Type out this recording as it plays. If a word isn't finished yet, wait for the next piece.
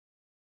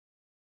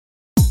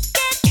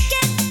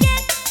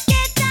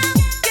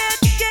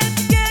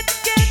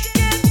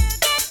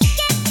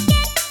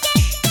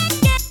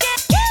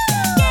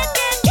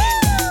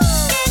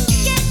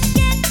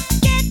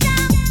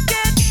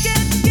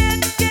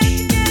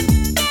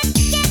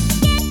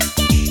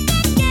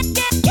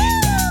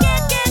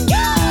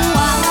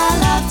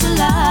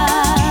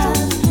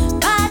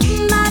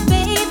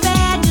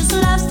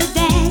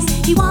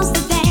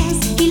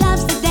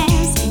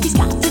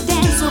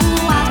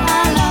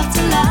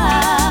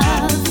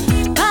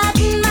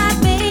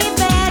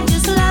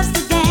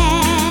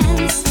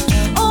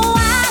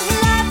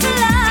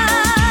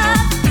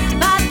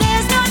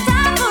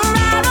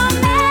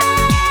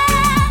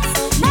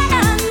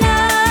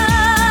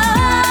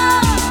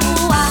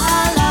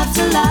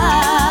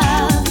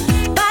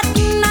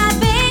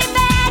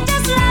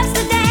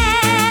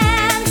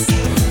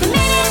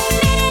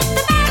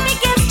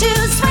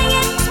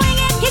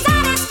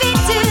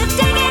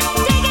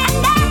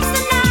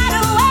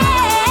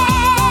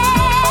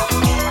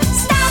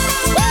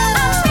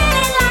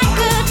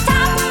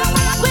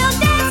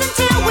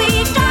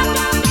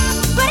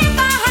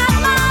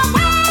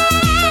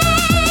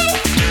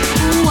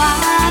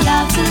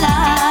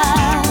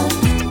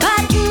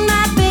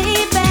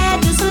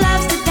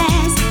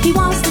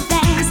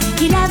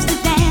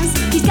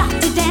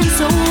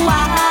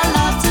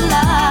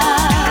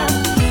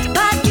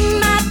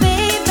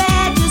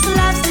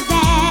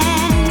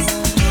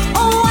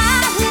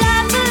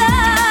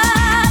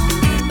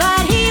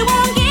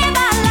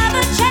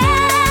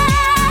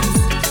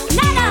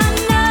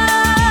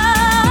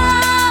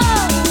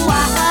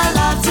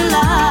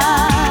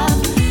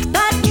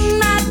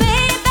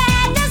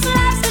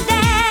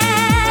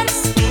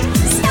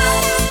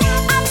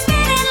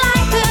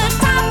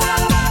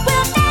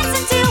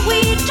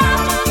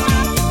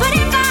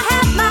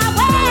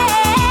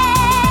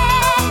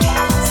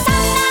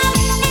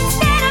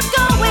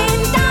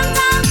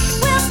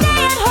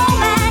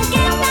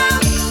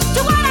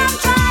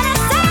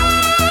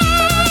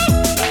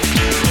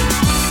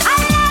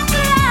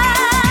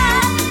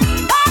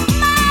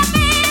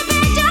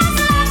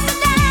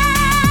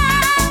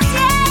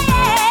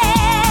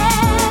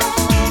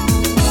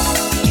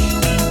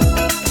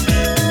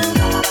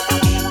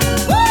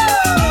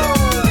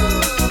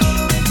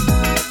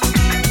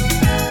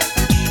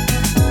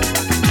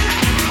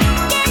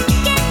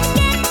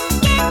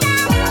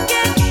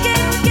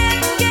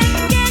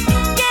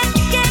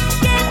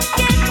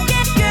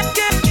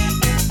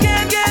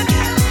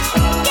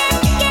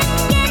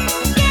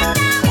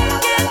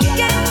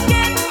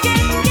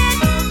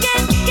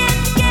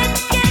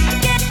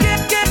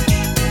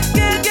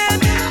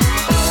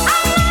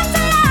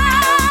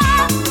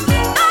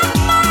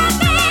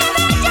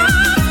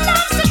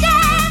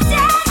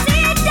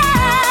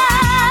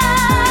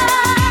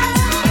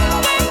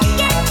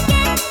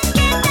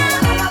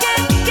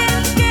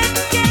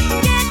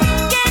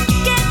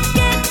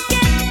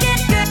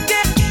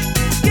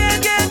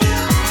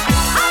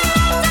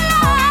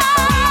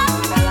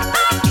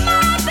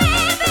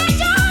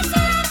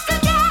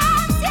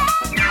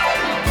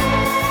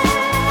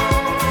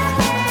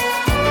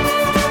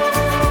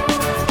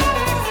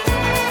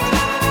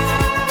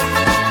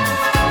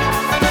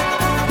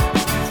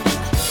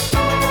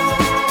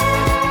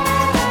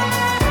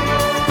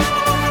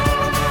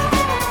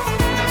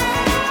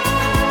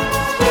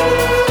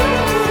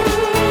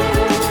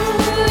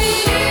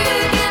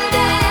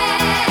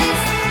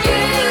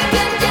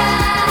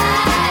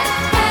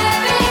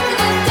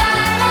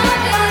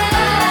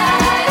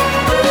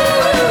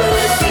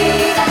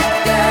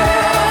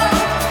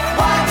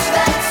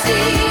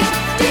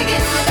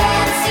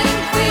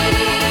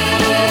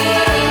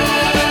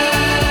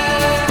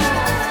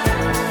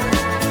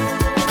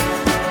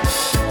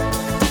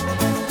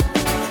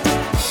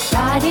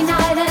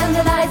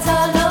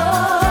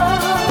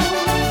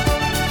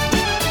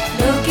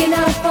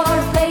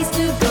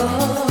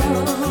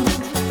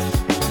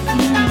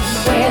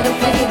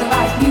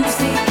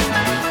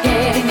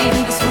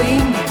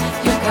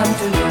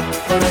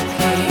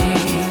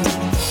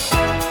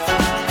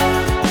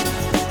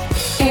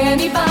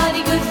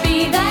Anybody could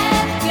be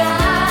that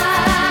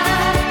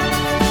guy.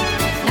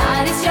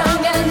 Night is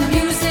young and the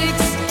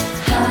music's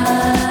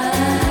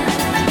high.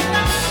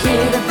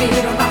 With a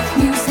bit of rock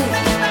music,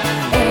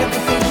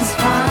 everything's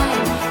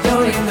fine.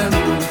 You're in the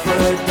mood for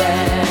a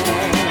dance.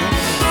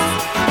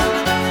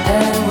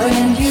 And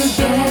when you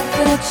get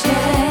the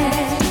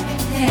chance,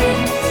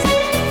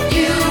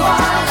 you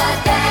are the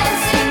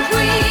dancing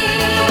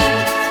queen,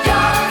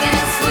 young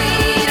and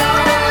sweet,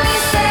 only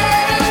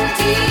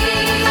 17.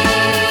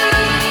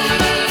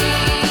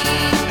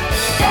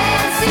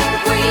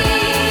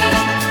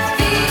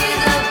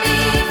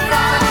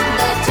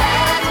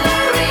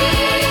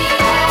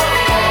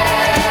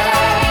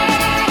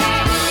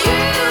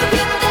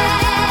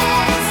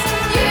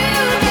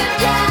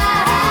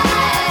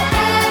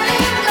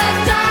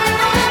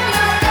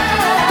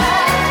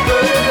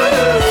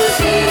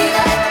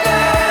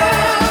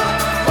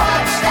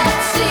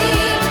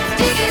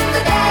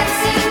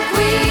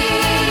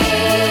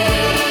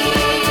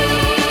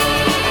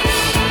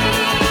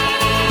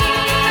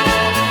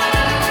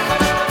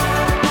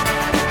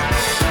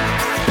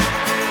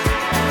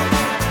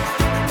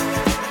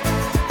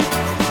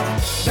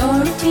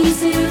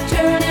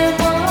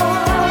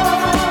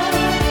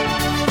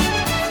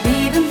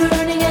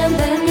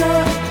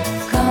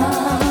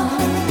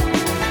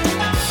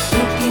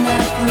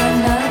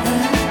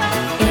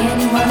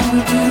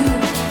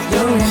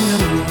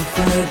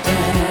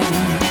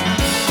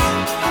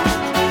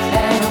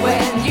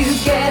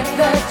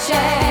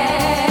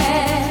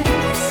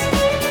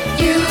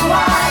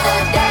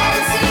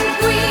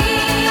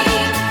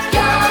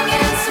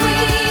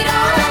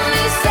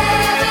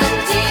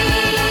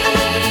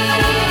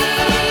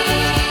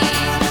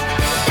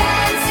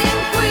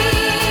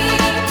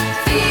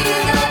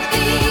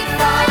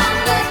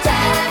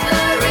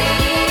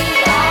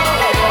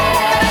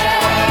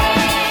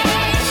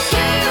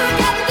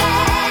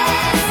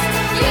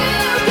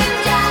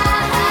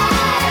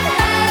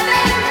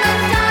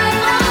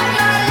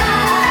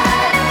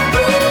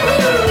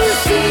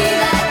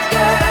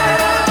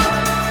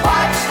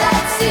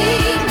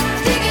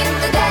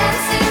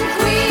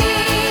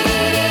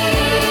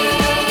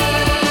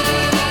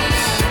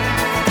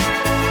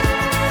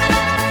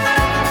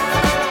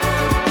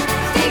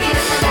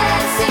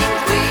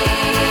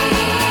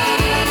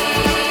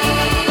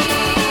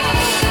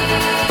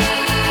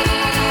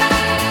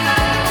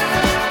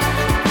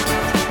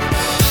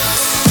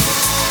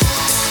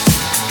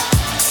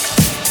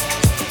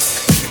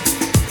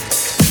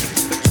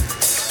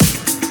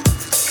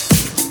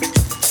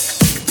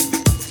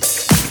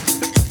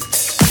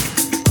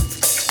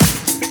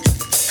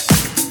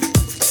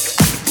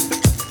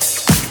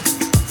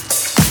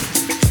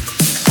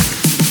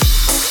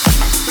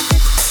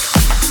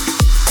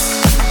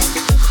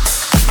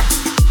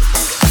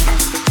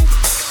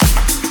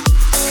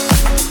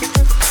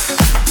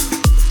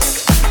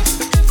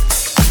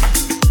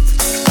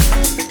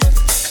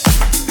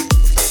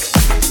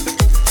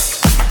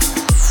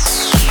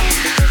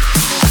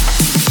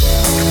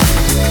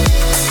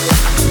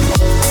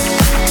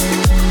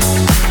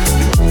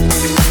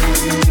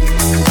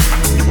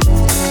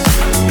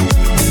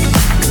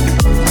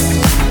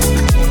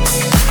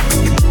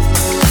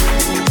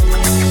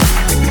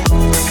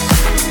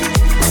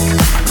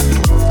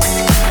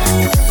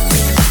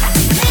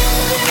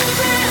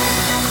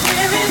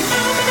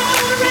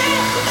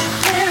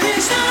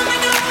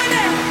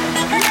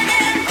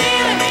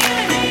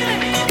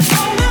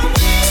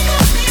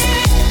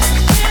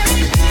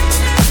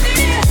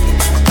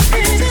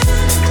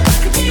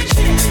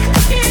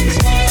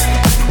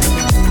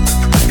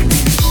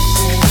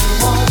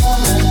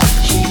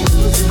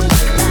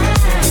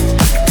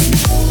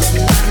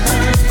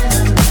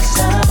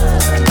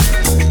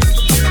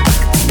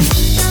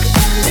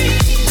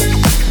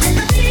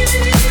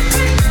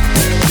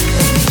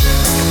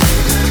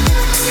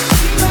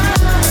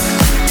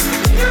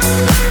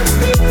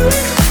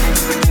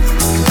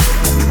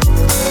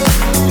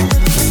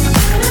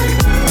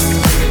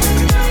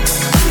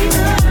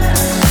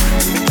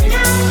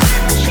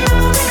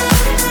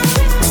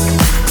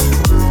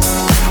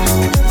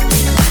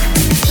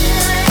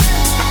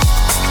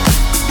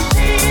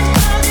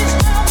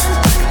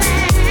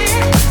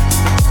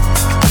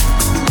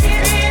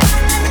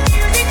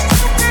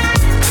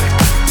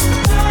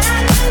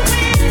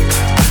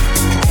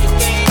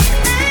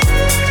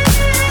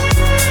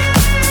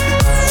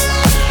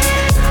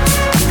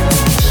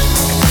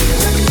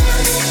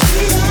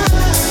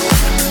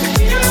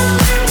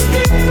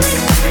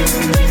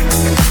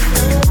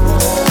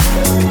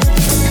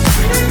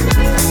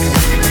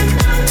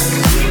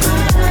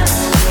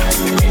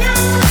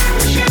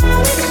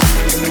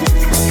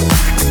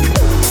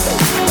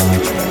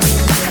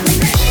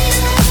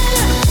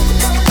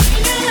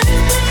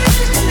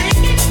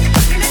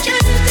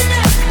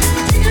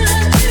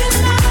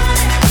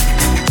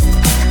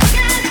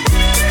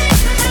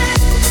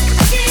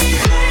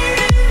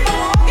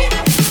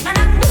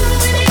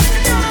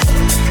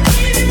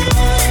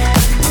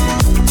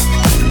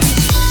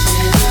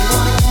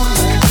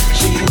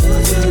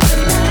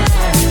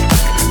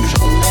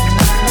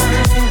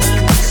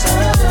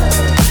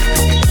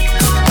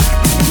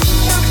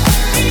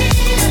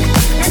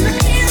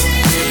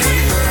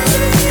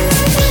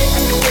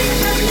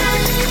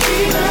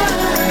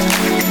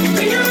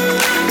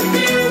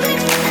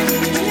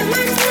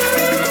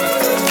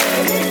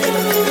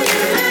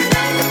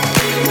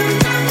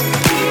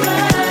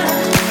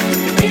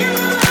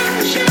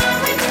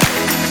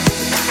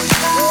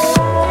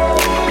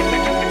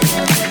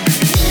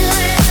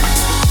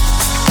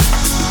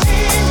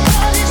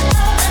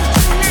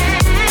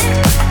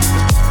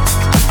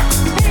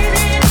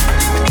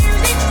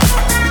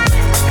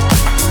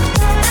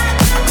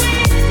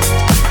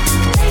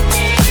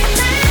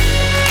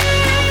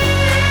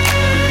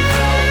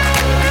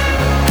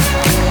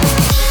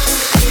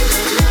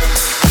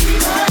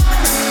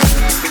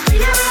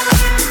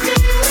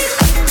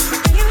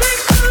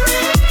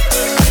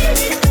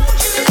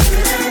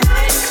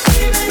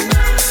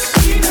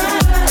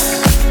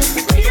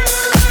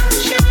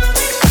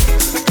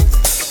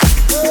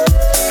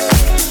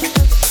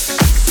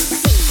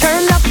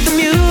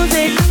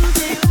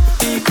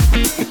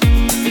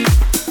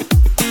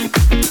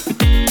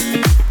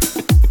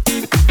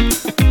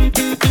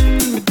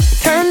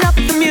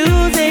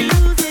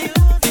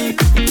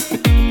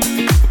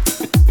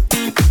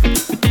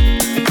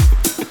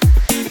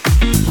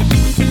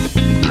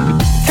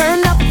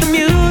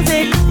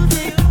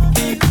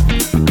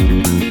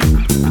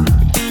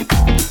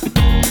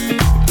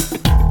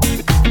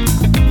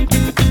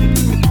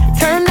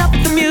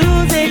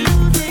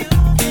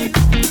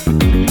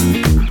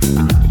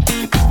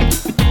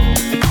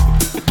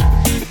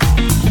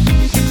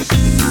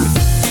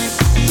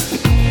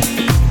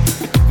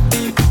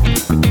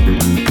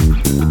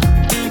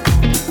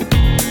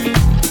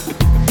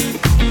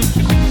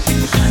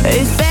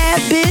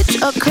 bad bitch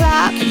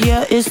o'clock,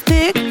 yeah, it's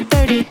thick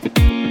 30.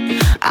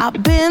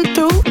 I've been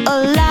through a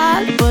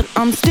lot, but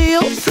I'm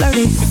still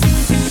flirty.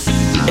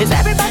 Is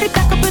everybody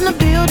back up in the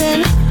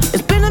building?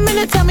 It's been a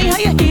minute, tell me how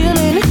you're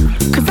healing.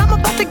 Cause I'm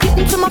about to get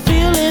into my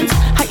feelings.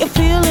 How you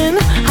feeling?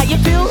 How you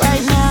feel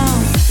right now?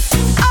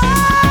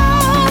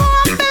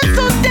 Oh, I've been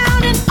so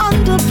down and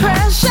under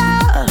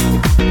pressure.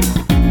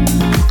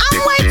 I'm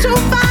way too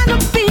fine to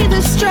be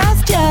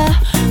distressed, yeah.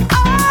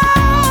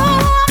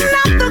 Oh, I'm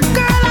not the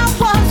girl I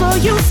was or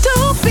used to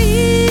be.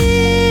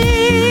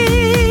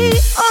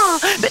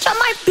 Bitch, I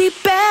might be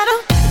better.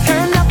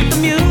 Turn up the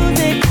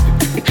music,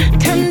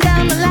 turn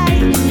down the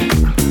lights.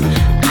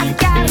 I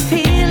got a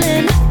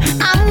feeling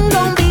I'm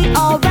gonna be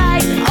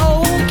alright,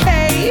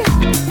 okay.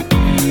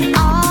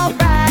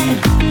 Alright,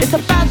 it's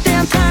about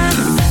damn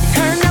time.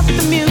 Turn up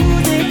the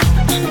music,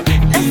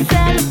 let's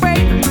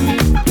celebrate.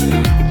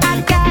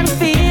 I got a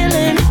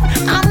feeling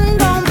I'm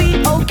gonna be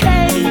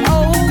okay,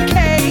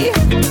 okay.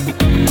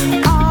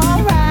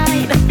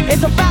 Alright,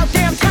 it's about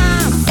damn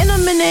time. In a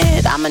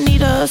minute, I'ma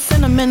need a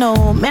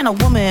sentimental man or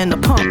woman to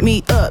pump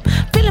me up.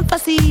 Feeling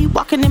fussy,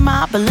 walking in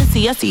my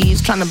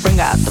Balenciennes, trying to bring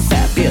out the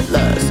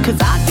fabulous. Cause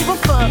I give a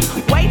fuck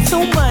way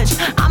too much.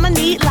 I'ma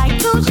need like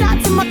 2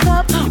 shots in my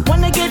cup.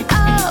 Wanna get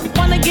up,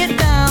 wanna get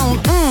down.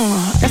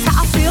 That's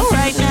how I feel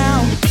right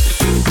now.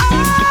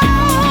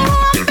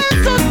 Oh, I've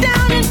been so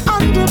down and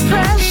under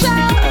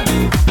pressure.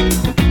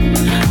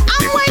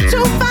 I'm way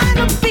too fine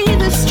to be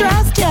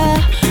distressed,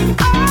 yeah.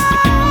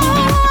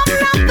 Oh, I'm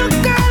not the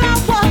girl I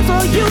was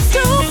or used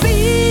to be.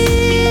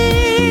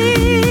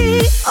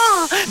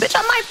 Bitch,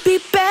 I might be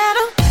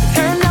better.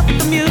 Turn up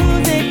the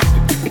music,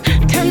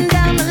 turn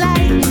down the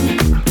lights.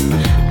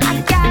 I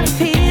got a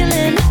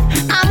feeling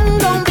I'm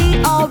gonna be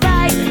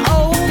alright,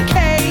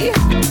 okay.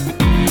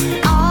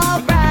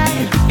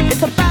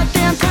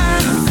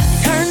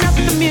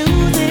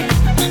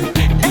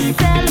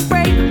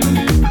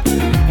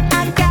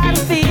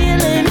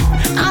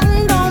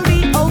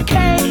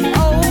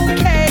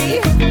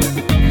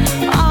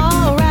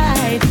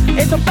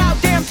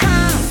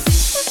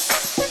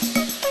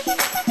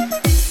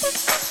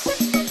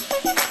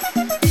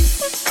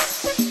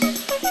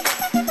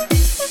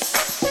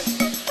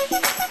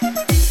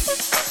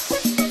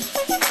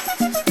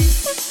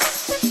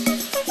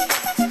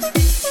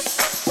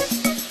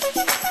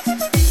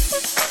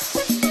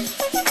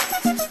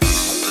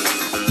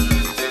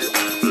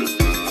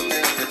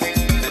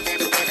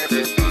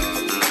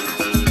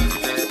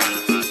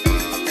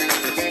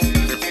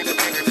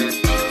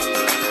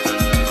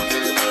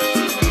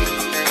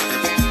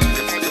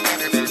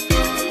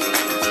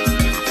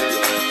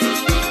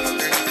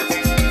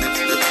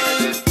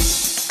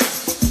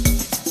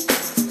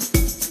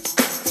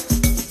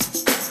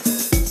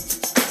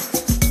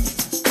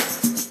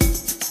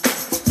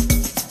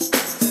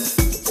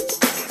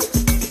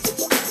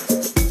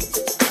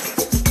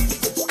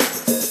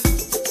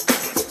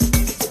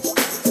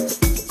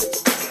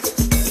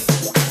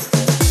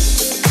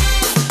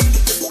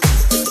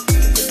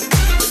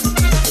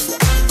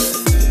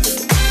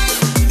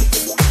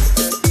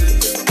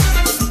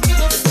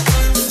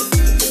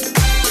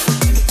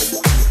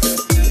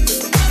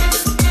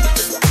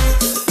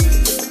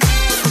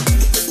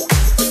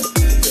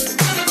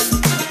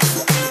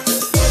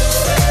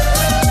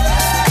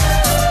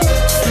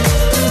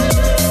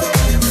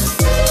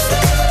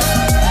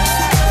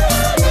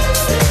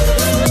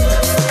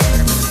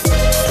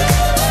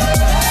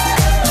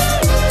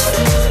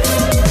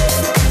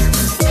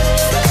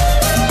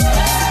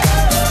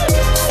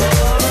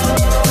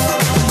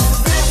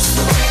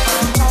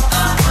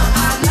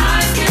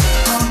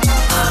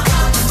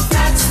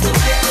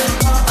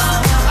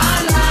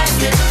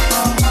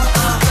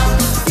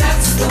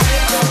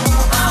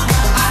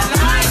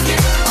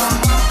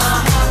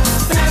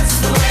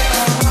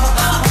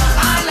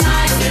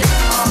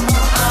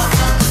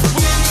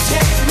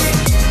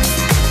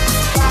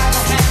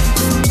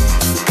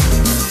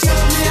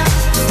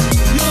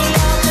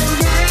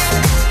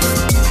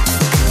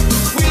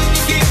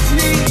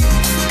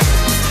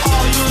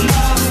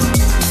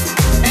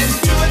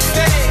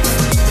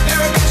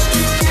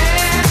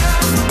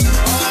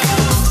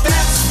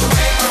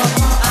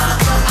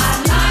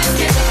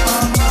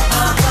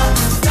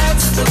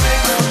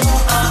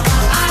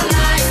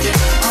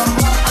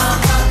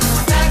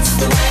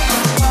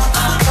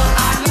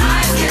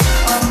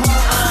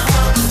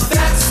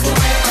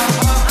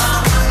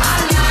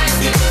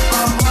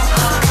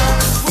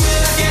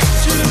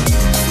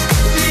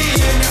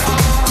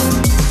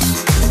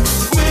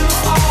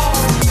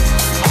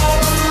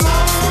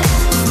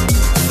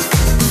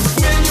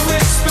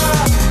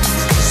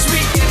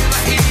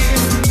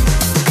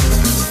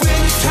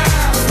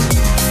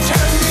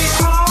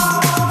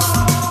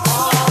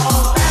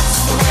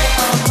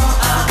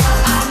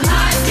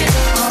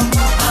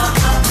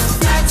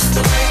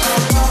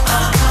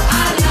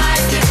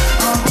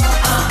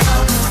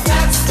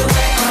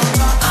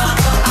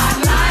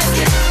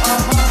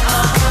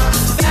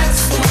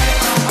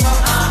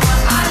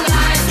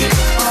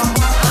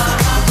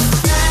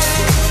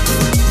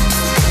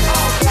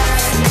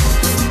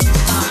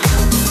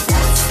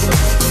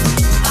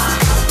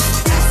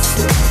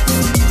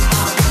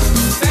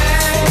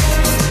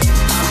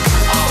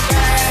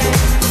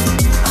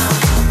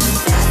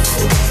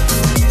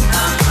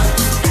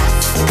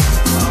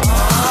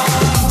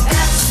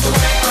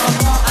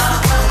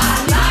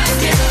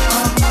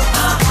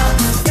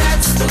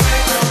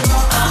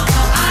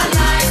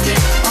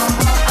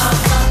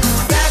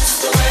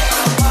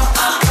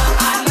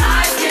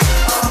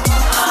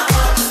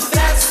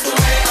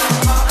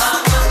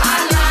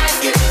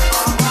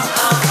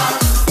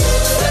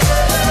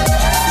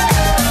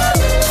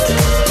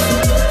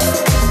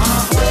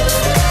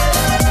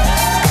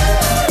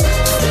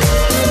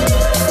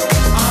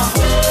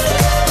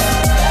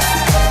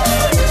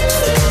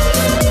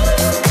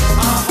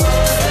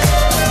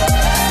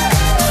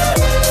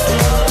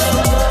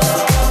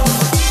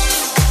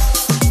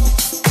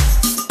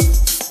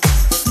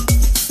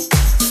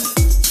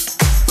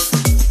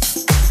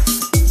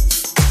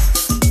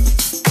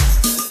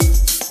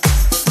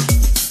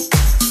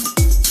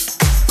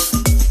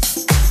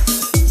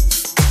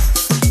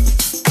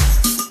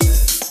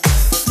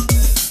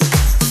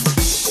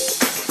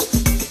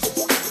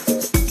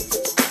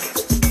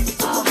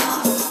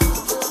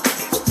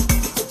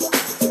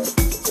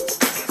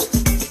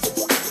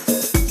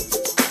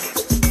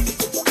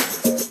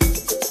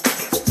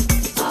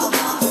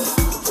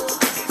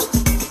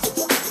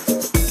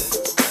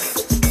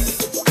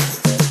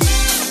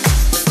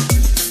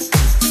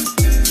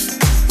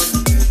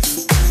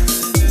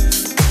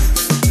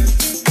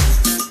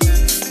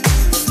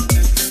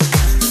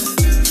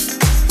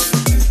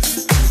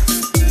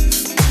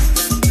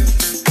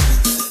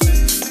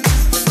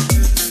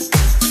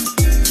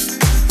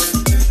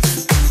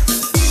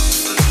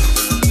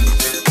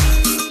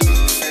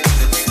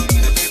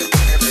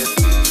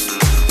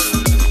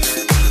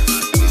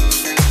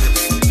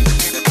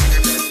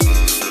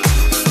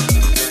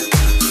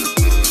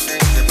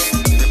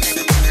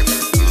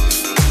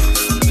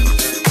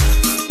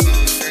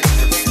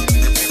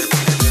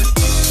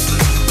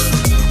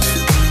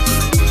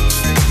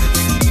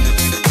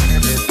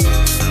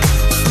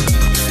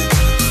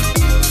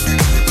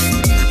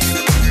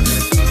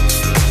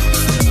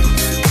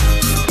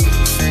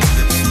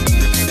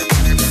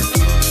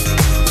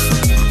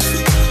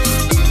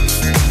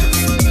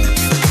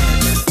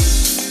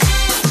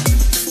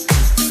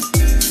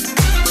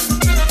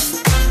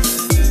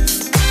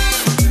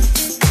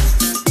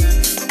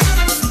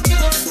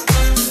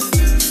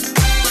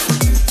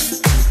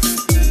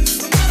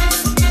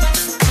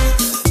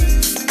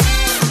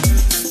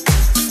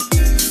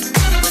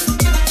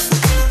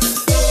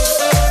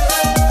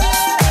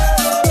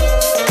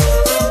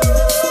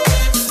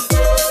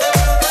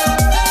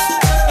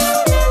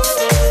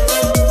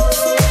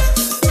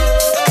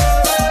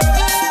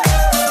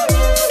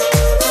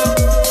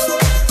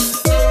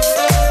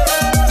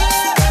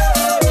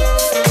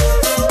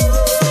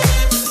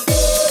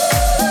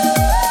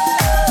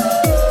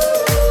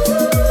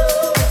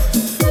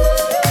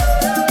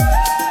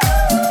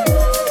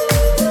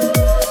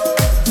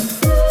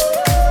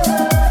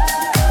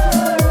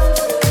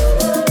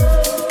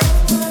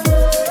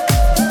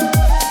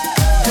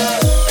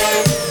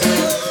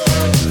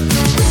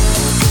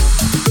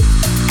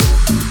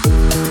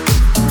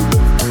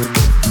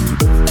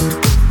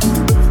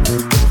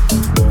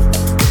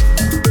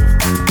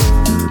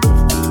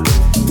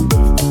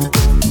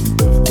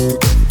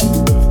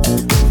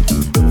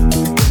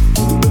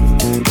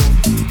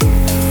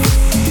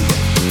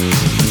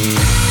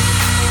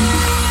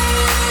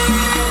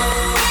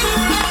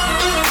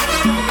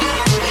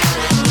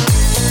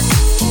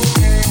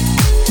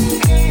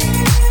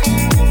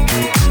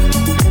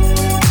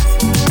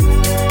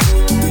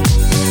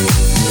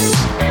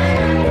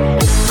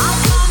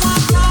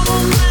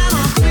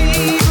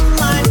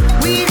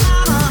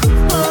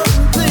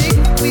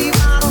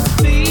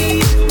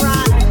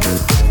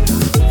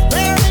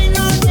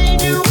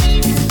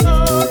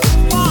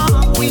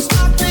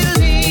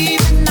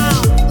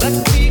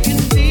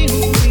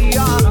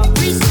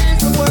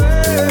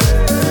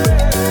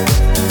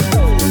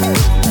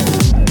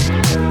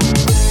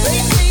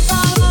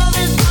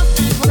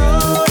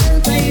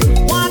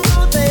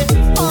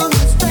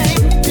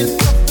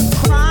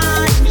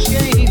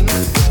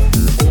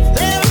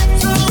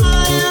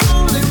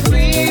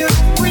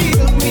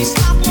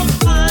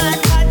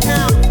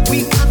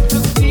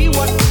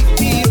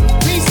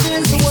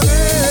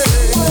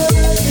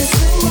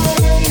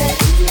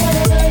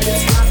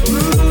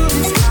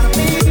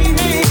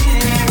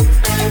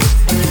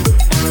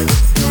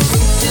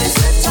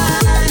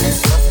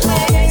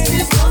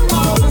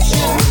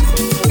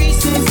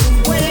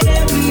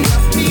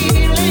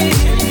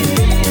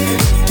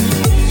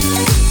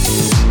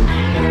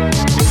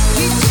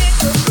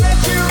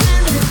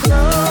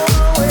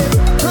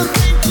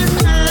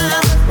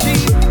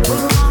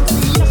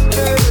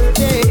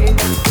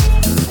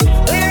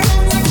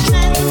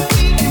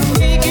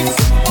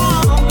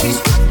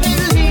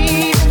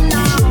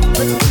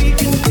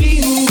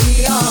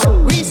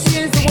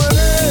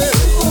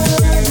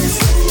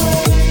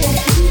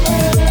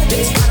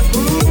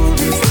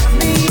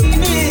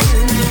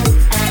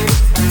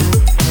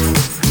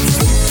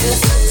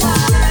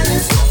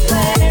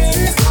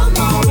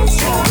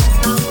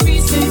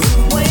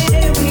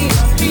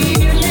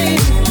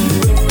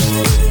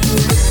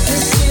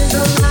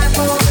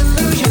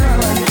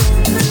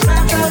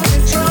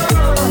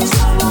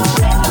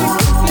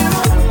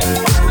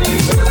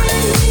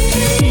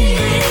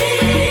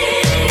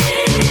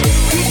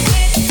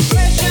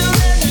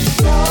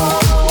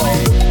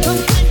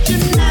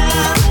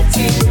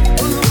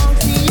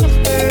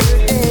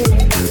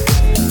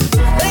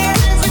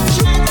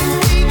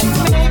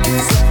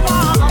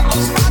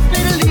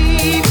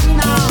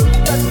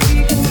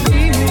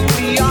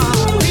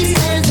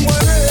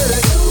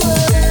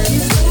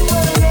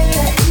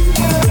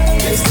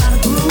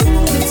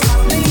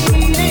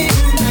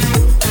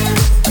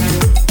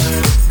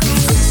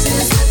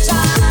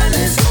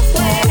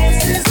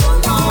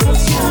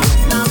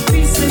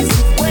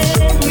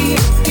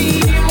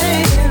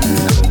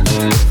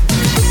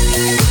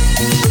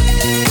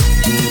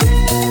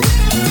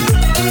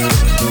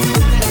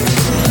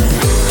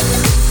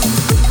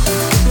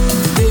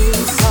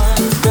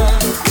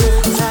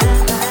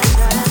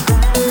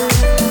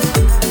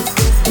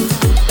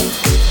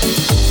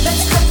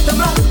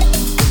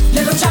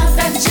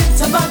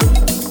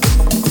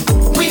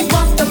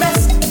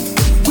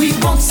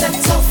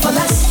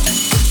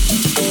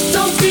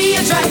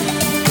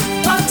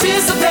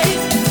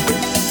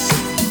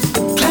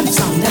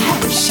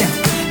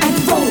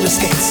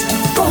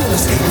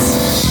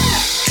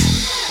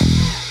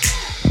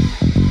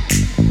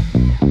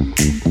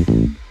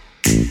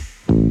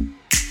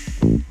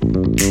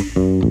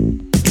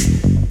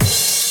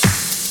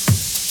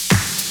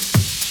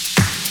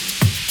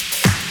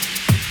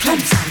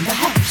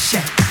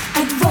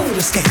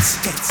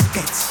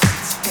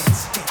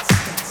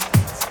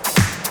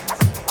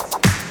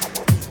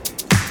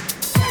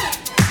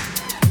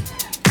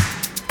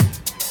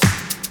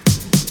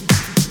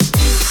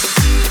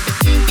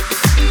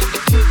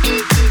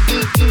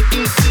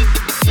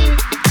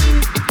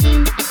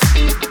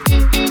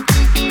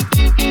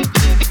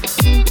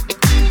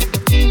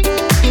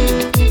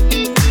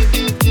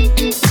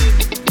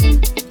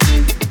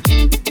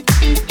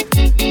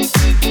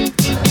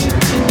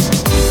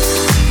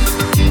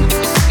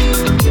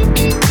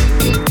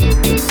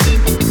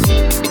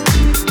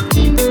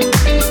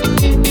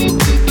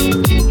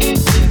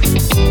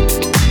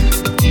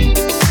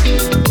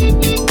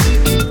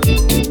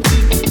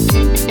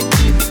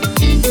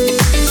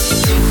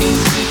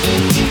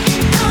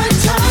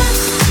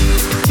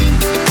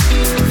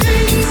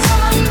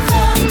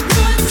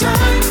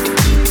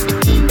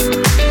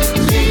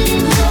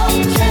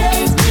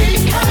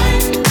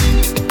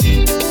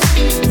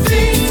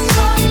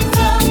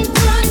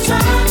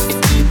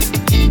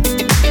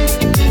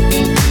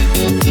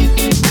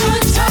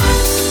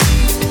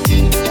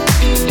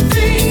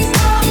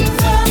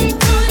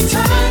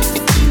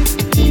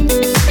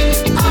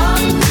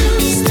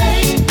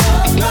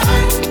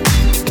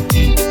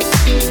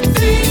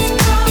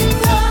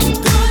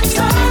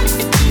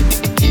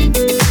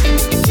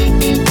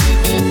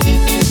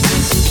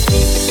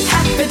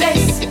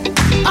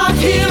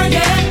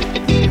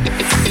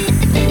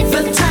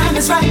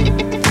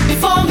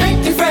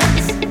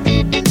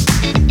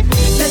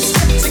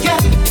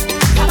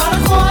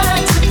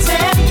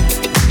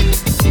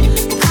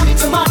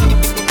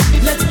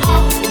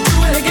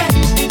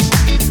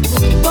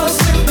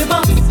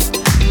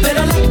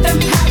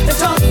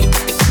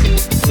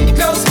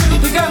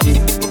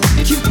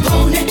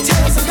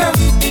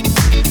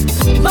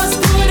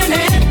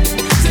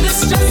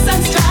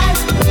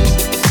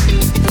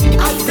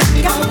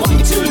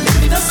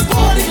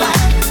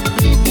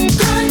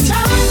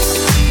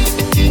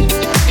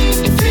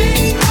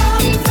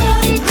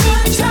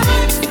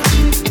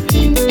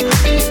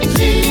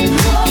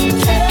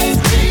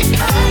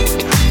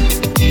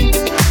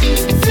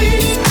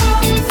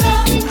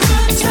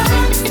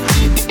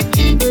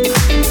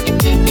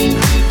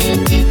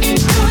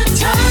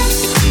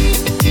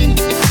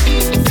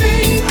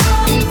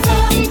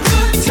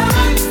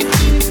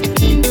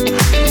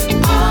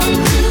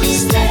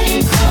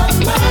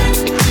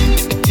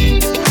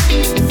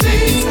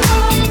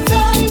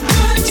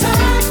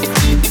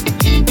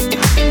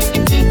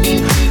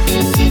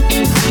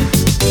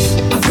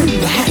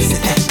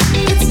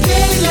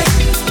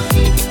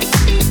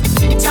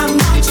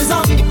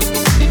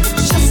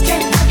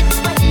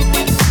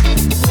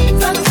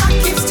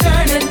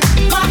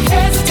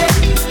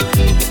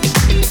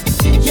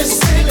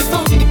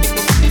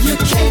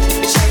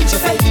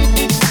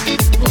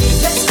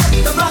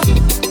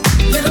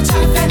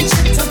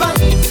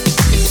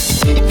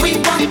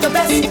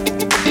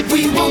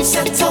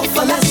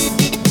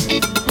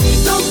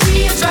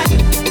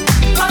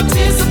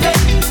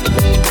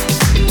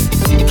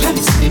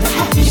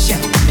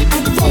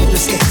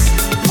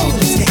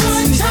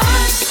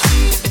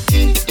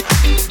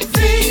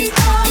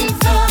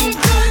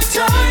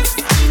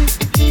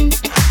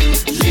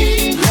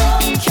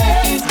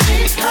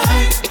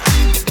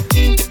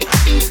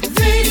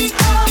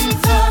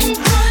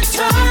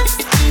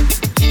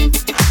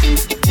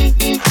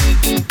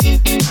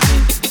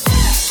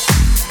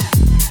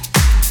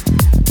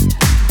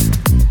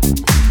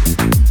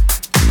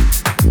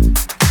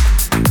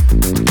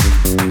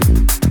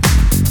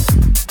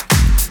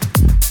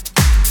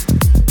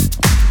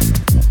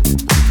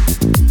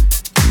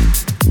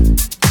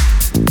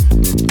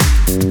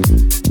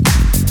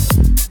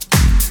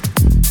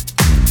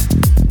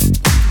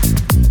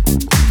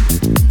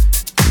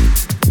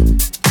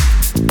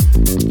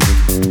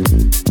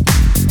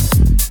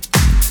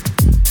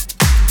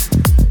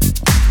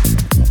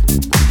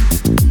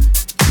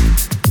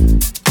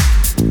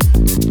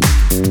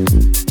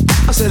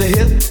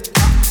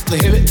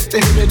 the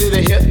hip to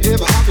the hip,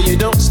 hip hop, and you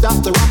don't stop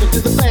the rocket to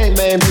the bang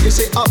bang boogie.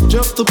 Say up,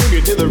 jump the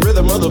boogie to the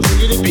rhythm of the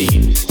boogie to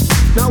beat.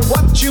 Now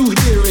what you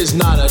hear is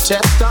not a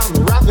test,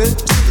 I'm rapping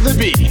to the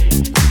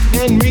beat.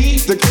 And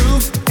me, the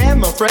groove,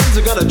 and my friends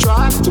are gonna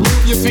try to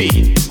move your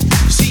feet.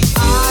 See,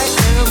 I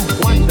am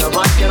Wonder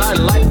Mike, and I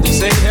like to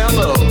say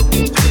hello.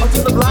 Up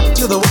to the black,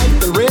 to the white,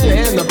 the red,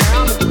 and the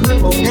brown, and the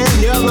purple, and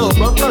yellow.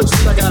 But first,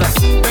 I gotta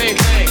bang,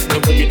 bang,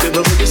 the boogie to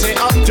the boogie. Say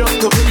up, jump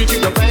the boogie to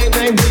the bang,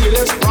 bang, boogie.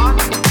 Let's rock.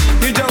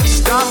 You don't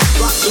stop,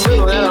 rock the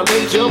rhythm, and I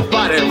make your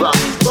body rock.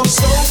 Well,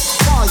 so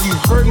far you've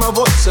heard my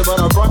voice, but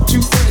I brought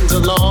two friends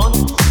along.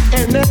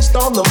 And next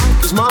on the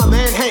mic is my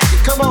man Hank.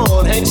 Come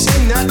on, Hank,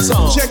 sing that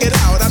song. Check it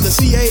out, I'm the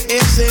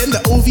CASN,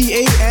 the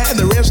OVA, and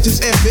the rest is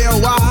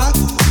FLY.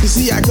 You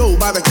see, I go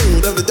by the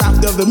code of the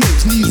doctor of the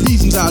mix. These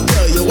reasons I'll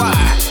tell you why.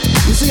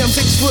 You see, I'm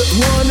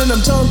 6'1" and I'm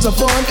tons of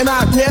fun, and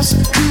I dress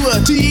to a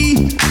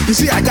T. You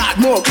see, I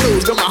got more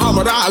clothes than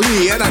Muhammad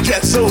Ali, and I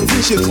dress so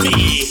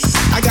viciously.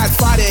 I got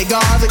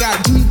bodyguards, I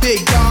got two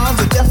big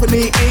guns, that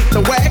definitely ain't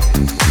the whack.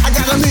 I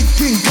got a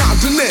Lincoln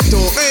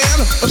Continental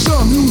and a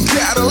some new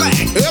Cadillac.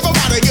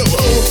 Everybody go,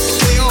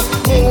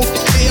 oh,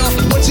 hell,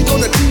 what you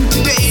gonna do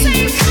today?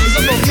 Is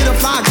I'm gonna get a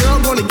fly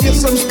girl, gonna get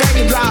some spank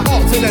and drive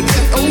off in a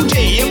death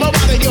OJ.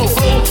 Everybody go,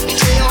 oh,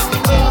 hell,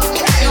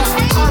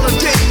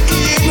 holiday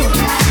in.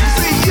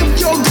 See if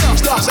your girl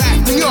starts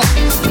acting up,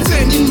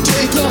 then you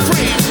take her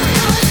friend.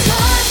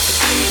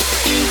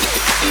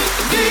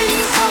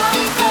 These are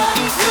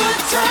the good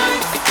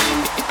times.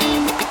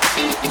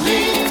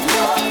 Leave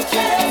your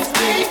cares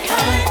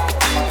behind.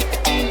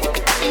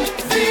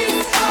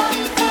 These are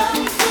the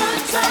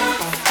good times.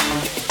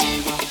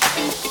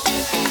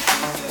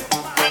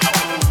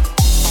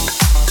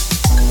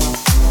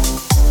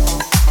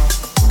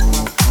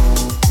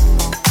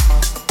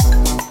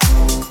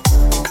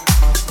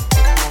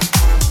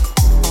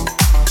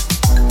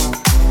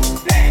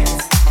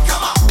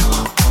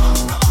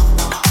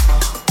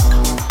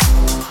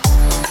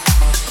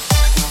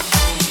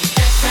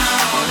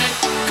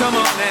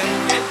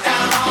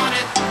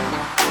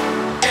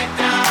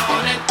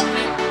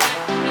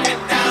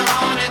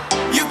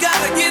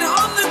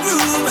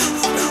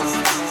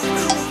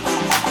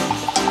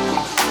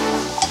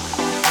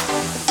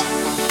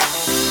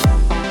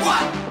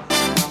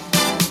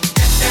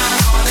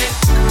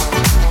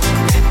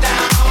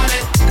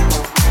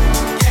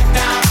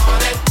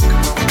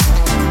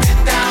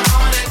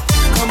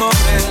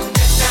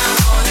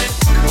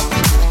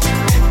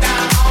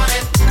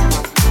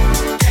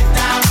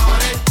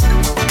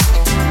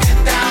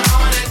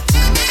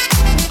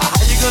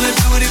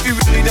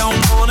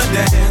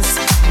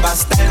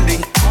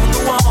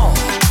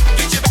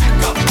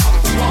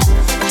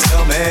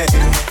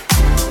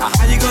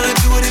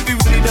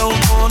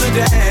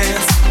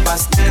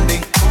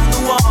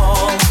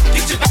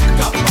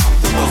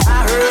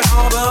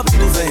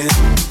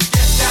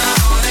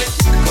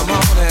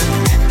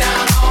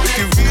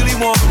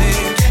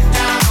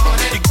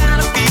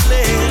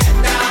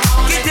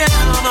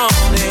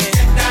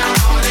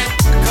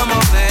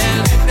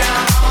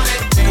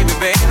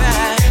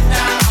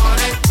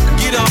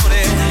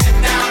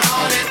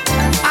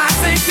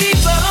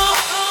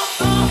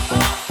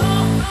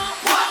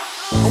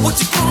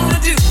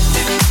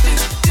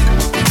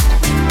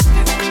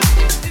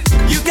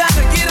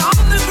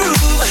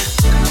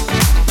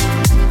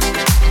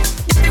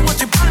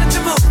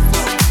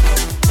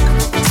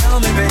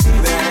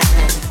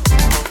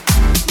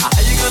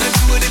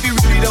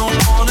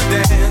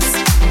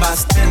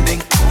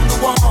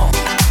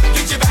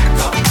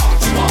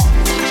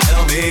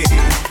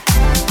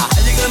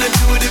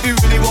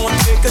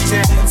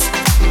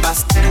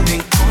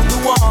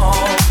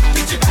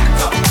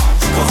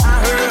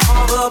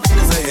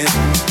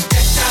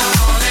 Get down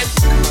on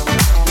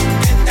it.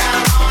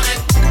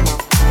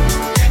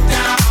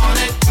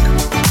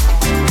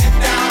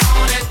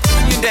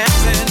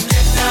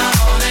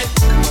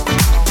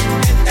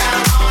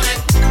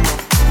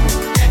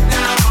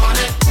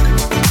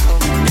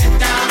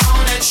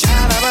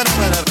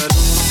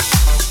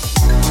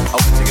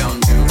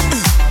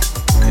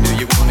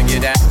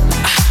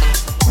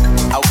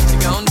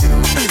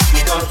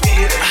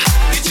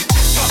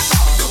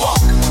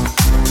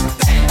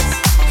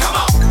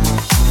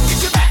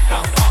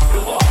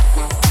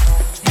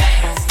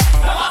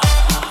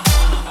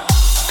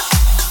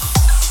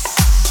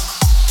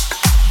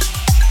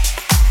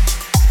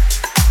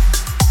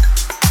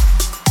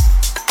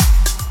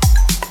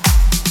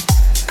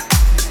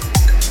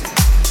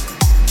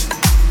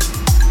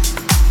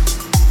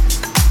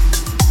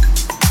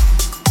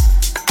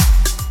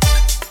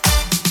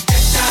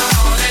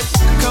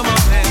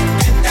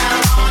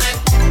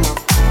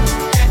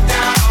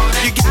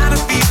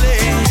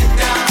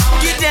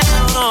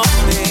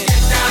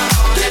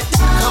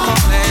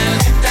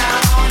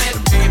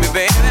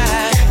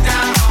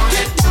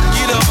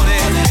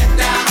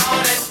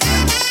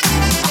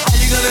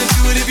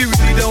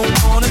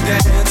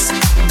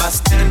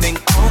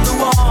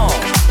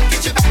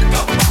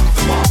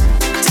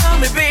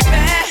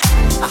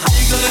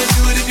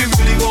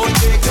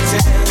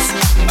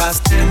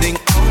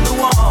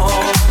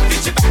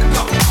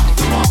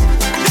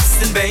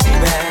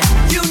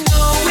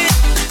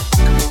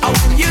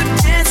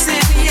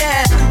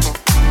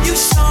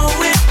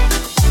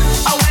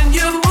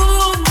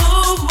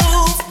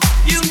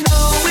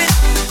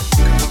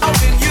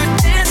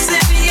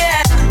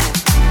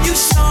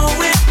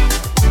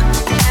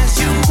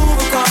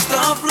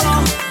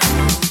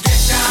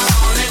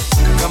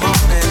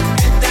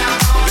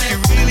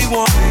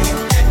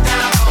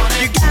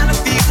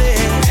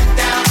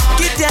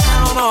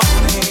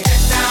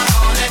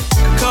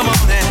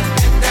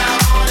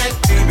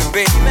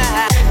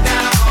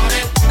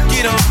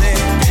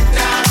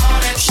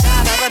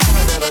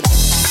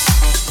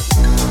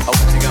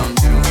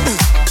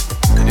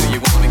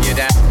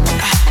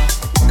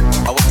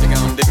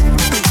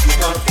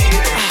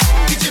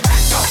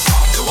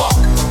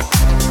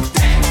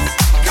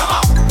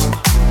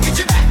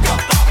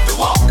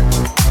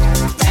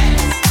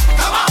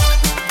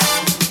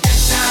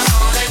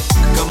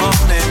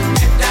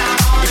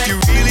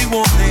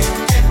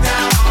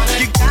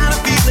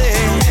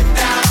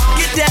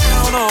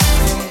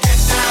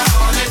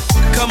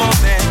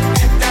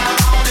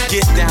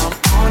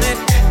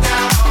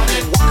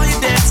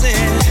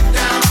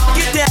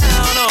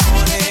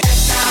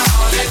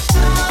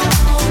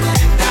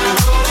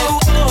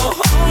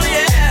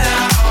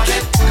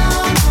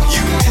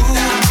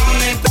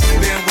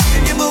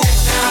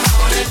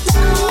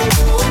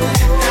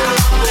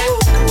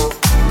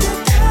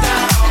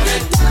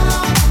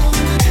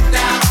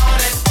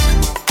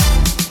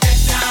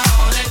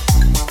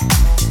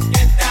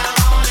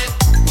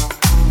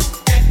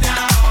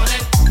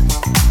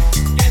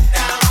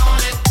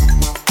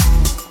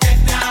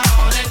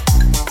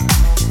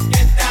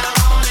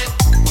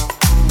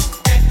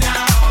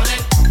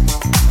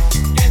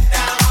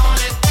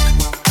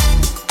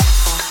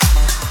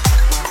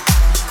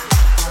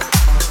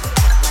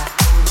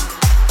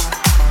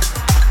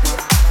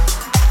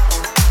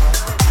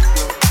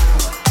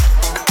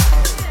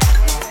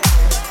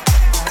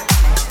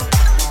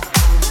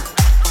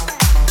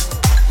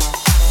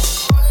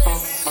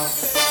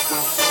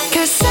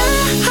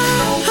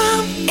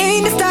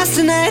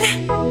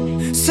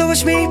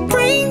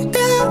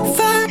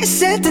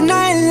 with the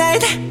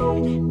nightlight.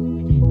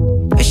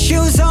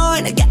 Shoes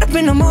on, get up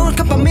in the morning,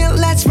 cup of milk,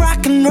 let's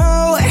rock and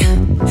roll.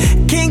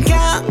 Kink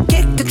out,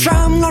 kick the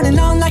drum, rolling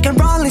on like a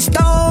rolling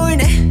stone.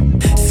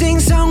 Sing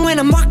song when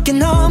I'm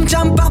walking home,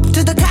 jump up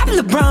to the top of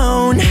the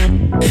brown.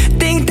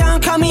 Ding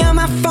dong, call me on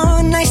my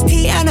phone, nice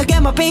tea and I'll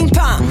get my ping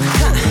pong.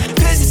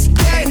 This is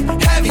getting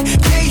heavy,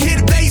 can't hear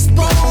the bass,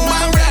 boom,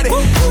 I'm ready.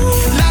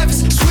 Life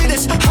is sweet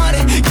as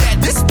honey, yeah,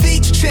 this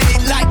beat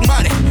chain like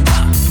money.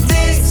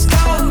 This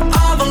go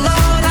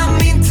overload, I'm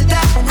into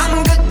that,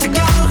 I'm good to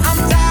go, I'm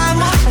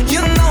diamond,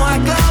 you know I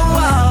glow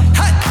up.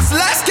 Hey, so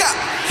let's go.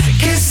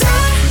 'Cause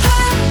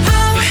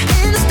I'm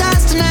in the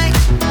stars tonight,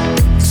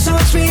 so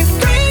watch me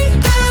bring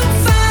the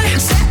fire,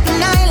 set the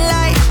night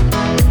light.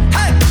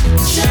 Hey,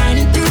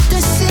 shining through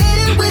the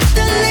city with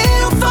a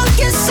little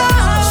funky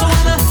soul. So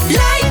I'ma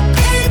light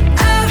it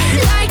up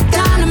like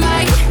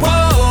dynamite.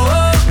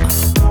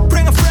 Whoa,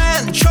 bring a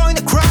friend, join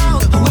the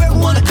crowd, whoever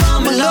wanna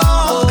come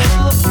along.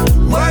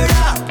 Word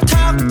up,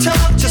 talk,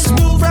 just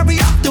move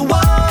right up the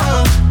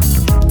wall.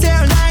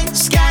 There light,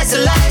 sky's the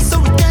light, so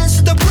we dance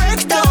to the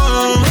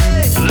breakdown.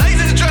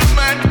 Ladies and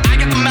gentlemen, I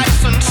got the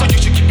medicine, so you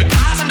should keep your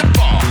eyes on the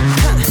ball.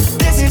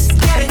 This is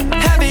getting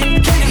heavy,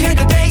 can you hear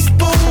the bass?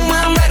 Boom,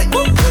 I'm ready.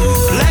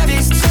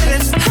 Levi's,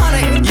 sweetest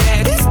honey, yeah,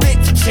 this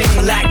bitch ching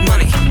like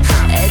money.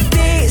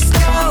 This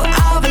go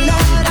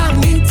overload, I'm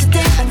into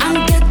that, I'm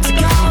good to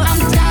go, I'm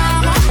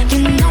down, you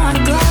know I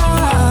glow.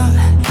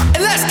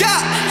 And let's go!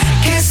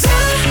 'Cause I'm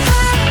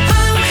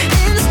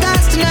in the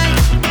stars tonight,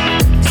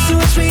 so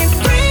watch me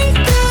bring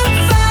the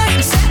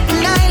fire, set the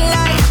night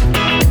light.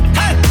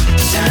 Hey,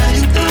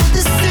 shining through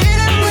the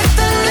city with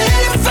a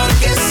little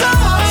funky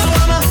soul. So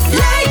I'ma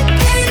light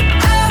it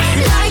up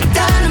like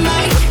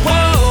dynamite. Whoa,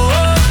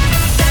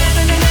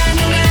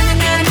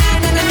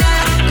 na-na-na-na-na-na-na-na-na-na.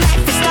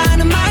 Life is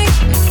dynamite.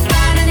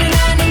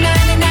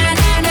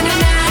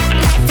 Na-na-na-na-na-na-na-na-na-na.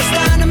 Life is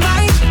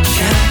dynamite.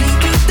 Shining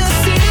through the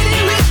city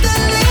with a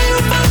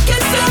little funky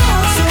soul.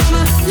 So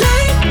I'ma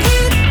light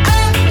it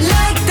up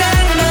like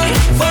dynamite.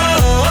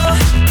 Whoa,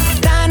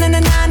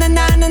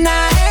 da-na-na-na-na-na-na-na,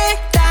 eh.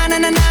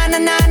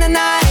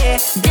 Da-na-na-na-na-na-na, eh.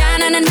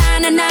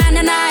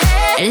 Da-na-na-na-na-na-na, eh.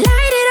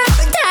 Light it up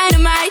like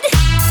dynamite.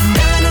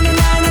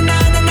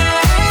 Da-na-na-na-na-na-na,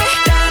 eh.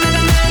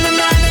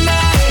 Da-na-na-na-na-na-na,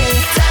 eh.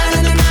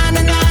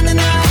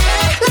 Da-na-na-na-na-na-na,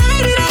 eh.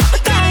 Light it up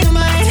like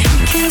dynamite.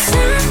 'Cause I'm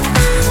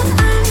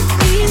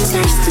in the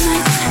stars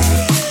tonight.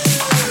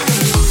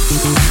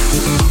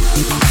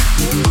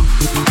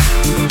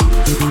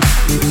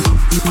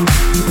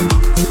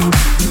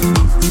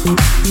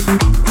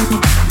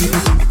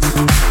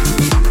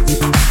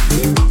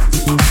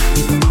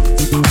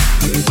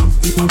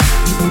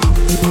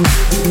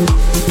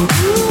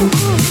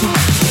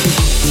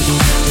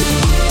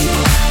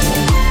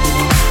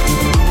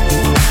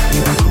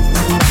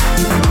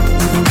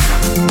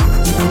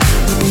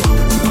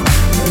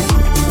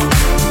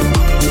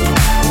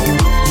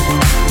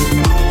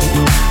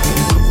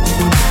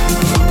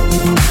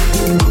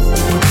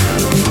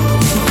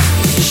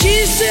 She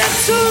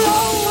sits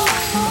alone,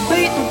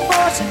 waiting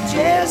for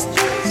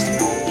suggestions.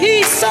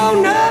 He's so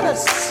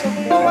nervous,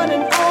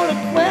 avoiding all the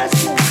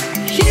questions.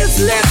 His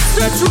lips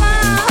are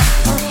dry,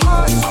 her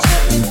heart's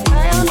gently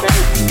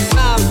pounding.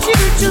 Don't you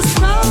just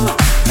know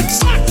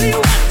exactly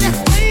what they're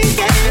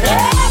thinking?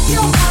 If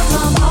you want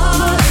my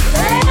body,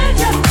 and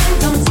you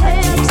think I'm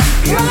sexy,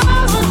 come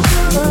on,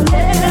 sugar,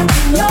 let me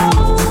know.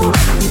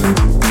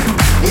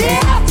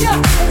 If you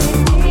really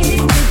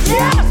need me,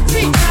 just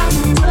reach out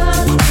and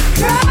touch me.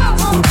 Come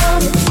on,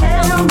 come and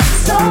tell me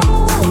so.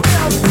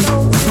 Tell me so.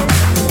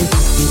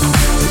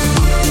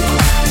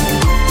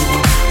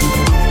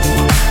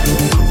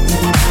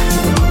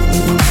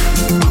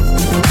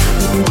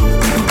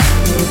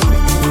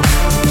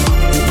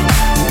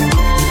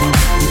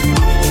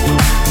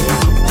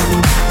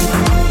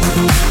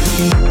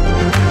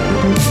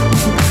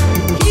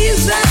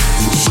 He's that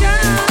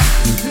shy,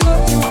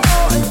 looking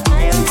for an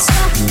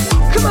answer.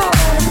 Come on,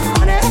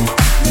 honey,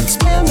 let's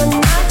spend the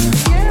night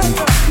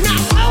together. Now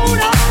hold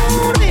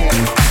on in,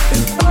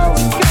 before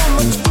we go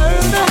much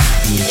further.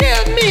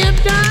 Give me a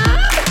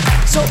dime,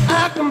 so I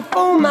can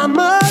phone my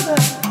mother.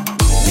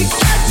 We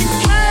catch a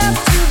cab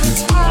to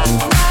this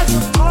high-rise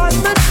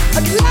apartment.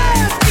 At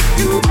last we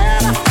can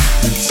tell her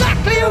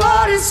exactly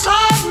what is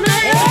on me.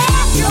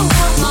 If you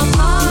want my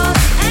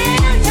money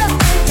and you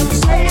think I'm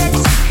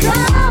sexy,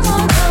 come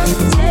on, honey,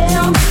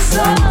 tell me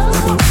so.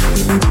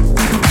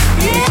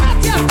 If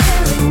you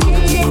really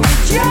need me,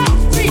 just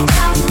reach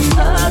out and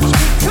touch me.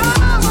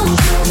 Come on,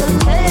 sugar,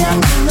 let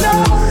me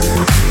know.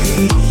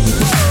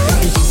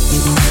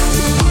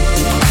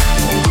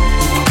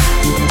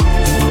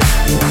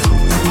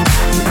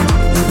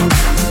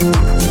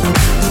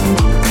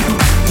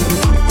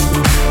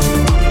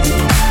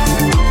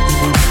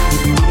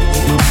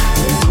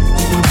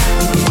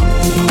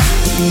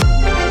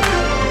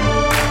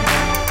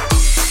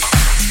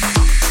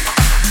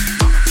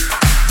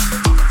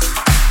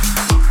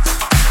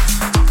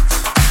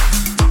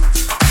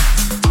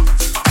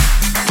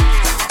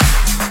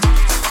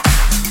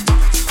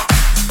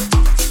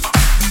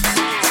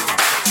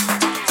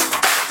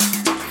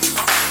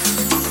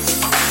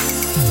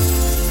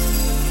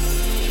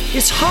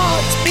 His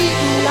heart's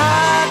beating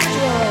like a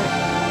drum.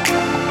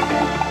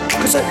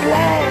 'Cause at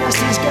last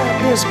he's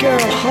got this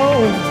girl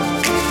home.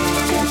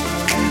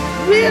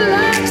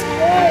 Relax,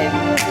 baby,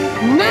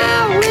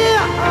 now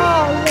we're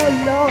all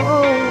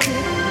alone.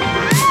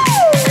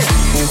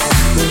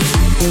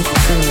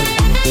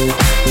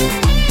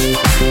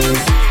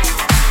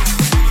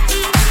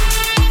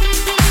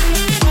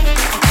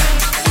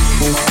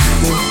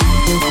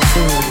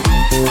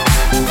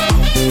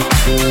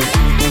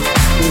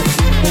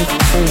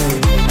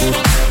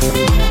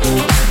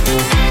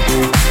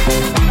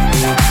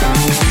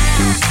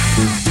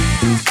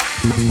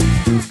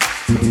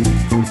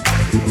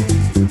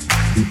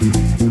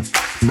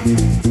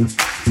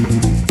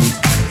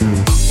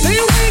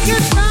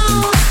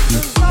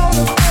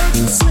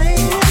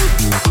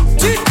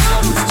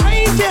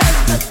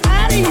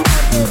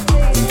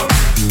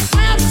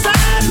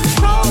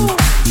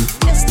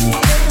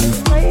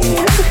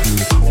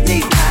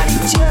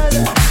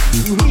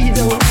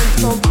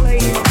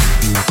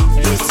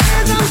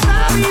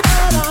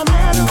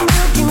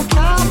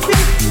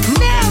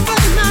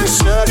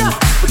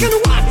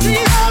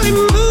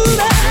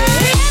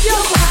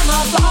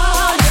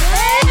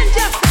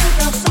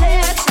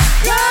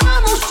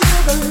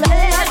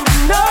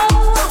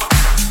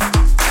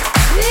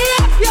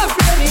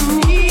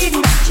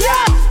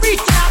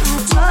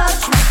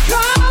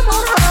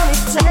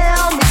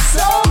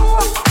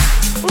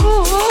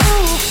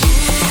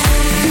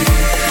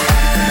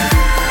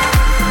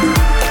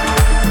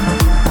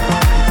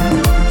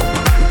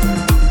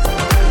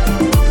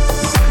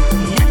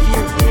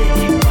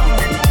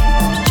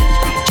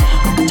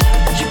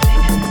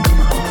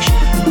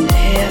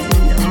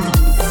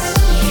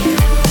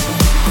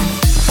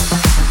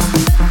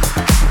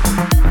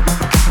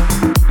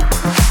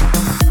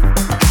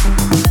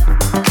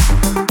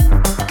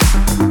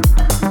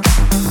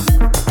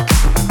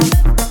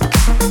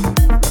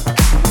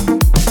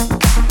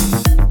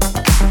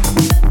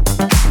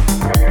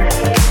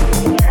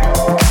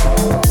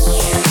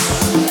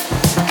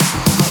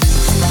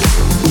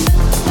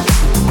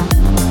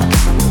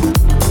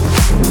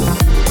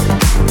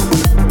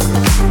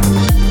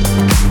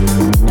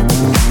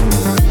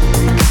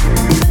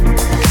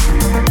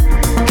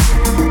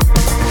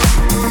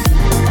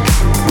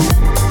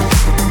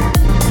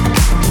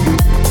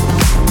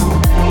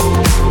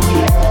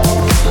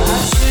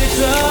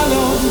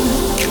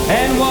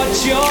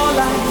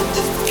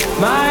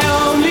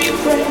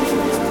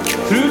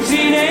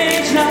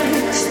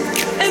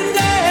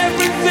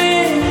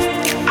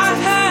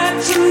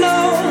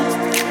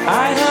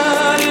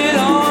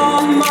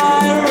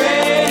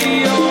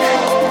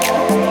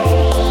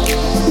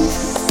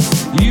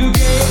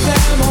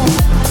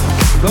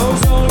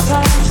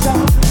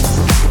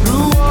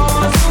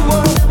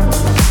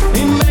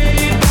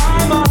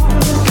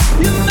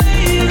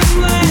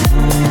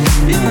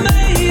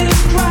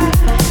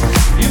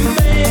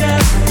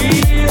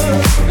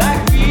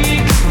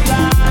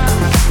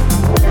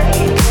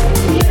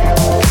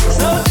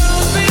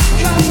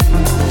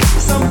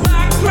 Some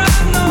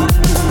background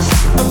noise,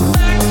 a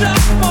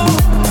backdrop.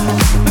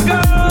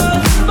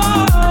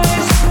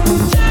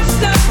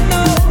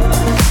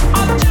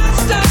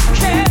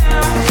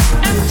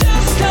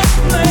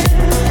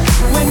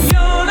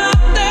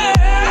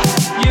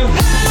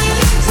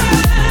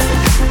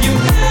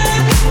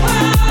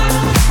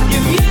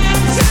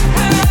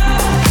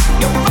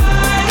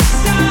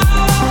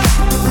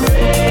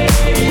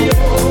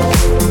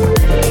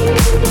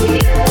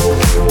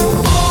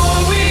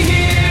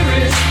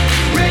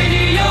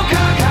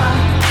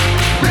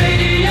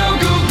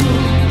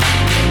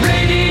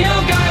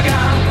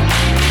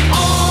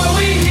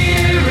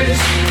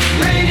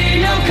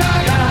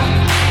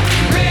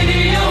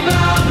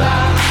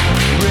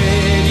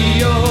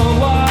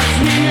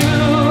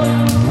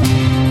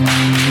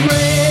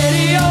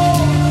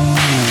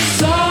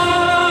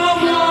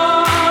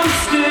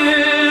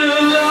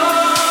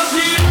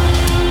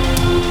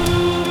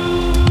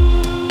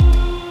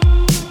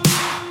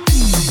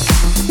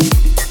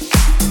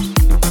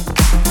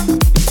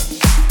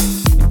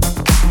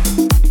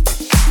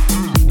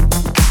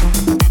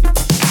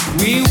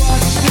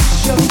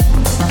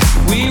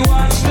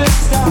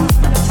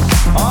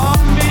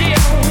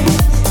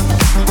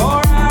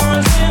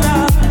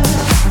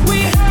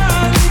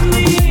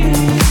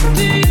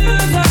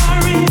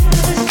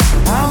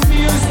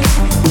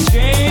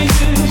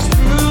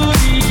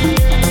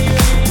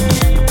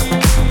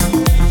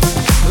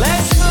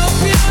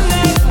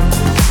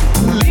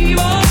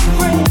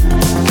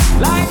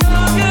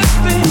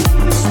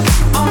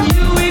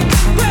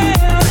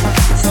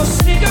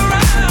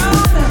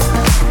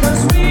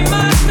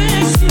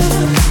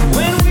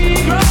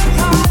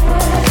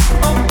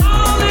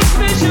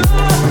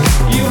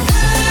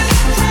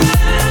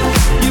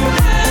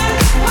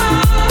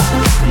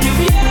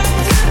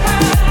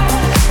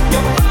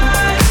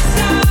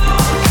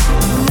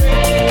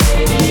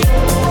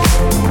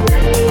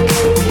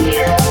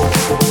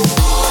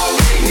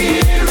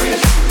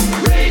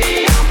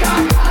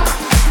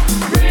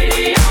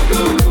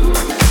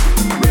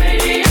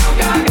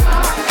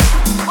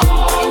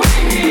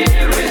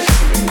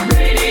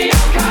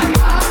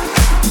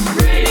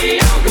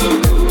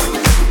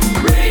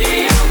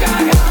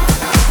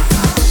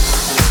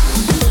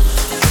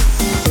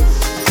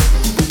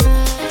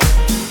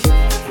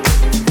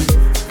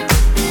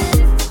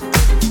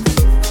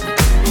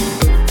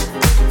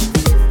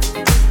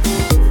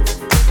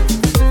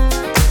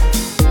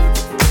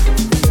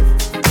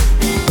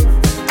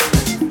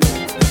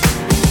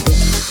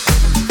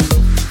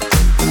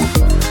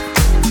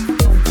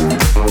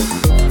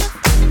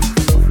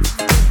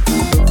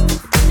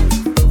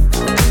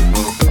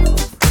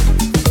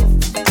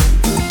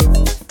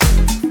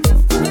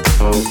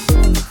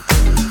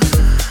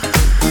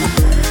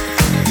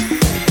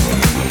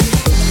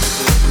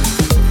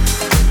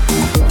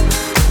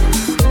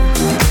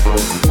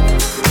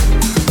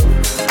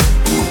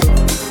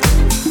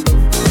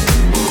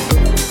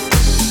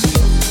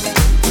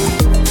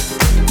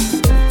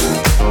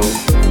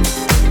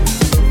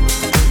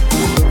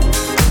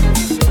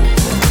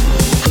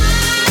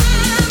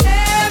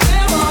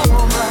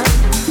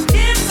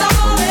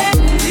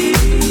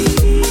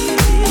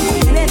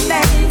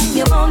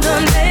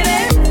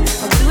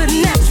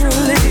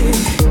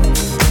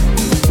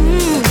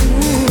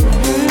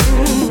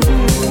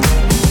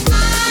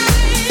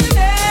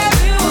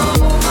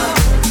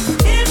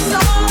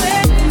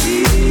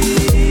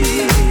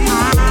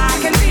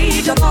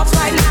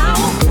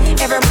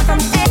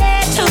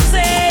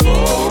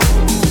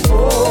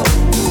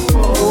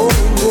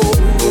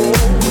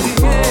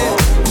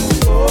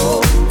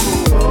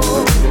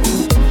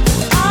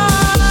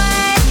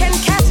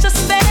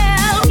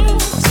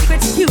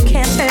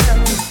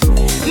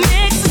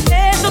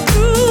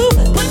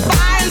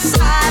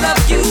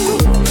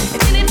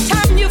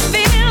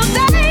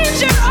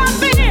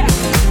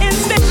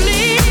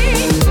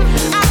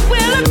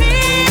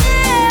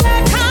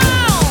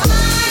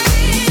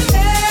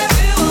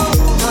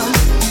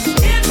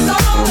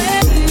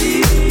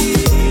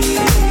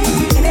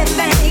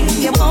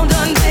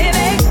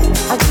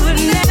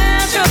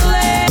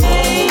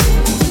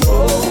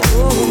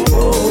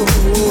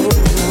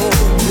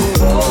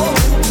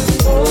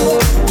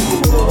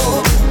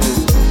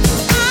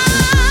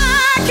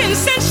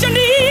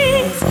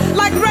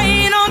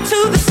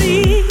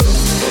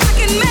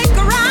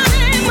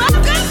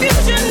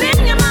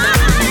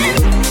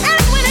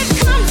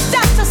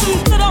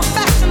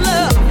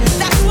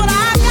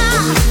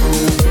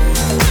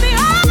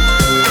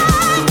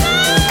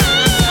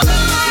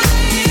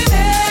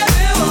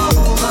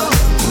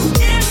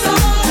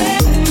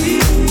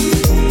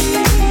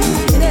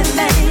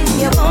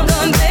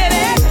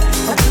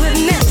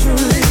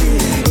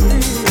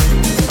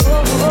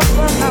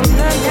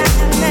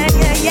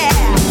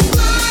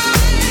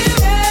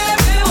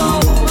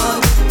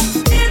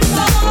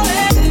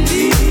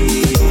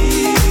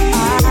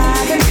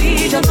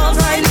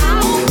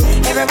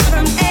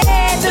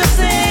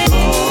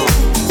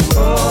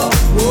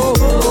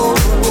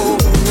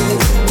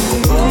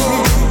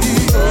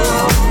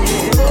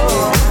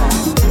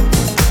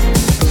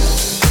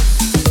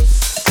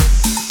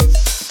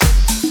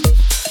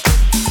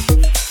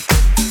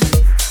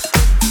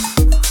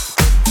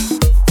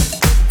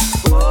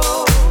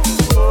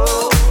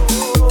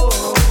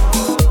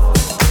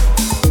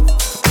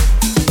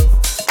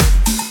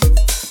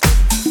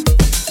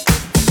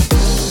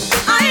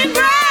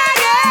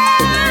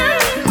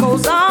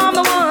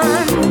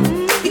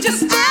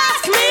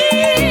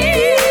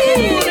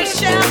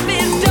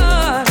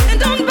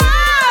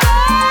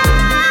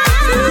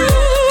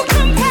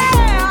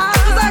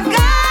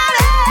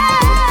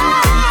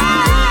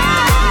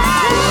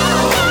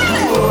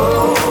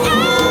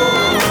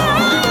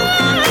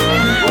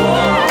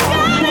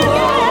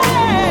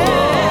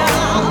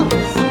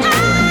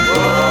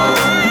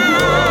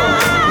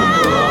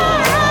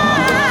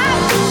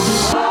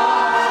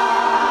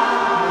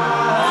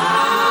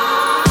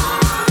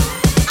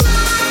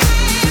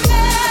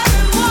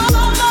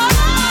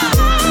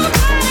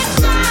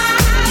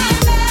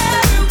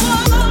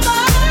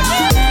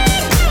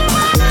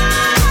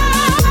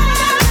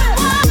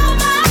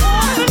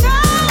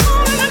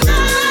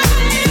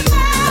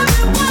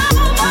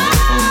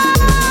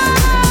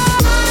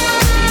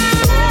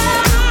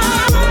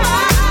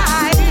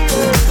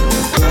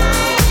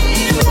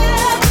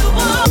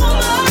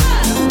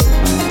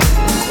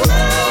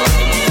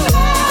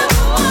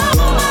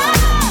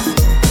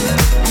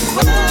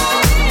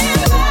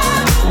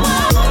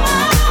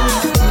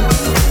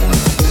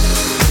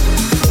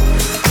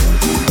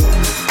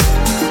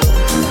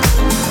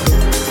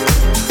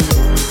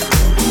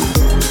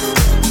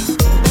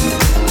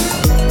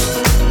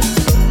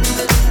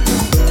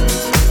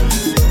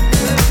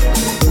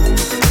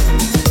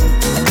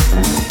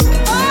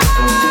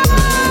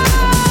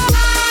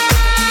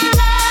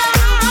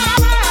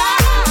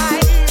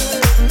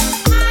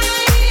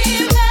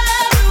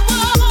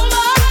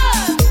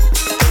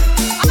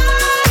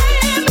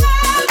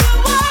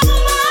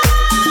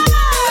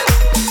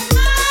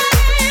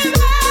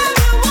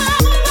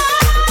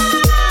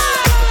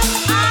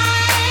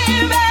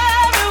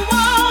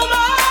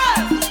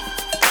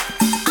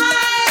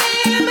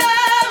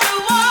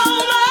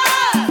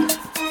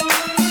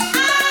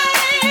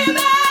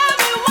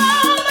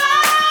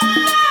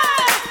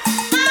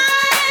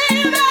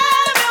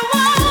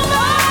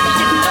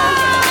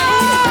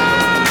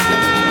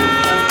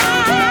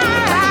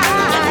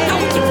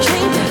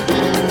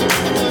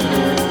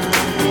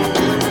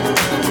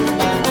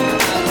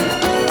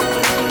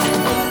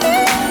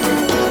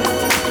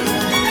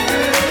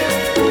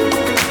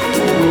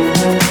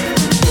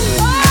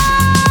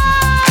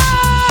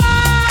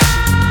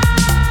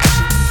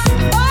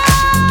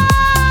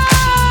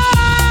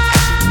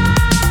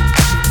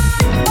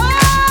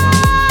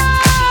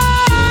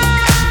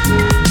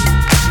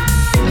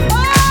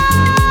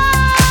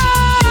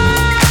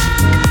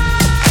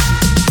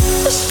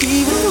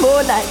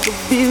 more like a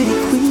beauty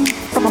queen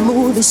from a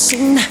movie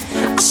scene.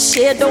 I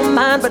said don't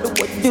mind, but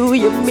what do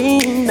you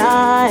mean?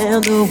 I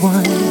am the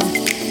one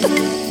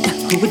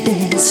who would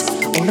dance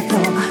on the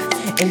floor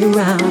and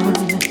around.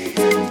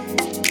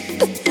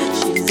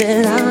 She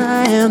said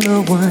I am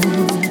the one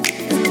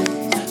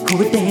who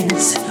would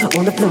dance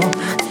on the floor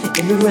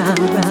and around,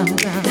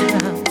 round, round,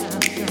 round.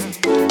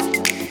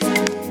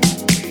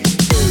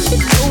 She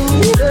told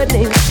me her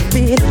name was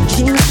Billie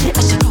Jean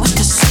as she crossed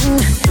the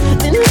scene.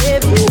 Then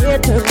heavy hair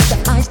turned to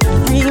ice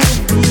cream and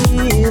be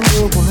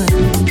the one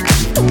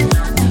who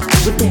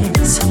would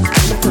dance on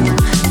the floor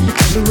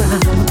and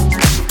around.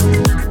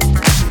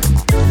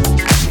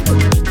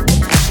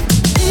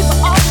 People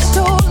always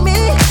told me,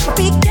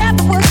 be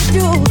careful what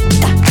you do.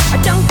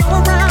 Don't go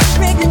around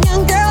breaking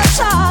young girls'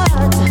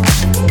 hearts.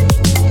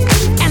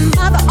 And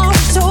mother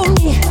always told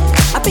me,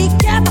 be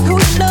careful who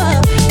you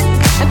love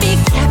and be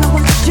careful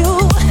what you do.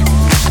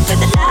 Until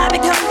the lie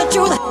becomes the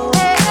truth.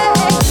 Hey,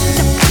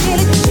 the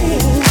Billie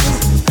Jean,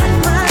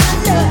 my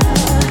love,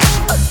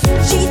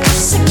 she's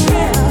just a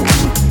girl.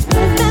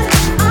 Then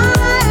I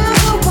am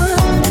the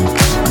one,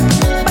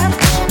 but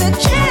the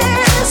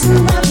kid's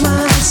not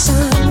my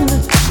son.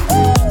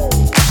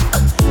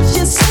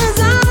 She says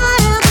I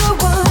am the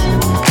one,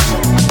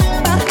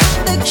 but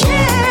the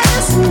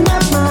kid's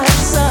not my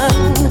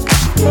son.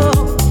 Oh,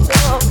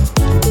 oh.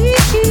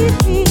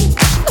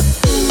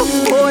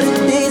 40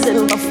 days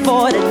and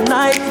 40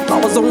 nights, I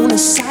was on the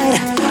side.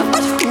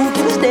 But who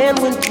can stand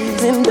when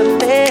she's in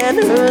demand?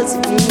 Her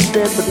schemes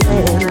that would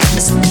land.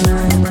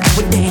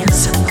 We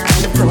dance on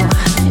the floor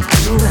and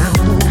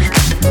around.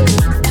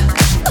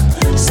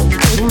 So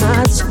take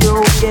my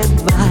stroke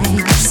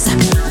advice.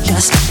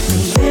 Just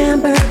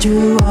remember to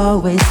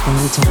always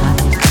think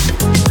twice.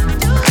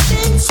 Don't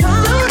think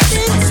twice.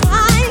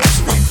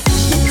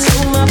 She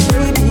told my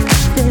baby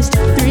there's 3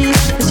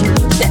 as you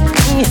looked at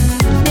me.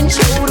 Then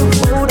showed a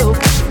photo,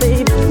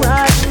 baby,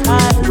 right, I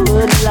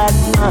would like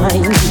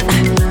mine. You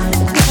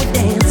would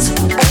dance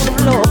on the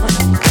floor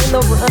and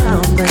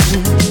around,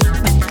 baby.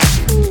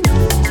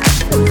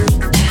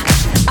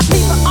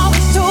 People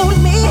always told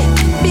me,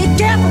 be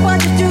careful what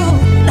you do.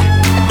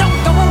 Don't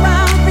go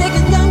around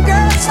breaking young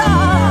girls'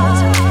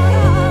 hearts.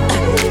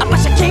 But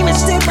she came and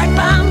stood right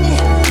by me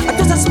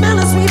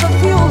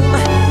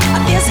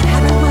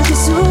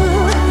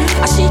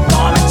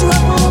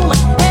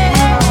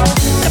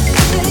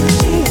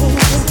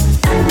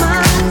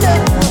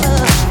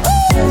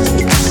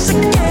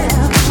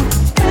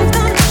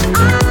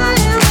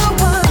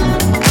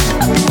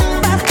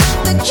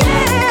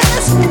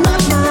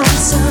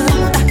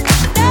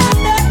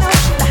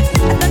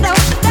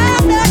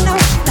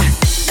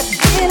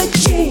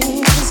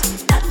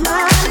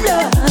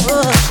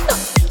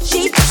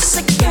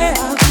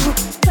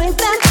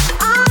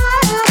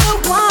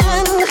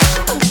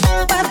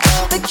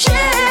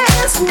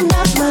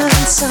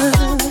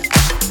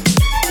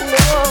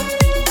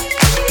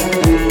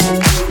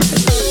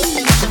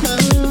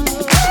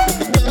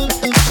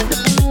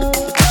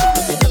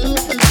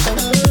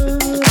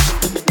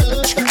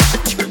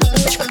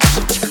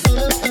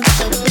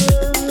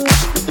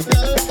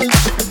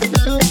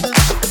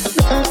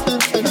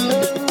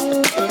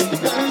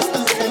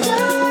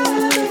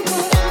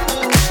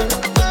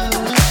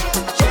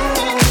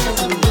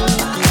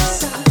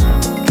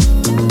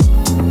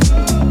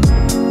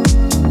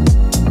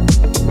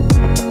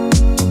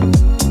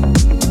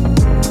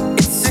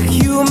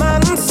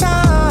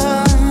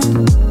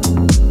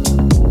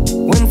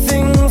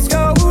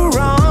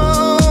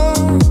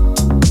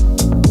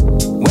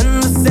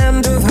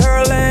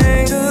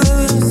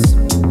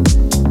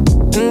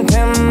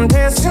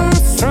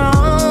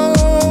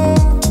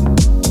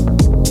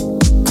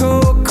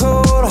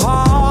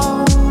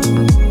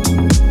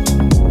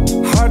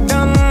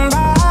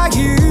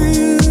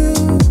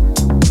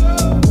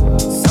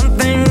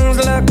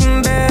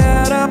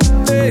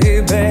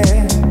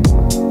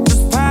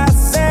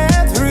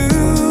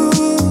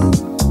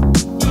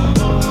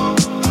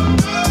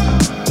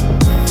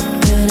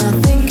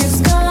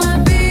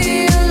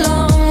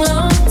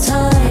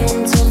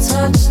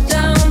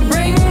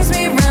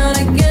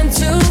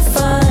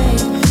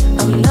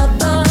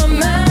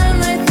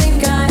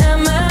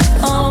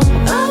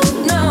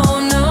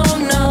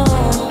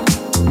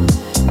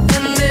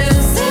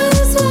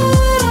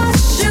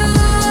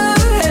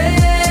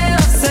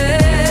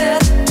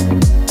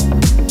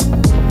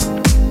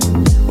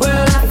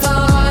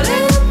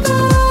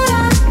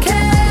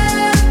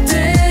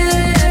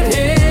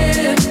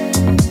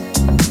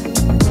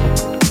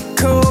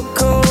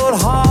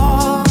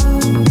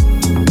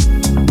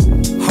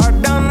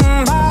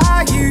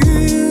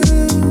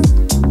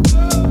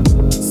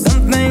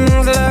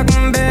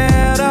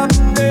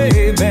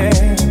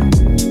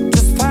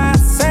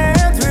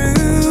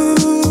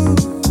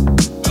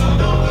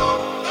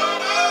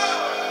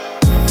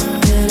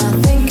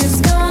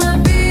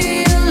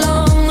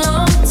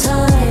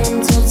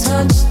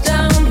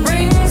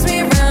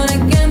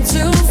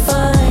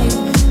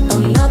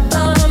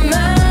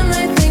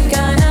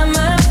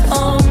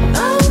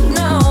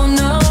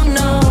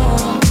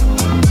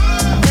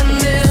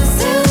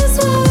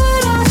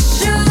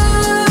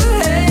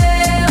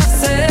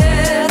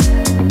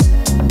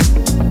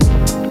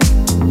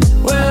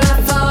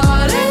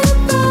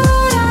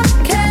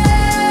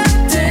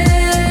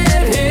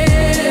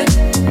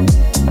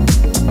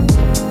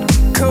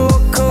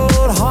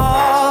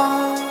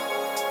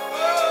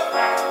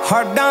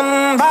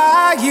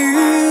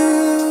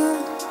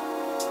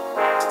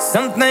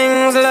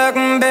things look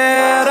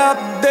better,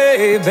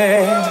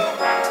 baby,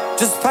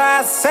 just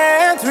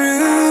passing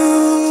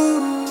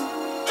through.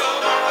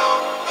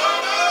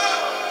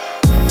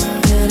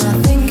 And I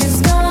think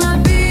it's gonna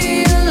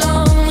be a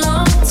long,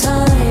 long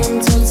time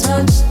till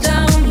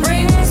touchdown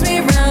brings me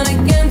round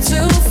again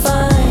to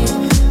find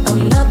I'm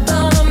not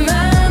the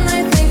man I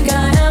think I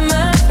am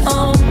at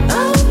home.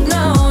 Oh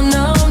no,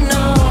 no,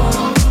 no.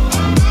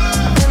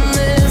 And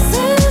this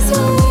is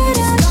what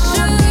I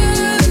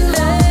should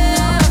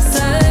have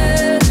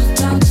said.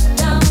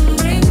 Touchdown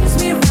brings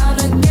me round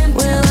again.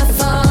 Well, I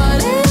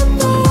thought it,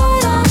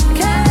 but I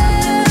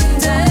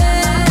kept it.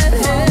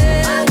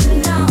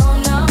 No,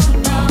 no,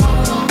 no.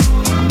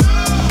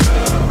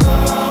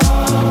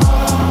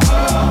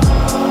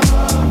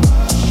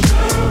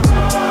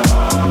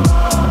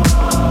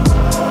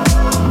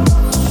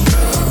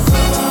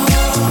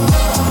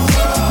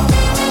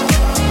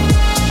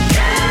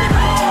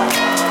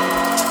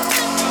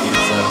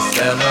 It's a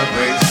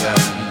celebration.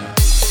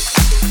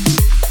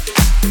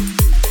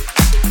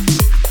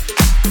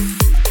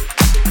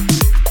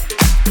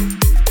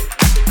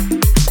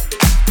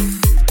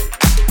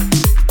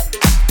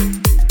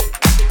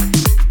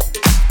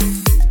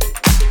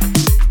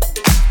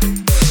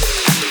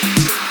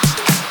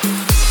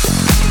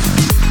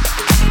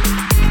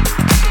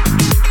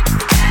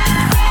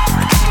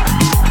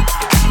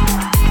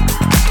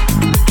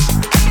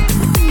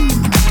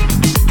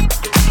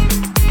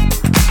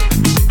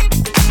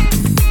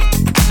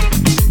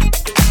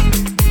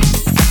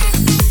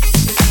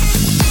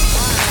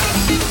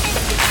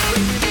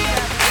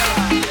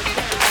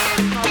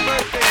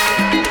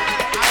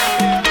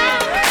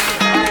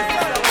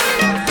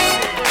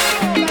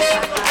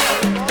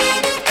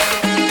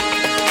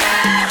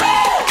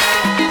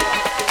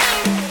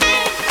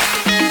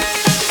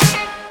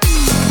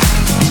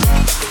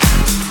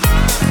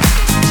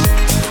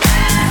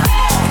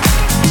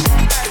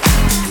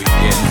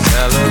 Weekend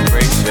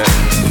celebration.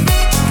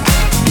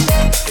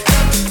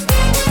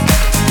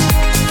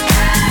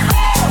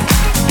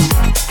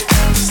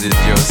 This is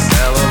your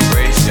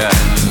celebration.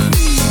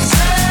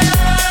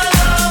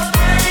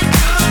 Celebrate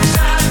good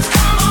times,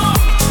 come on.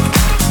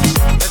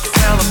 Let's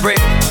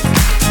celebrate.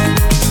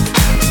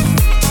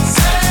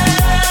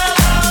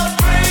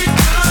 Celebrate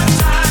good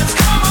times,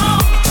 come on.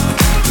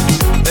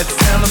 Let's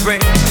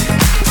celebrate.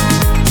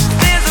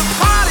 There's a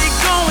party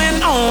going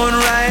on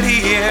right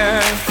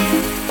here.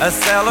 A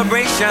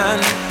celebration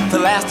to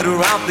last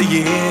throughout the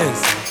years.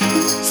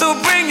 So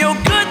bring your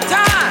good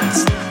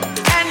times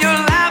and your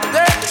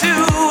laughter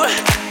too.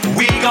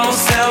 We gon'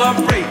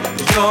 celebrate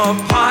your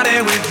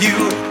party with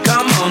you.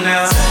 Come on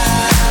now.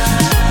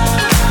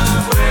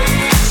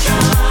 Celebration.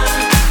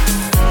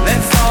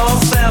 Let's all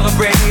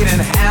celebrate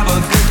and have a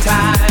good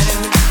time.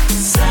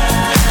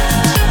 Celebration.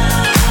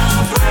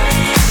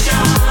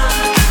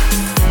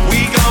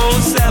 We gon'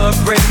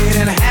 celebrate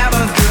and have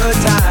a good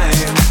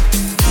time.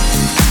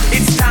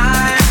 It's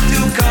time to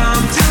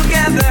come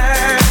together.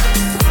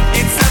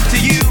 It's up to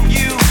you.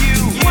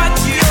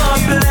 What's your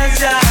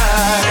pleasure?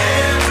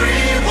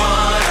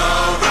 Everyone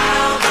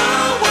around the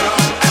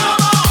world,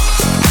 come on.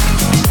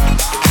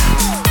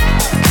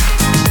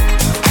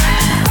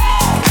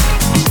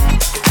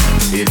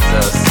 It's a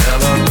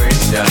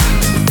celebration.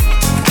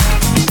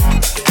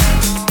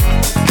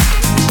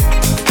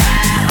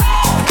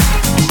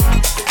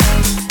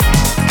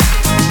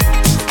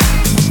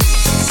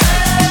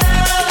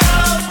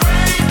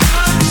 Celebrate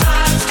good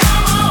times,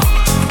 come on.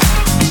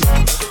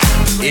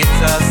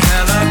 It's a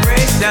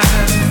celebration.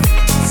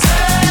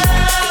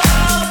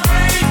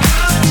 Celebrate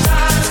good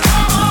times,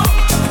 come on.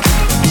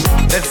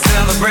 Let's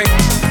celebrate.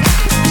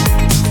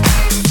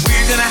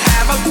 We're gonna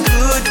have a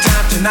good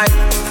time tonight.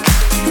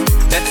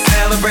 Let's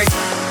celebrate.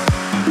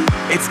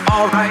 It's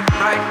alright,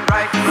 right.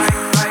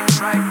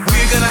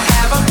 We're gonna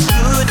have a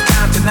good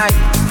time tonight.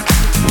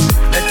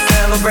 Let's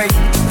celebrate.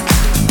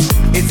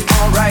 It's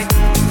alright.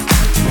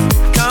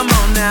 Come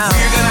on now.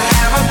 We're gonna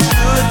have a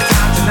good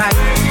time tonight.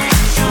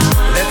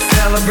 Let's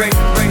celebrate.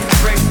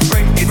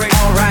 It's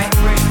alright.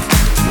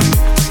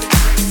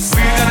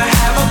 We're gonna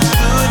have a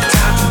good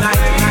time tonight.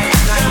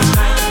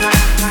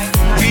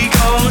 We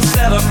gon'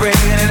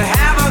 celebrate and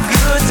have a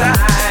good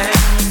time.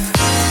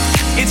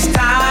 It's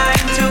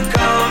time to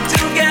come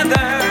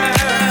together.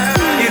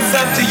 It's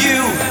up to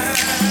you.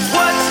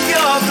 What's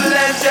your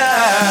pleasure?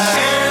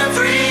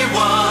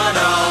 Everyone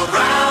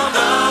around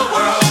the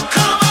world,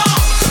 come on.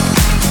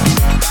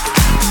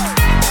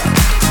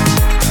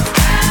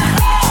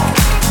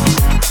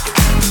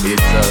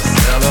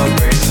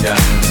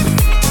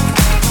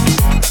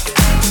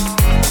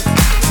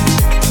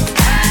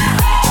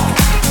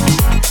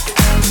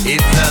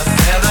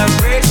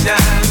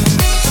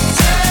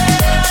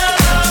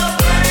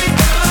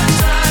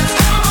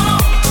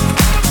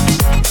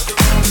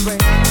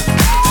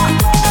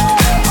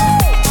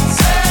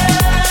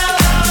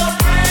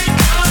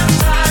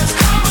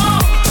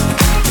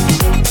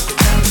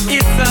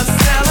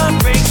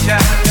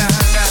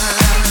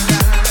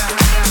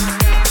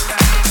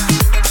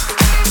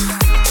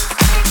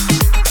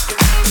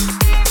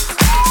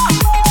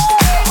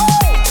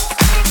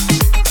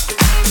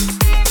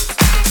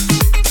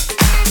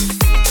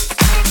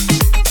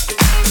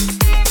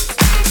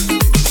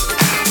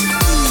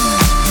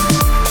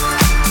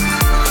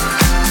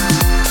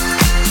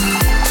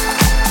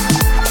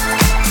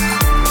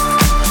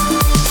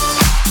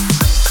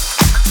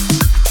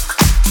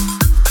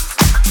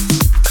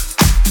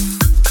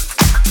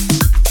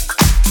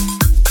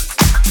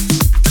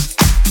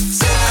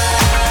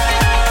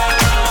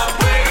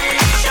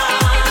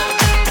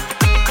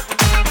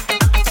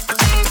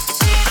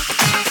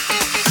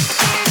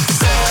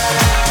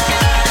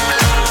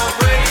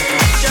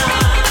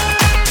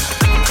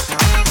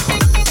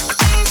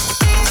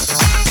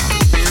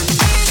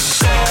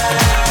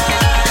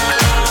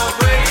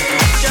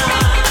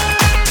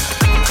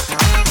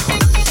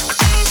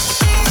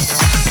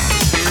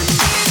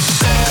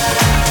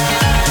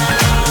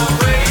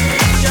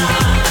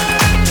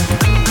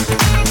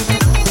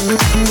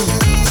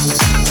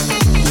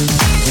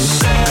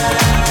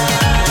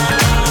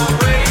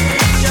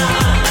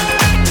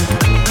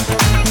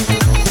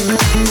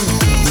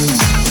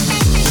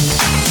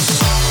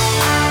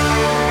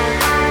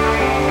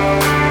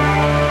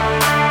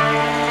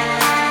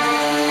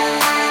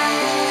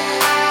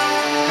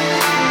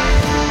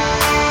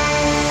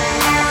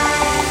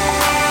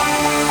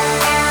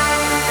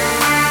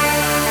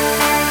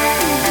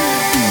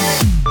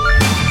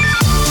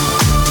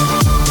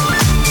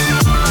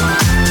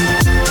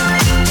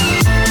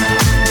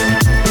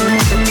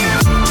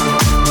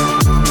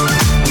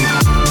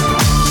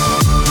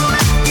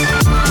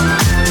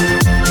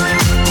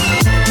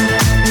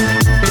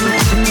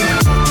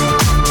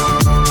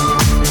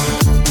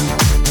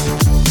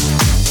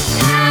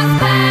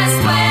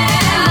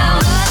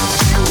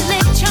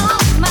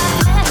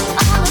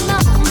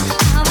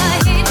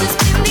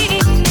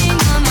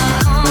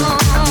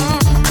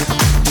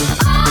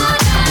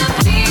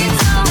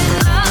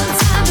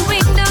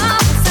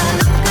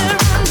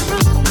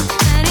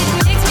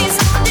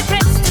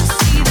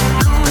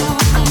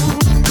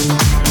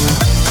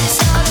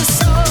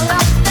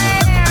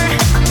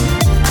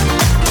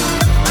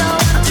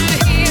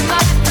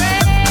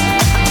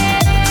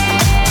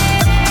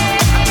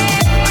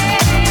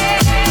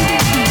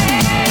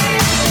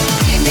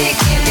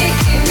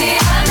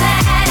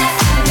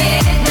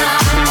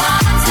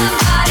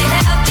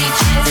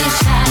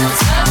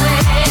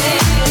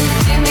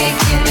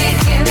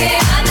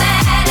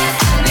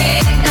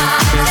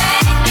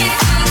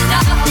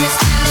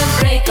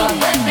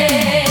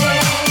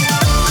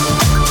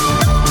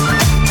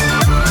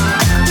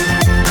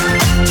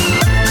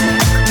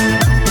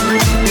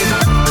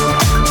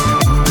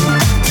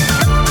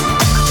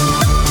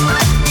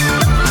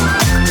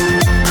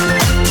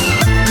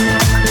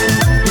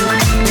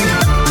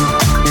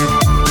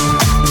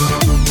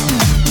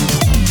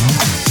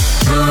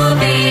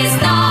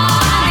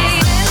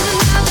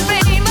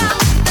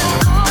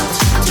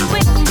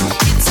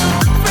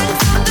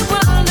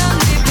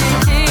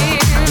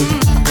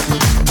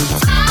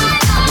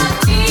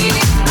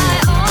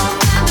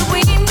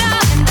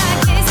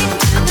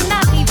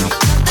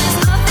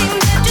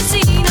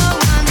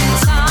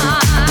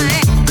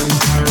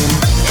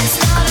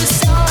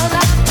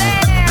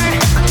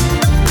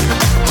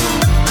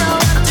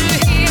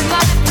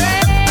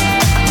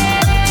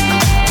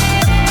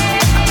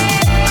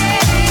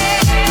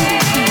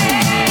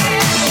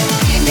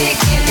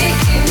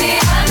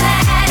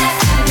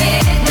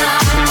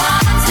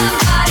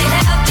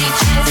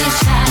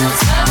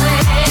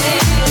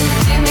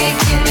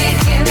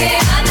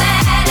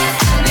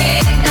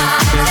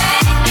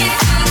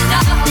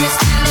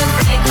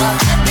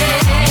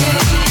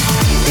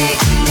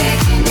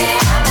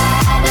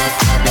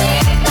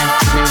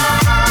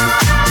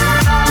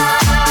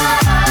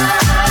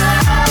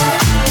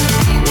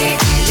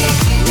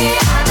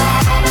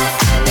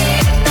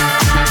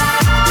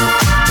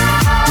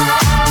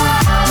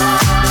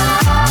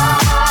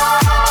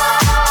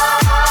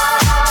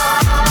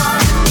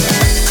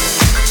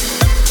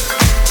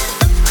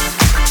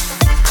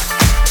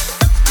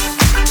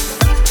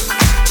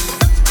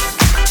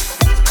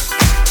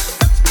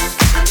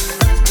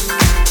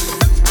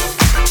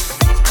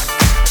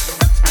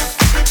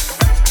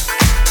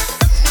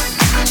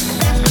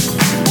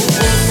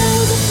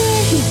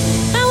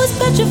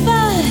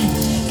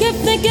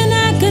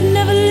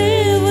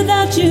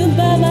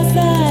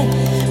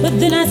 But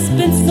then I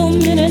spent so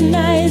many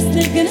nights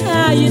thinking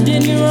how you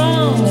did me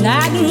wrong, and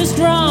I grew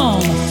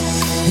strong,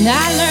 and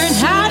I learned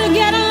how to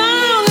get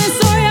along, and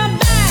so you're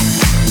back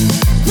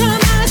from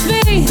outer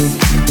space.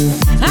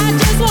 I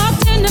just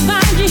walked in to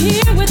find you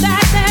here with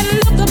that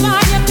look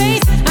upon your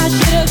face. I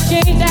should have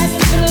changed that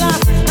stupid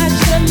lock. I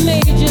should have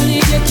made you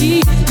leave your key.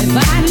 If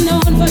I'd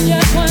known for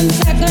just 1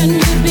 second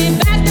you'd be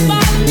back to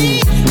bother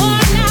me. Oh,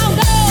 now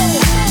go,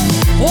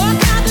 walk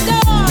out the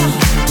door,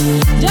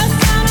 just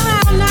turn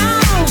around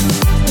now,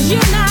 'cause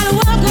you're not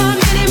welcome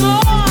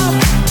anymore.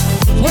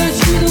 Weren't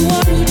you the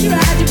one who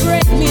tried to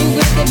break me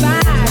with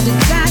goodbye? Did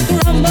I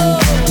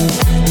crumble?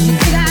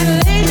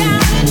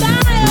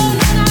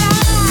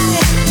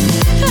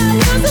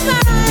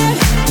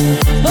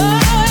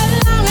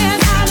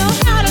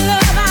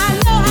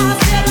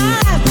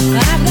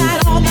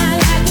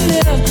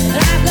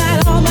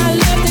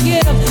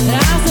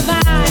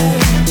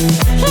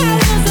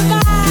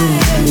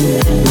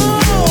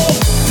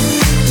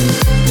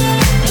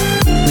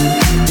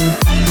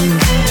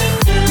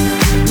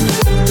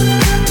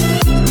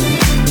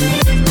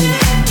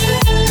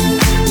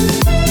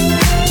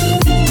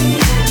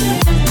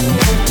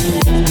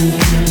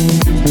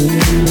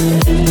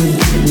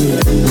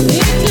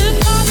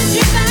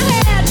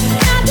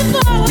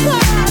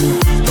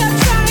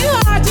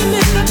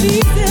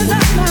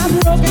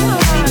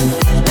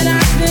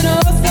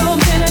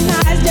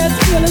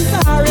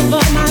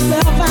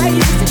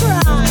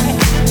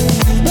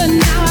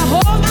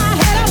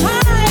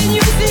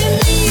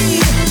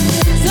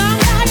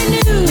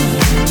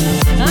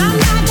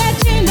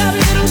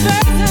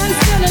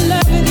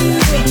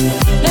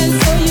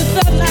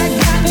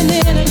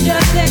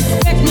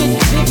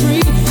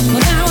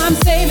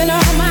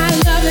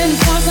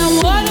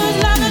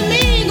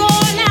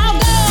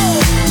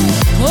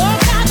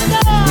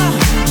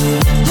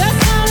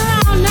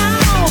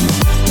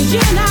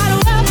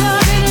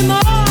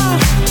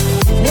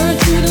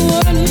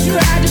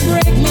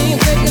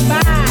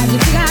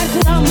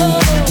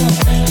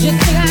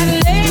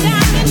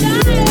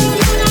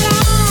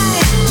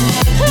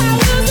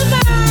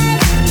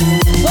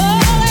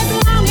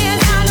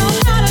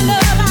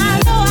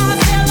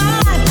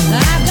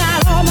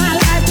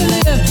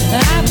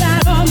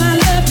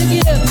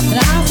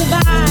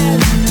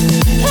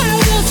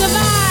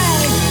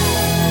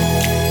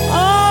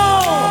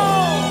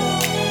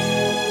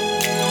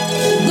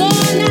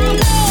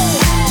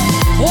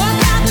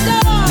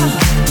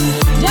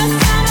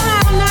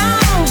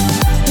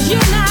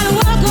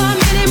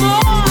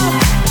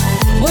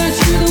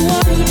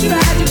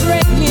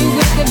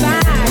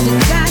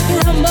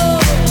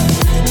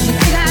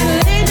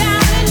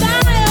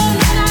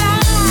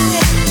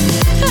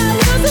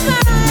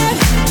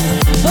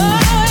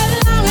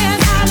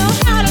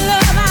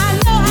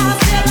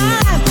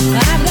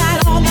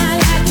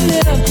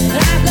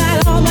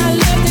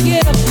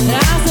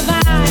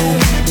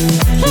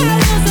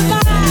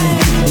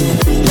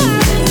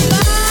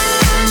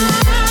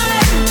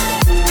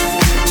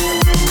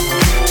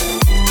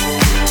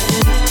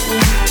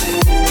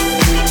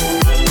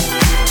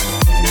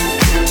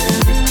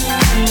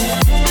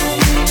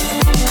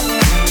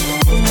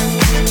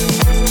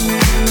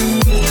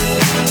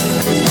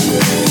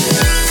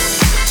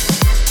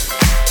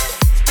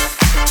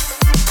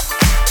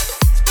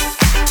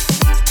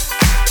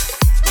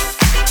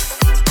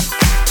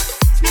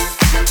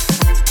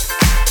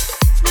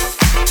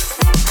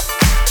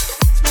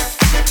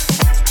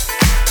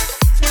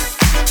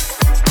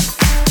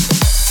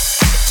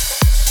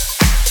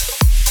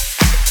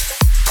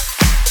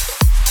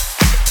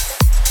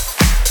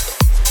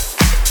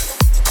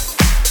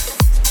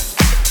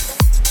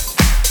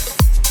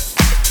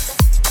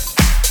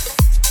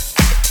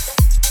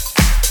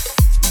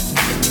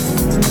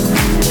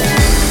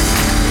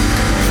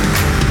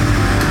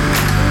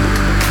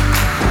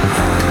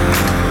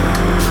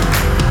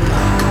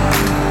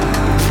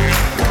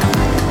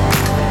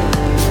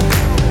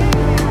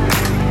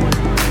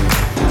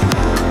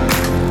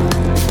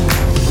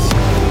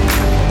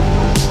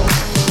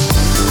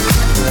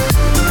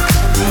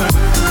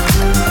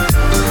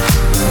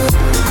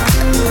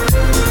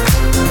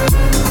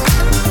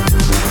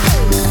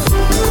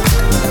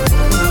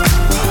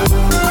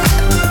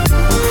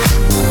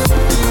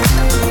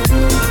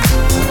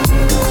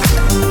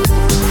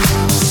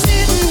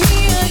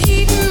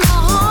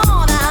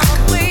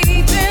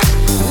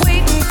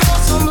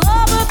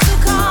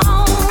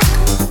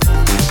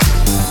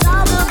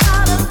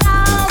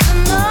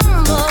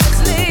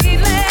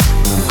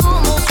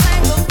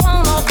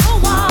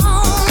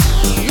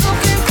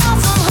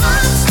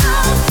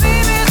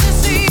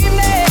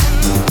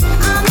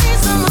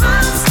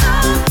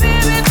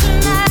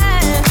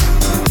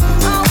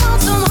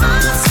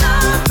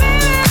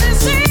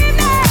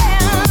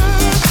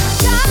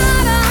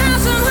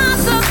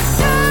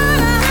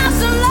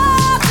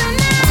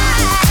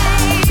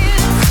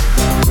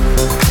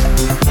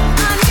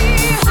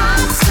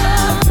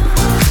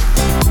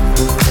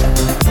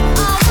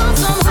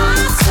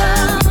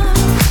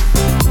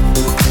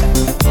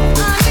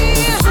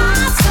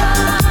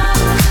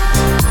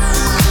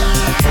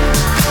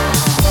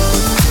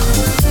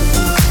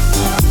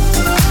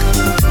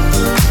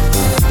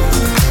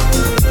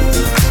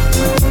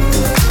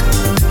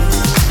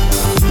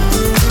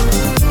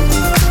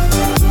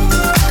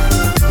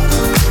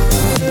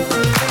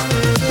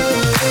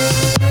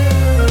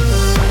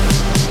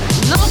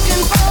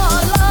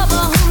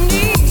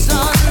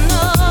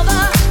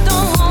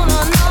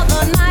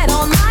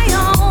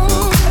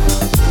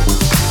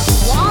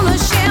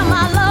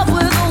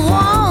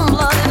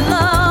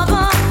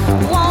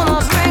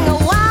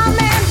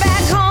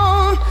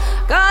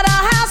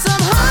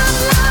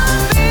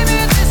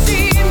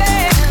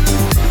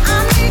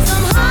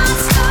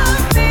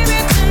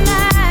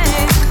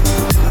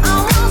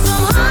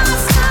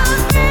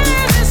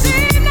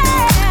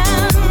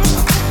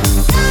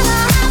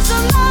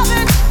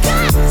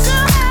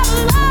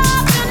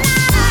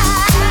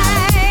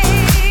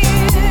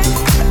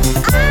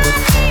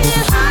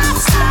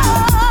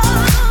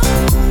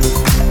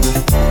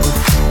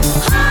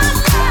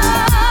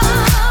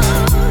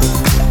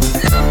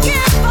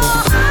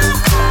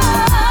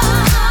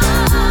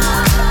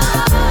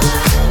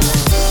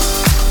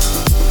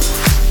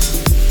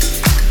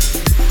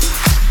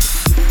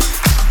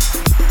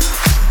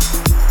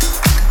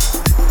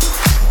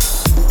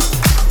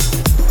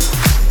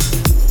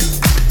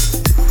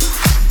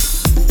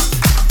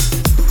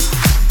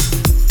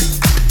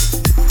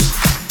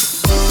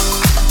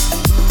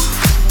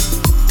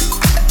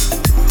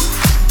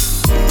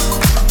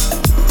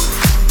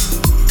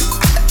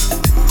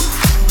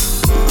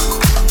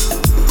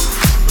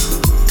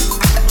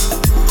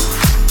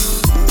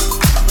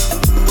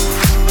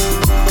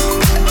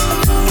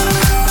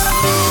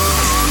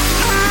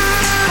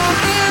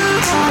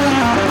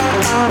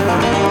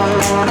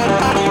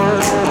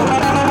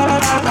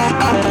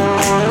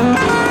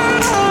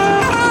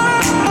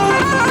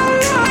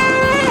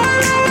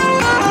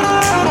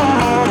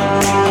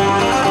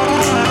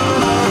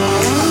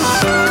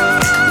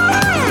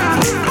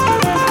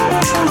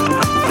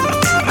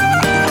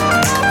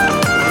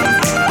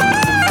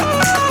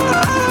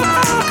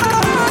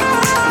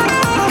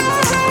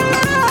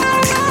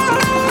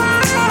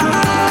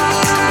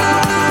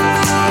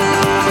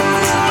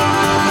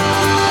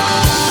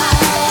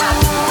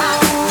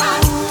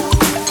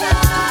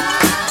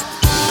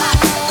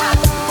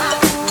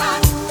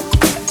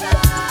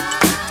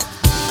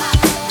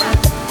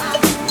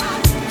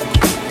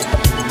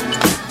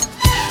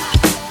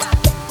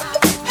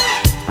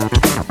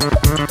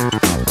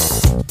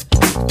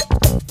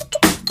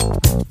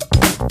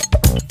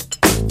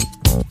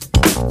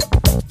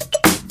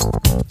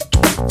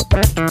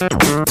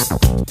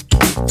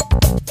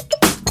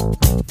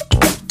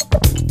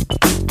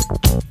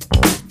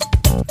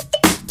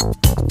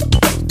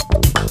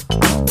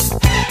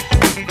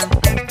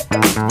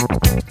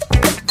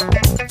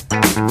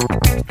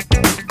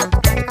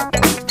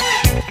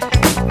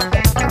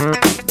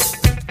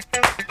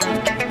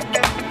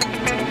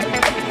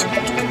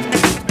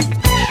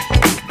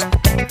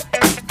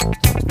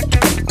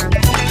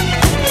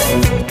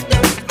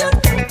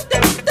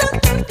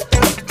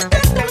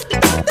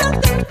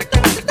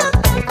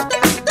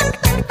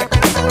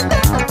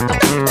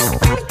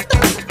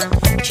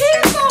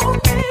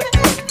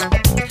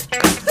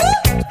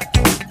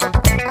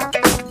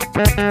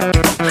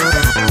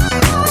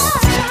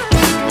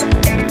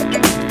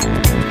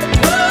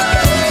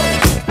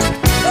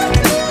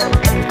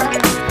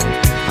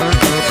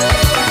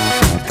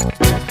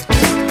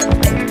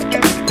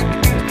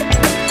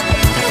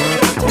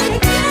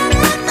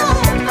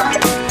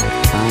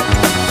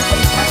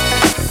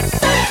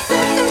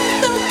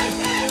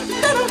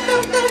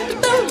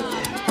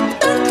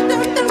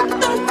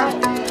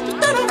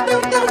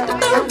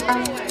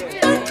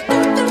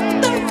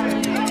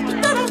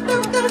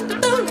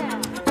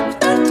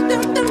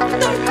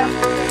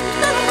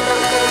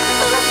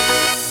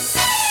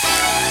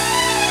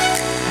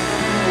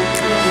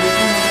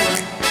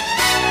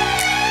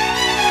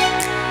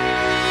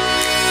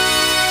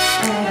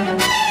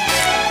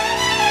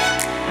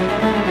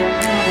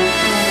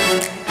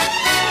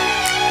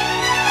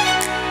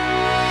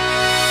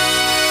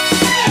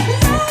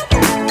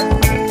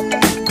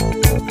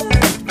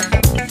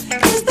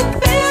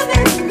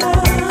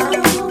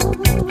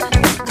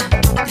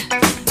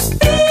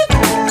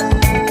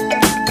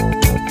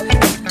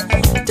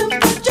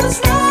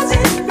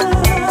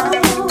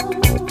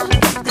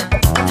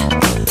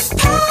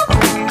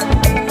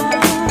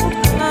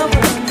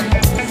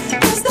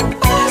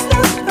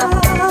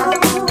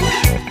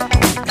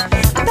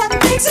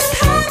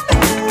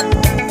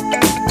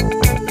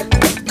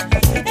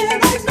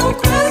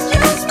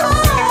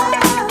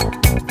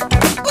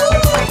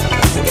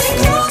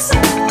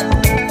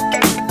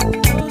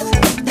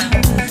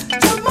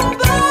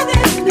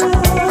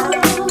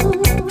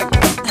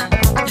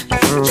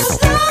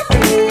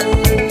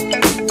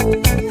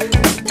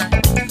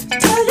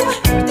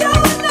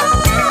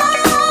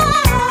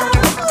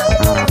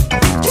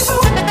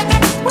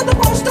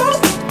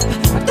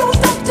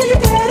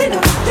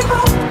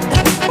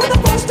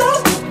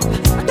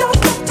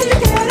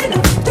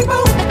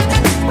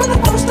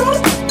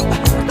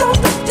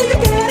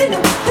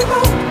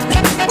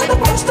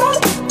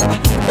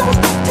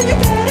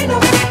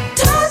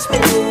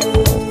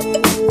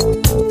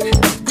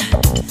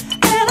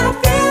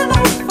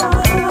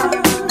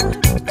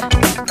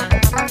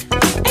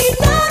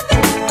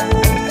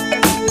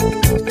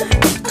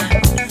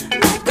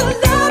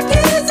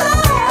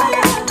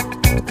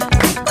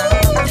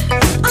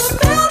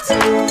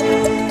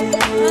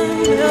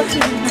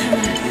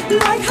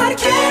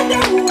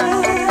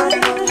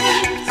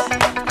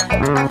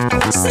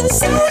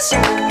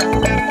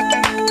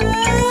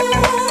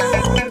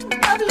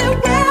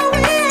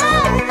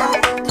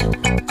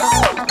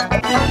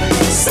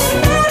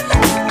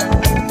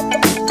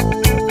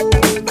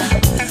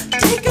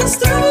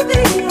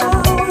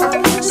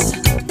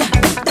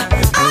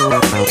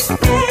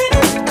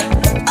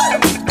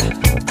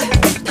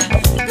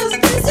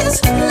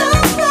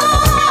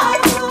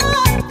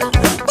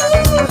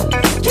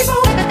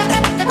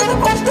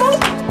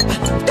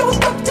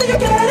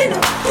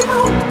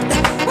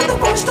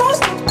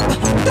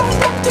 Don't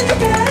stop till you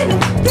get enough.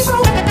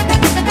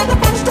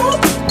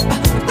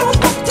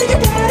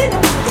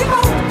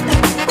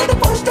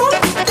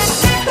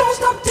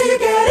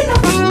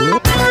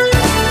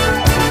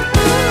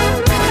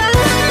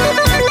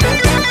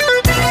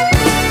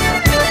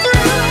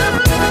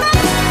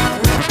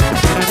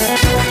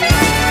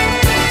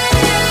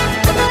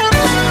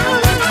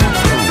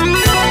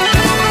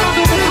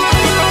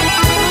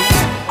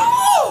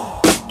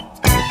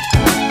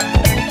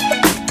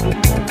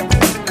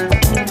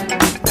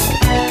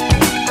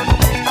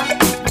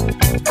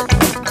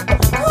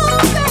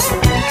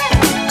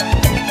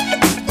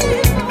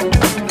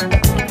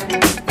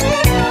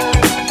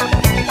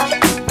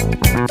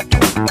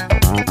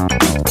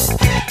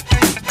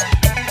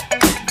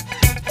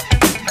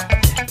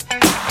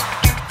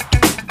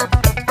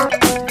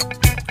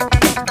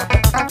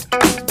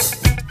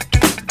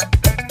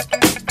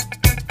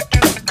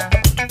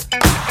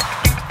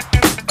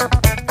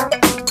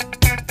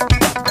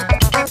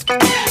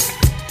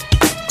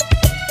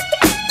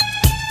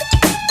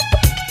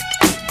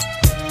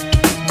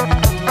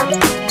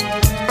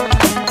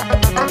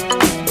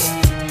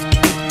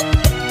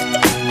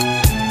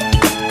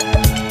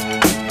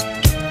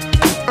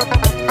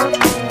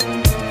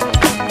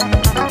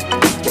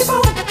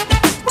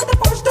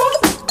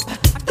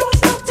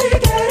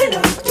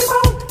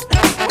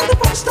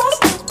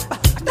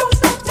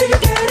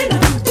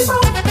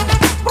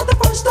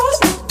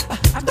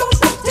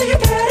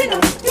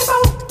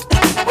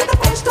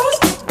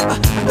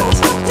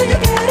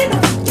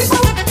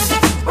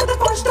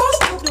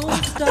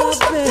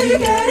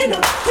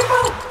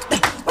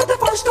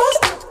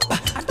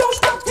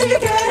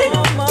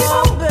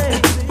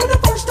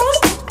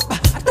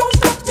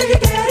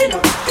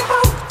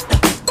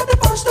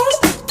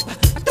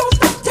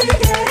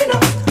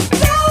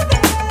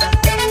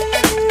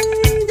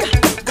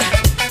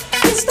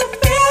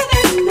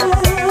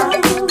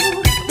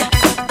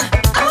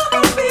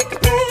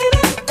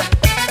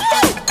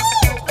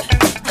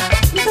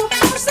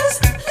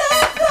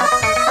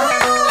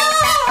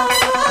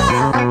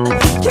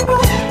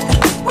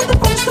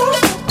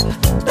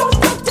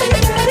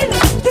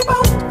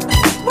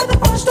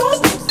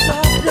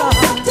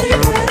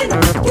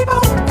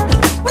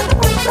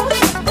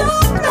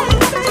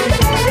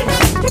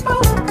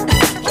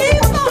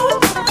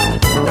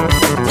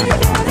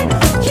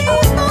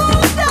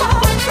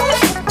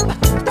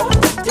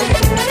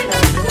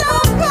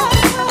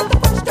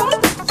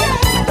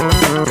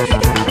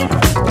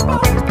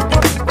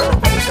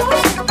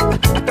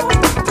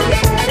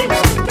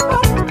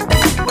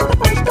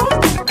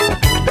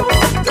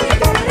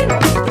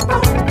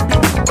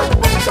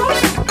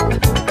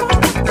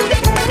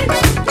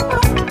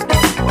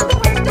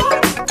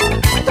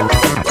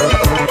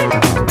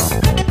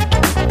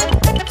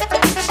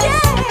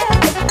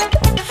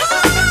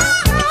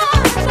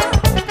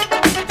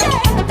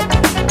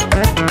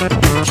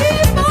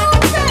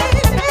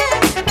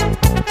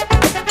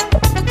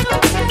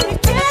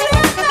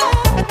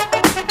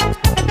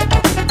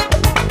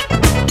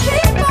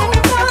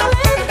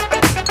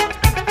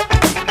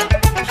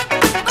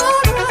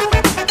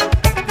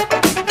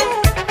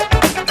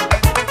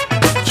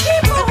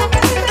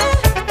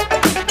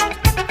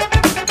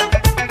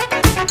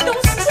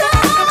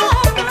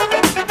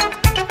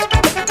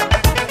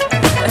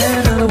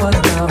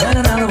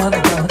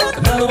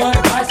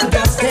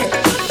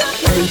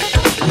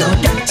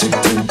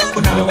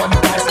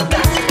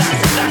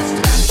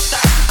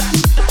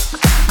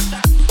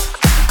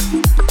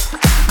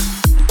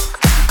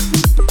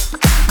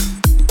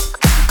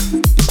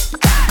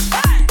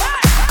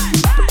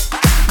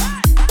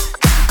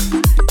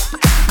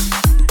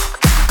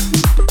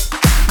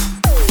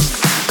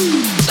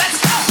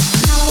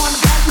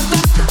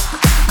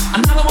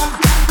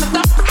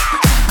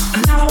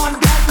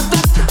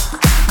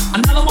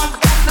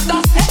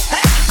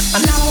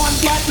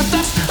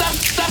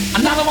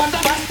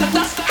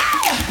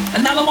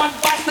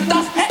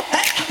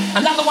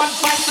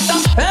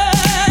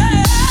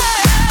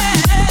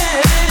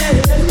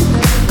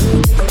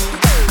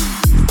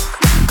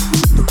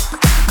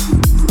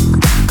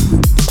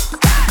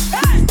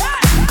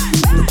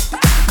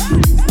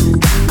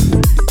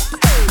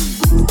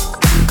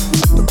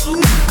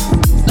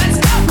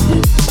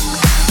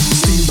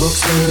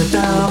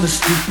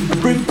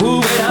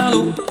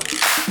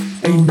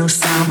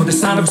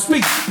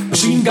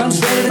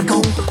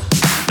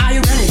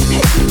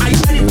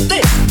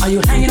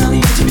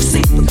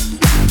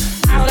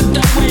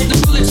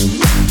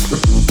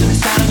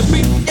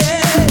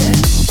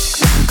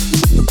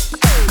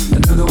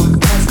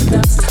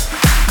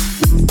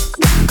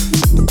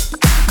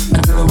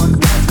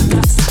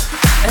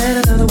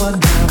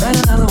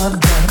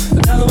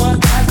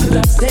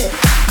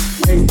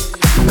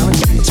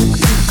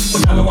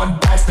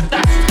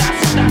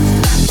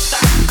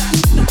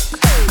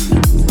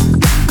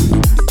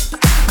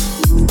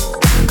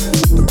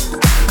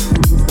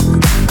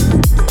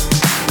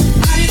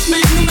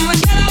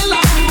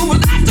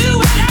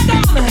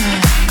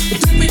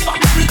 Take me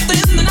back.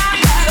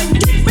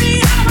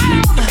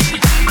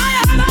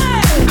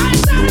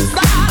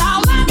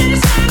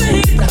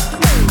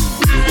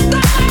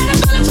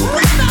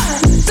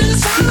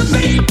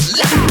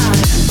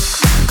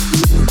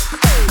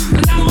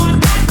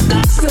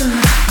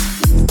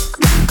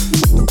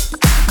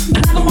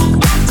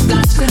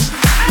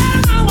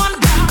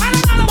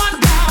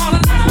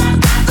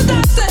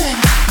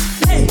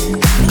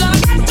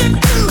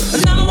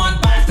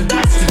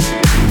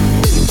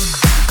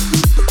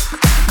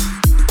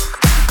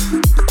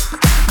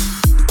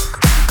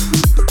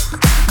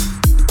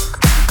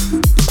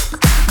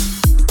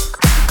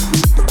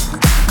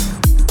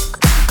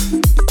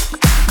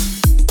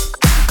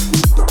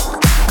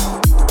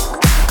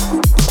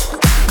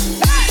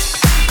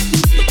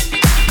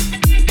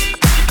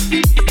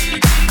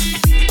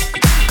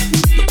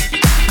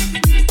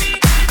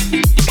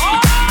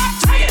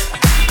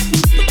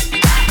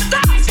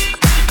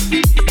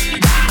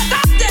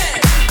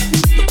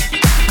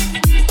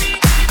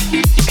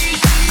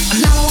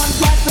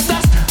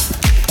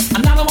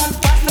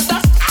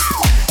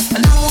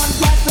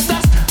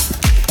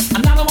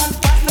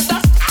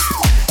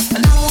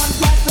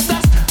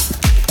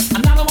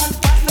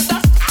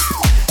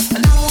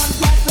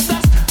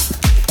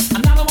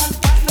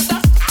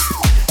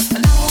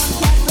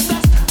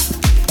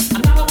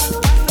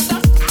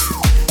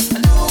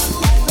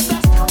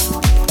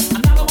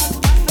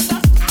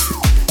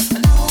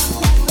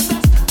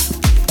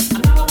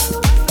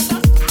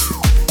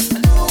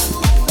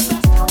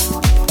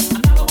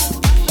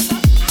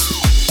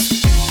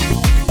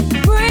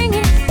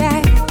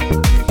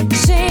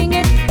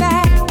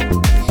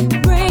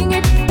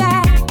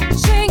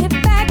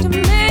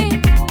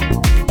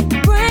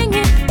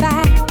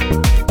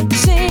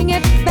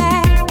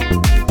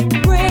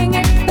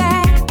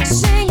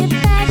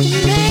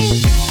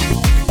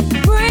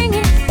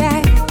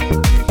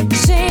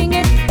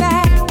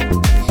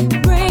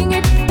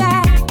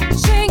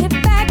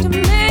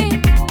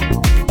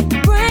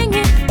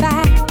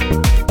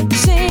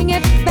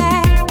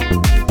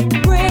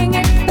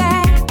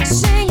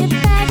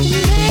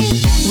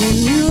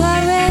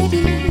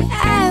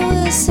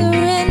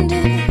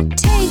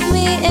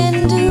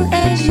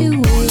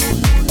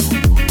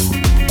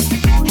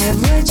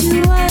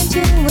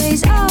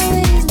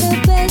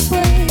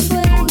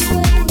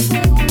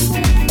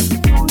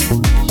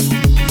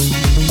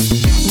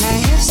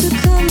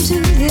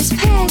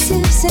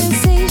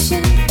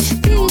 sensation,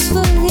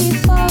 peacefully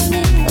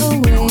falling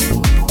away.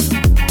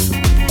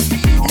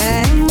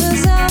 I am a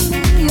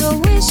zombie, your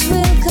wish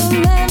will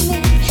command me.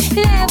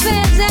 Laugh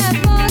as I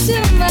fall to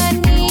my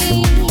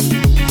knees.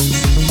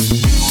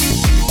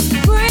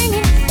 Bring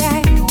it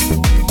back,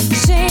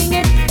 sing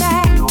it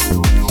back.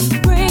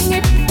 Bring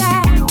it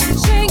back,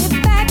 sing it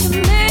back to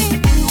me.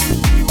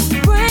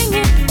 Bring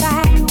it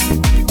back,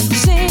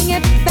 sing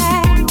it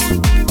back.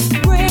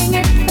 Bring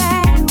it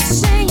back,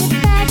 sing it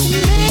back to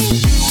me.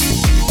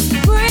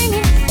 Bring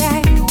it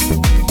back,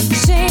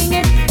 sing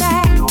it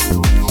back.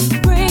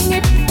 Bring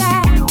it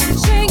back,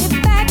 sing it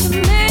back to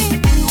me.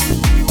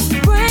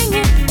 Bring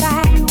it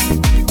back,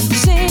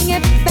 sing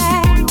it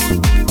back.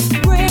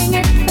 Bring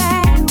it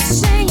back,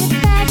 sing it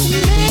back to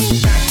me.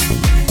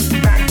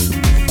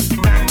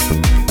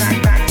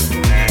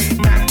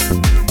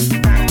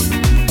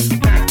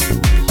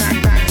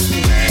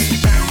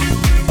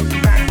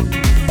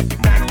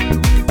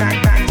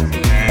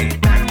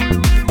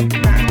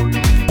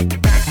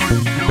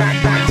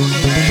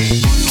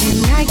 Can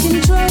I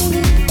control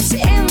this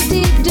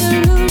empty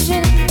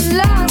delusion,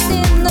 lost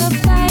in the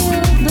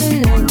fire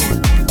below?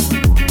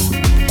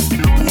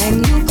 And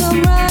you come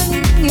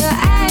running, your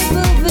eyes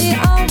will be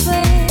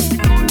open.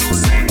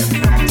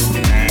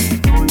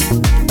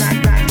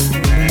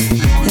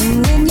 And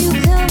when you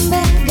come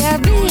back, I'll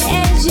be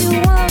as you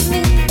want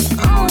me,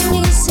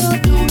 only so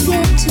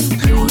eager to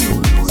please.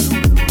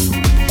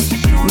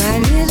 My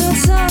little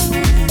song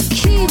will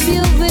keep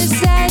you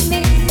beside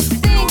me,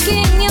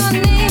 thinking your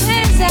name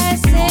as I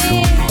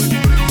sing.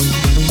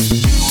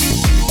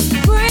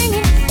 Bring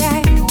it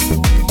back,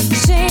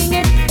 sing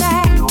it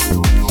back.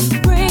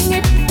 Bring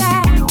it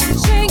back,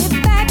 sing it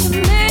back to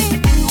me.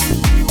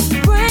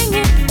 Bring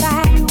it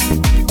back,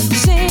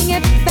 sing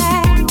it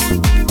back.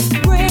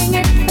 Bring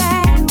it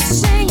back,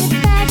 sing it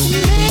back to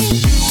me.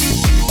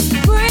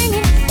 Bring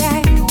it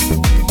back,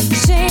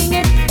 sing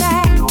it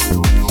back.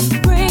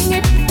 Bring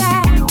it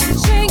back,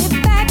 sing it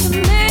back to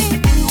me.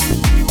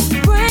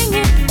 Bring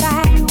it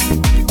back,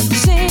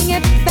 sing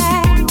it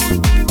back.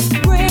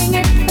 Bring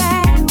it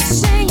back,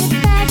 sing it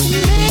back to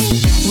me.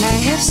 I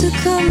have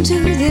succumbed to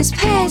this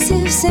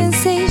passive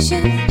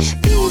sensation,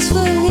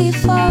 peacefully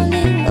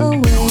falling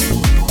away.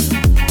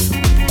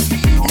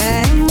 I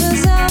am a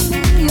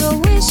zombie, your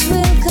wish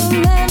will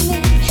command me.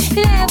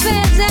 Laugh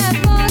as I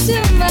fall to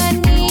my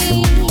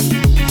knees.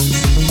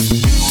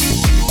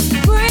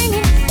 Bring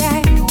it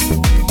back,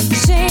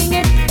 sing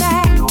it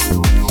back.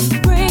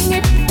 Bring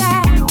it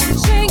back,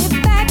 sing it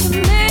back to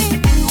me.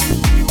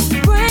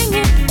 Bring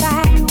it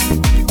back,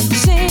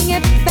 sing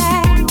it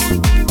back.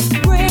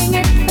 Bring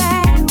it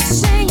back,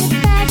 sing it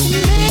back to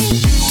me.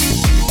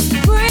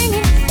 Bring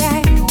it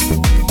back,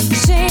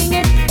 sing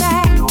it back.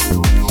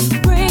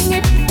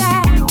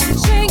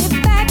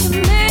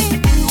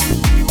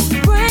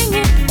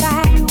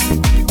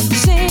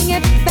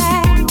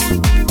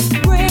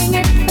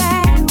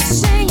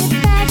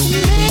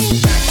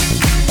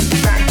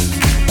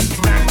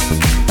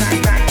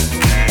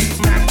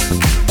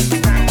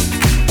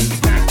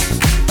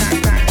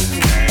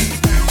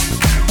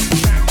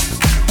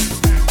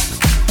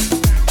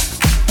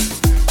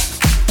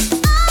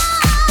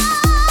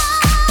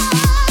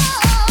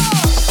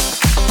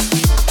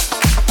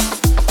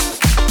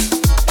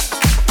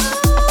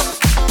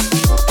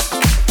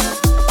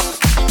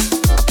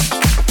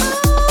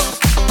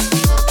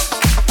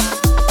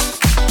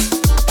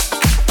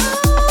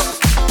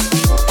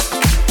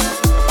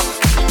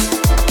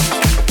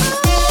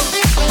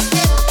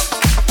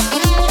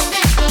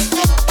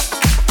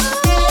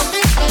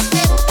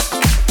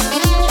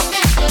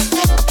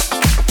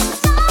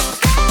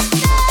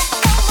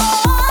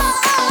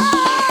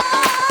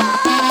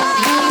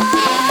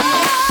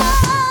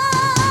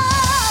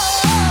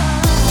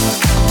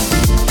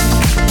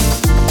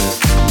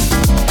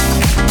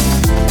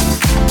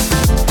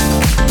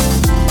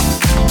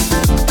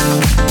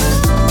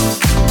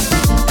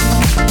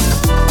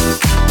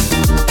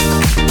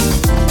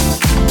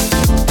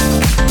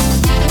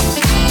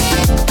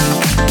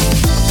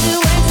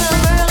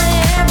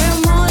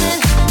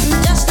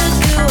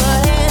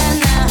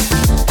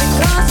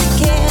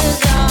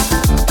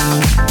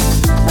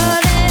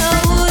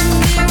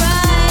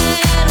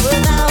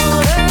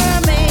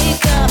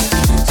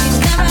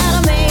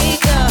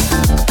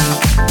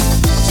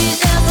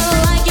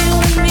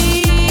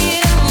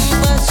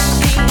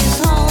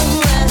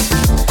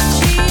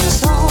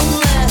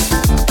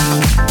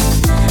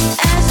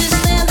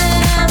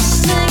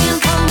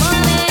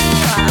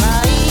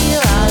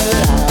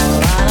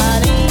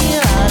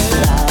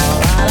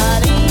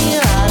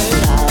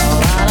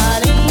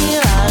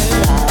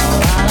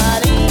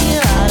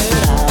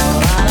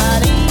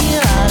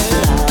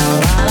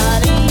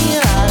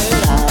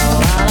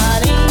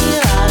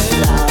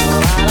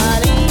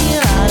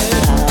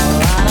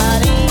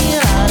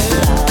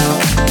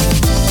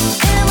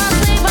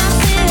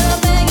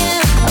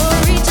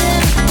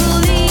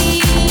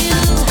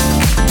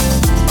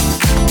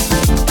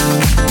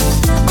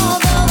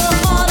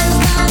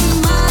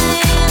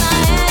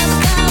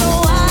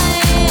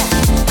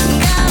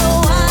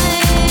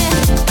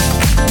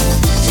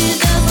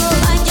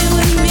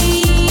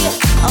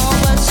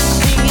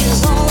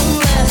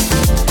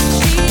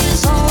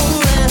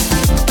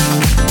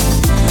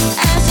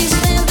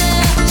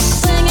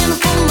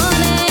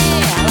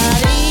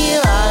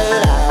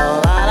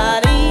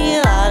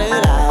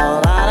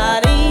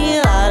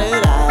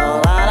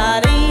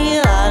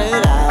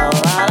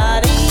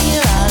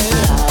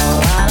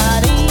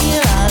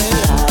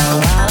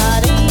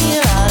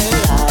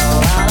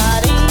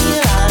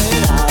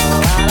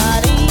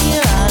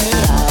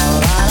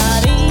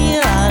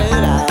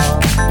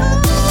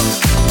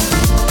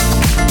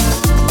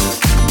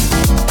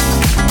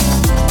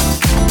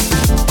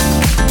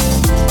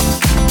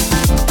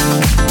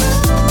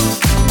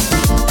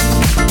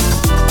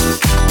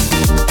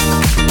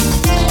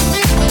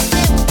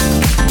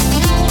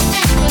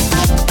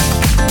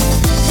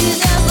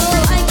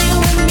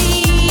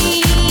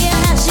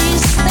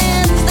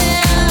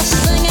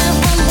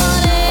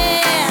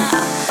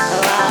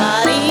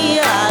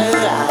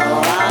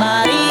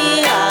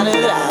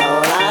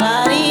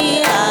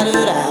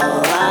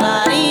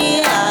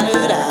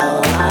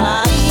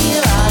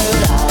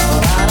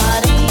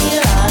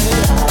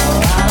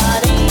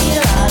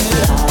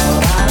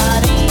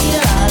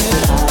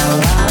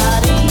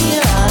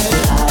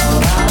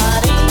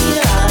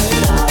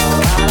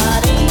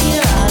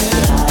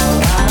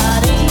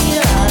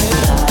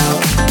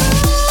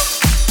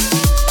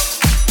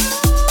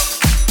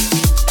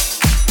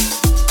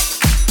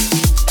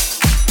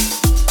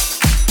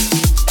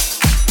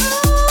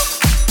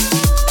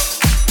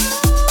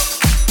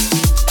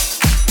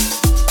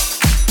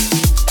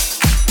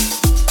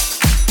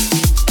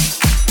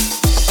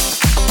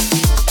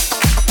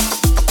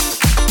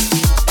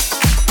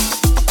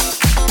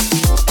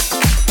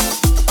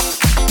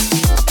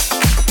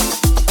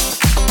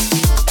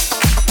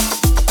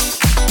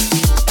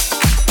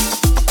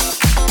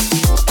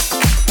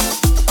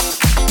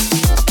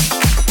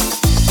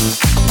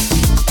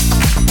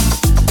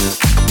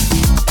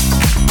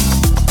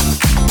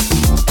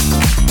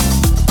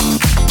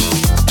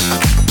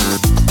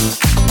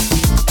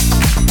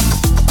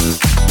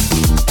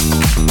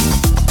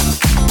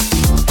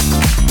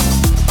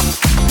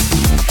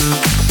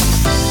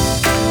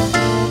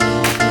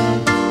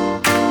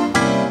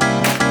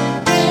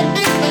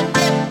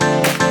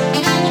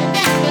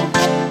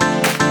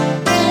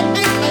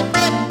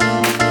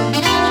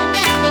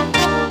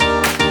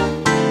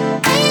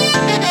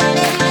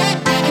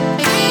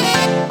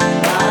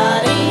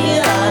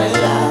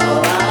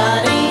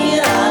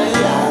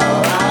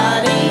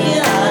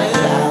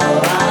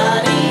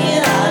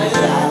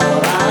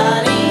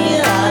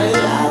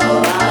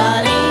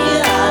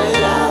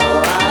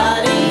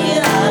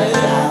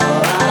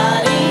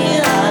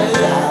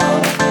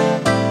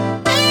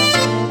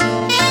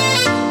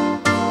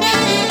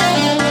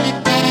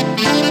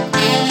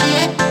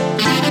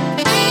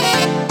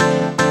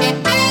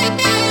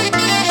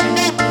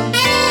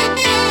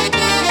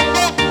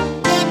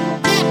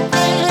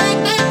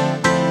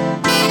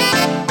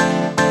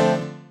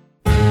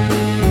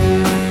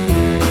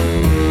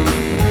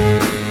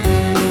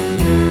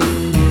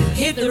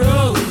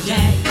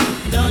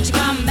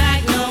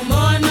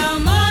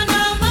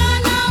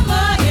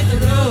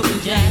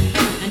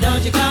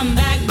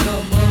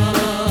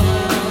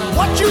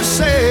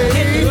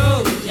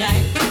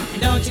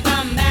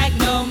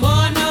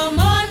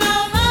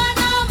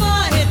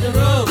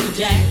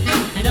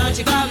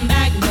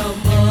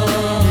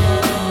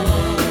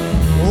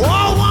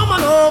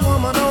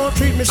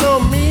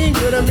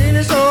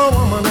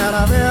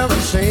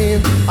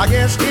 same. I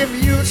guess if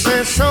you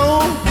say so,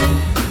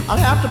 I'll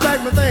have to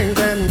pack my things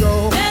and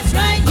go. That's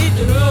right, hit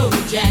the road,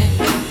 Jack.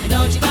 And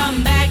don't you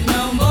come back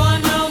no more,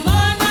 no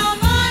more, no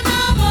more,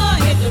 no more.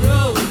 Hit the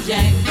road,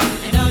 Jack.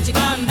 And don't you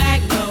come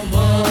back no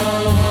more.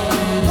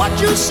 What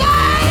you say?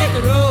 Hit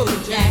the road,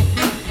 Jack.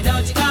 And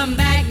don't you come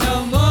back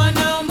no more,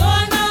 no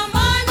more, no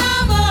more, no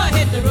more.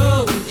 Hit the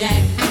road,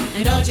 Jack.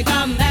 And don't you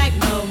come back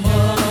no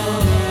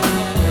more.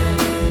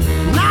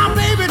 Now,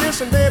 baby,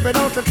 listen, baby,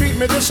 don't you treat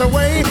me this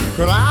way,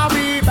 'cause I'll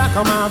be back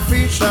on my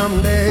feet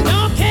someday.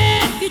 Don't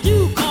care if you do,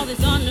 'cause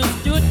it's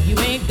understood. You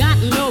ain't got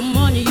no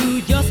money,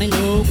 you just ain't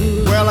no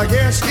good. Well, I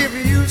guess if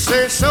you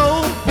say so,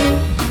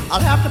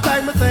 I'll have to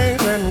pack my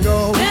things and go.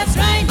 That's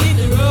right, hit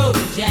the road,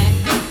 Jack.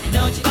 And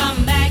don't you come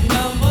back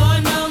no more,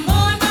 no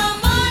more, no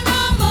more,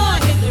 no more.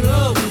 Hit the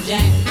road,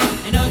 Jack.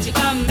 And don't you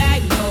come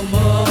back no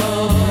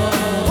more.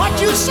 What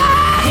you say?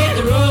 Hit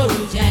the road,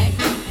 Jack.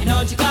 And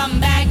don't you come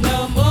back no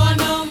more,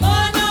 no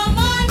more, no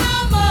more, no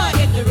more.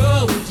 Hit the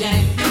road,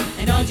 Jack.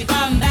 And don't you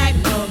come back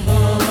no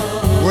more.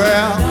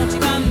 Well, don't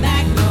you come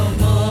back no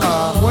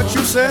more. What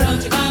you said?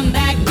 Don't you come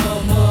back no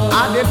more.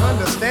 I didn't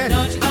understand.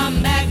 Don't you come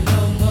back no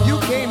more. You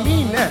can't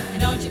mean that.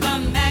 And don't you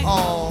come back.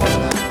 Oh.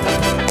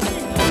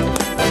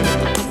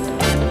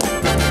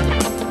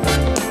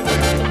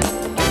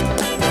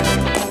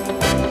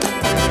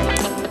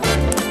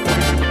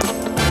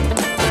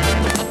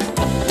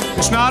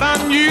 It's not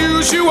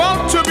unusual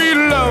to be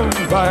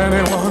loved by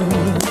anyone.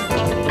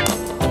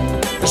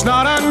 It's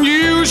not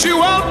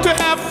unusual to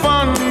have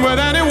fun with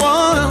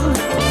anyone.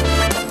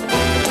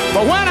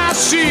 But when I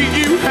see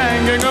you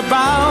hanging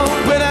about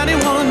with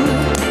anyone,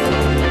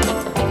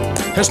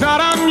 it's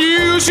not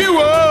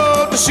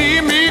unusual to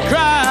see me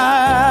cry.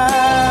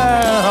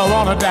 I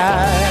wanna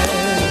die.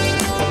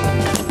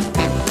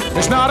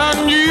 It's not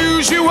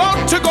unusual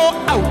to go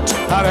out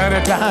at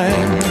any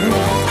time.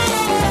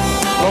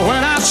 But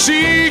when I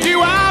see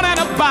you out and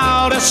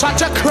about, it's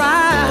such a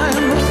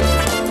crime.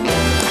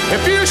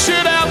 If you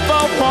should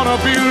ever wanna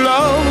be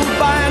loved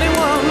by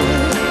anyone,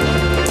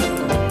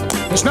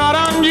 it's not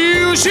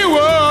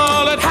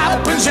unusual, it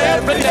happens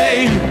every day.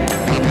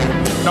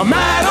 No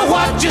matter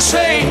what you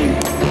say,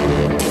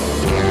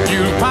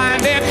 you'll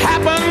find it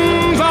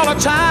happens all the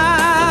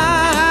time.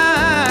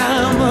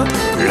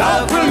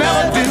 Love will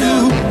never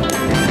do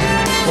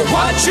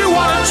what you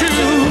want to.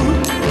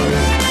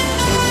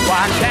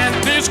 Why can't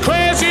this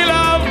crazy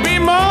love be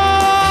more?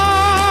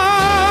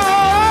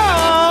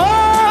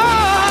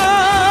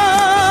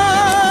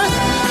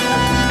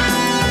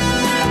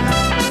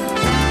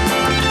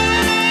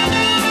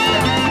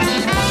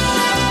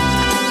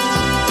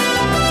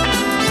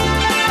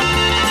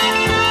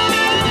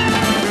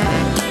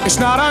 It's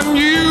not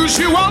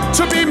unusual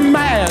to be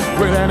mad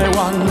with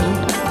anyone.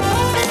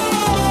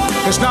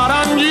 It's not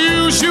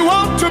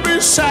unusual to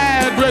be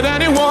sad with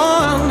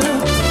anyone.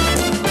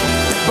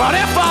 But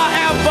if I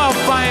ever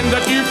find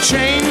that you've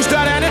changed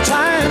at any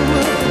time,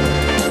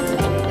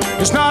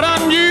 it's not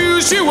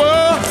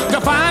unusual to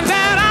find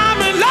that I'm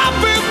in love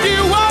with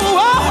you. Whoa,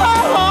 whoa,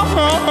 whoa, whoa,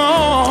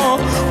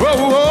 whoa,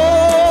 whoa.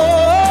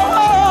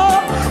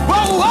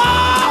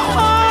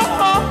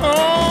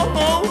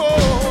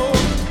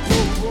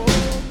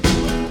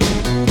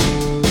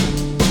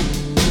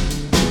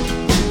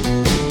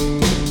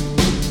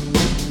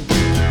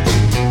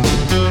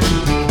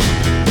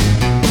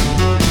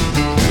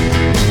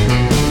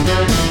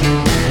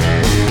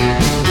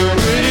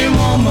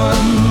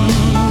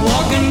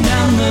 Walking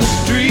down the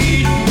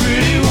street,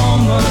 pretty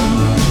woman,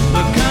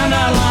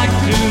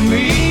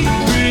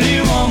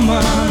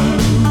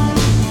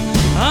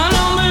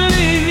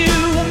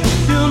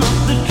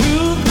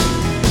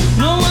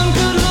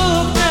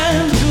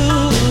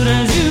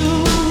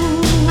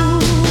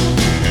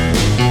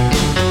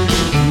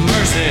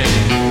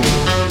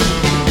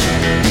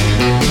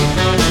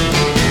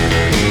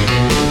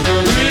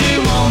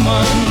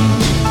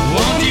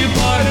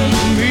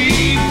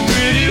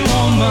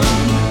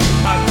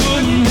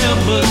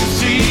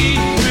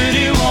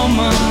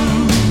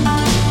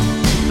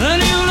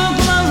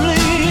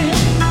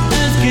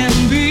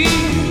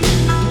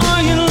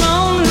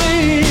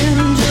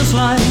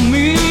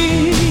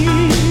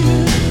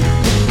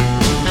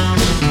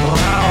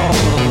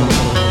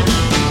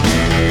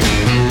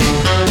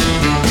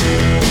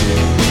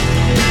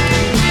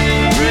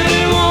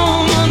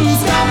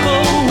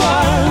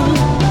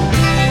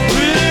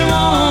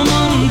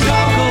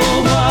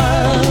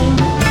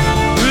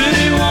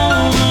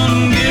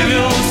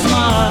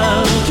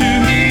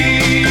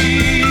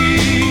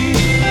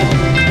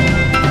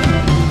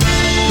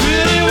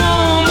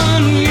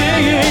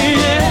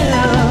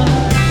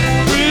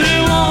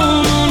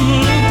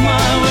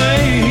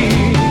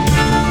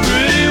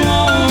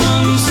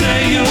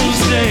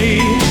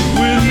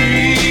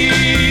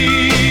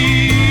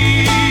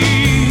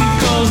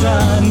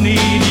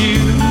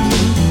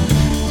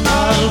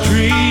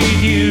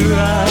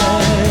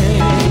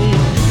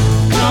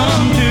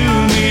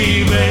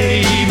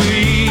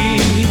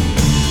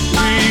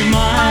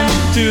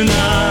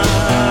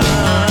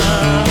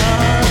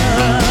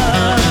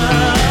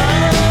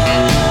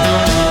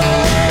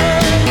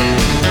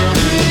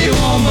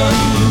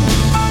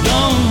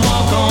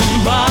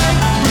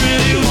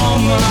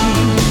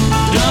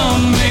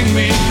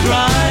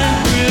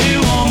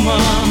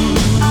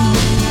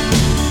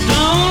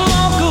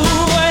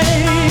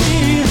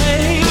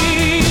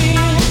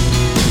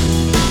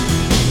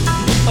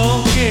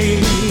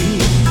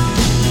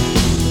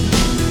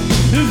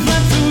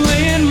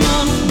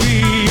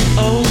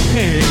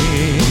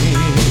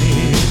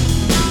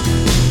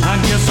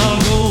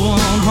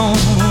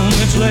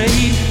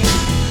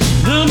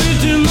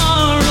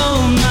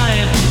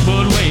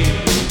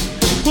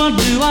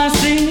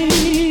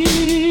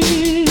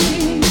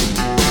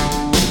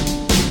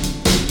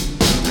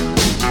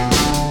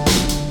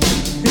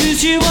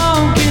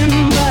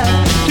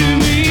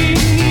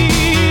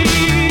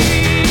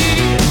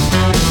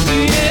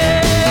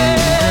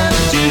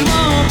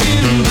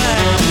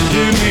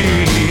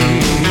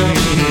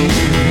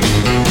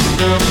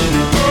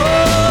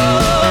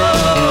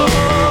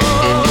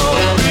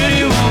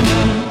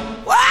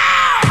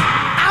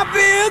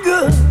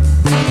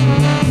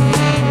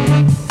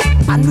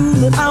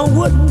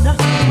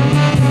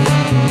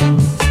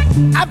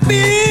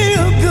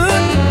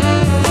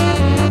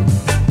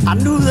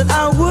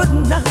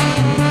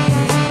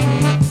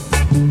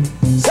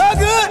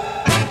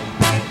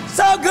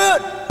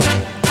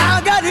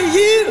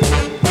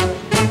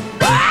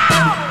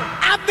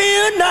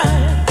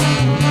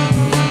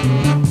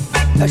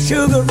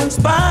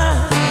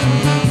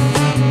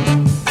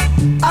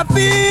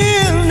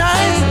 feel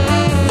nice,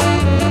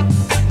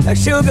 like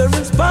sugar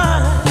and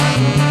spice.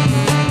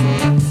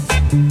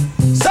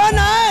 So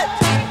nice,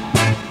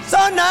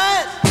 so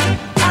nice,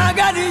 I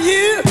got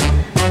you.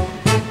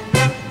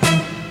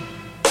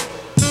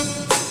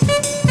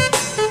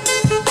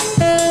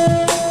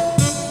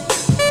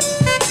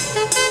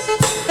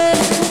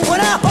 When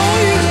I hold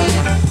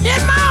you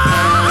in my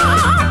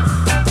arms,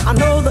 I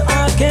know that I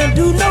can't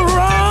do no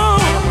wrong.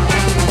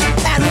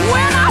 And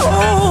when I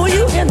hold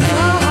you in my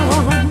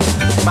arms,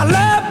 my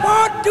love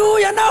won't do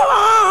you no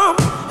harm.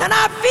 And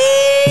I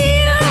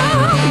feel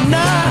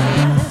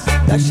nice,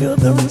 like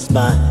sugar and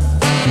spice.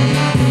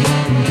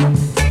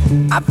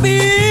 I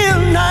feel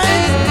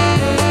nice,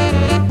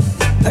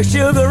 like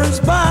sugar and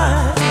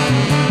spice.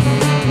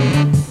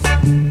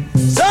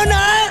 So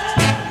nice,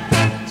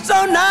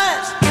 so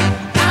nice,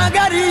 I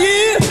got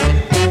you.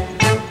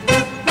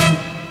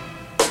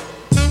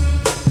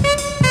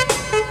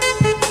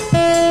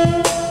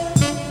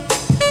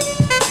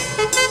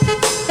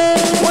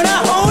 When I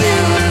hold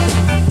you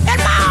in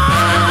my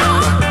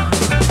arms,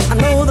 I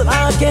know that I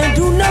can't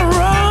do no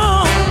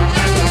wrong.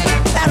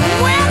 And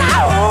when I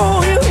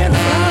hold you in my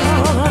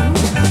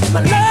arms,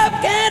 my love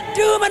can't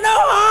do me no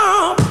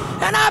harm.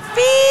 And I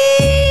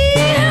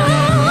feel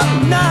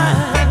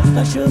nice,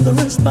 like sugar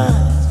and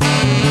spice.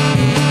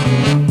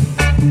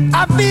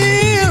 I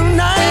feel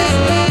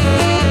nice,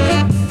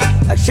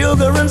 like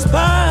sugar and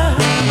spice.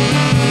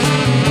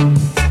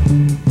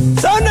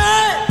 So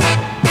nice,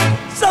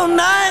 so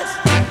nice,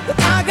 that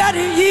I got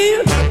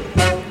you.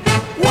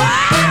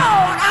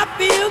 Wow, I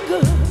feel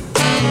good.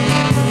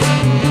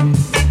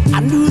 I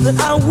knew that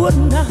I would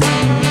not.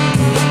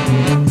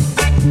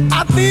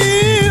 I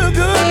feel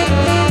good.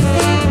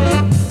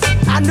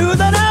 I knew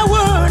that I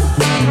would.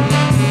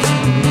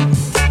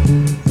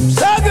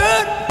 So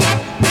good,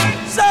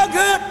 so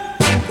good,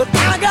 but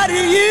I got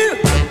you.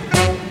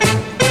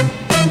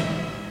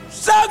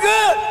 So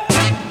good,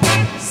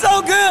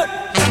 so good,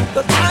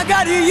 but I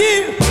got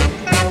you.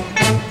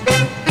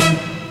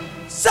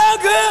 So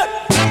good,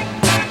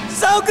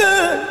 so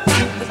good,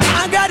 but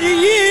I got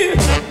you.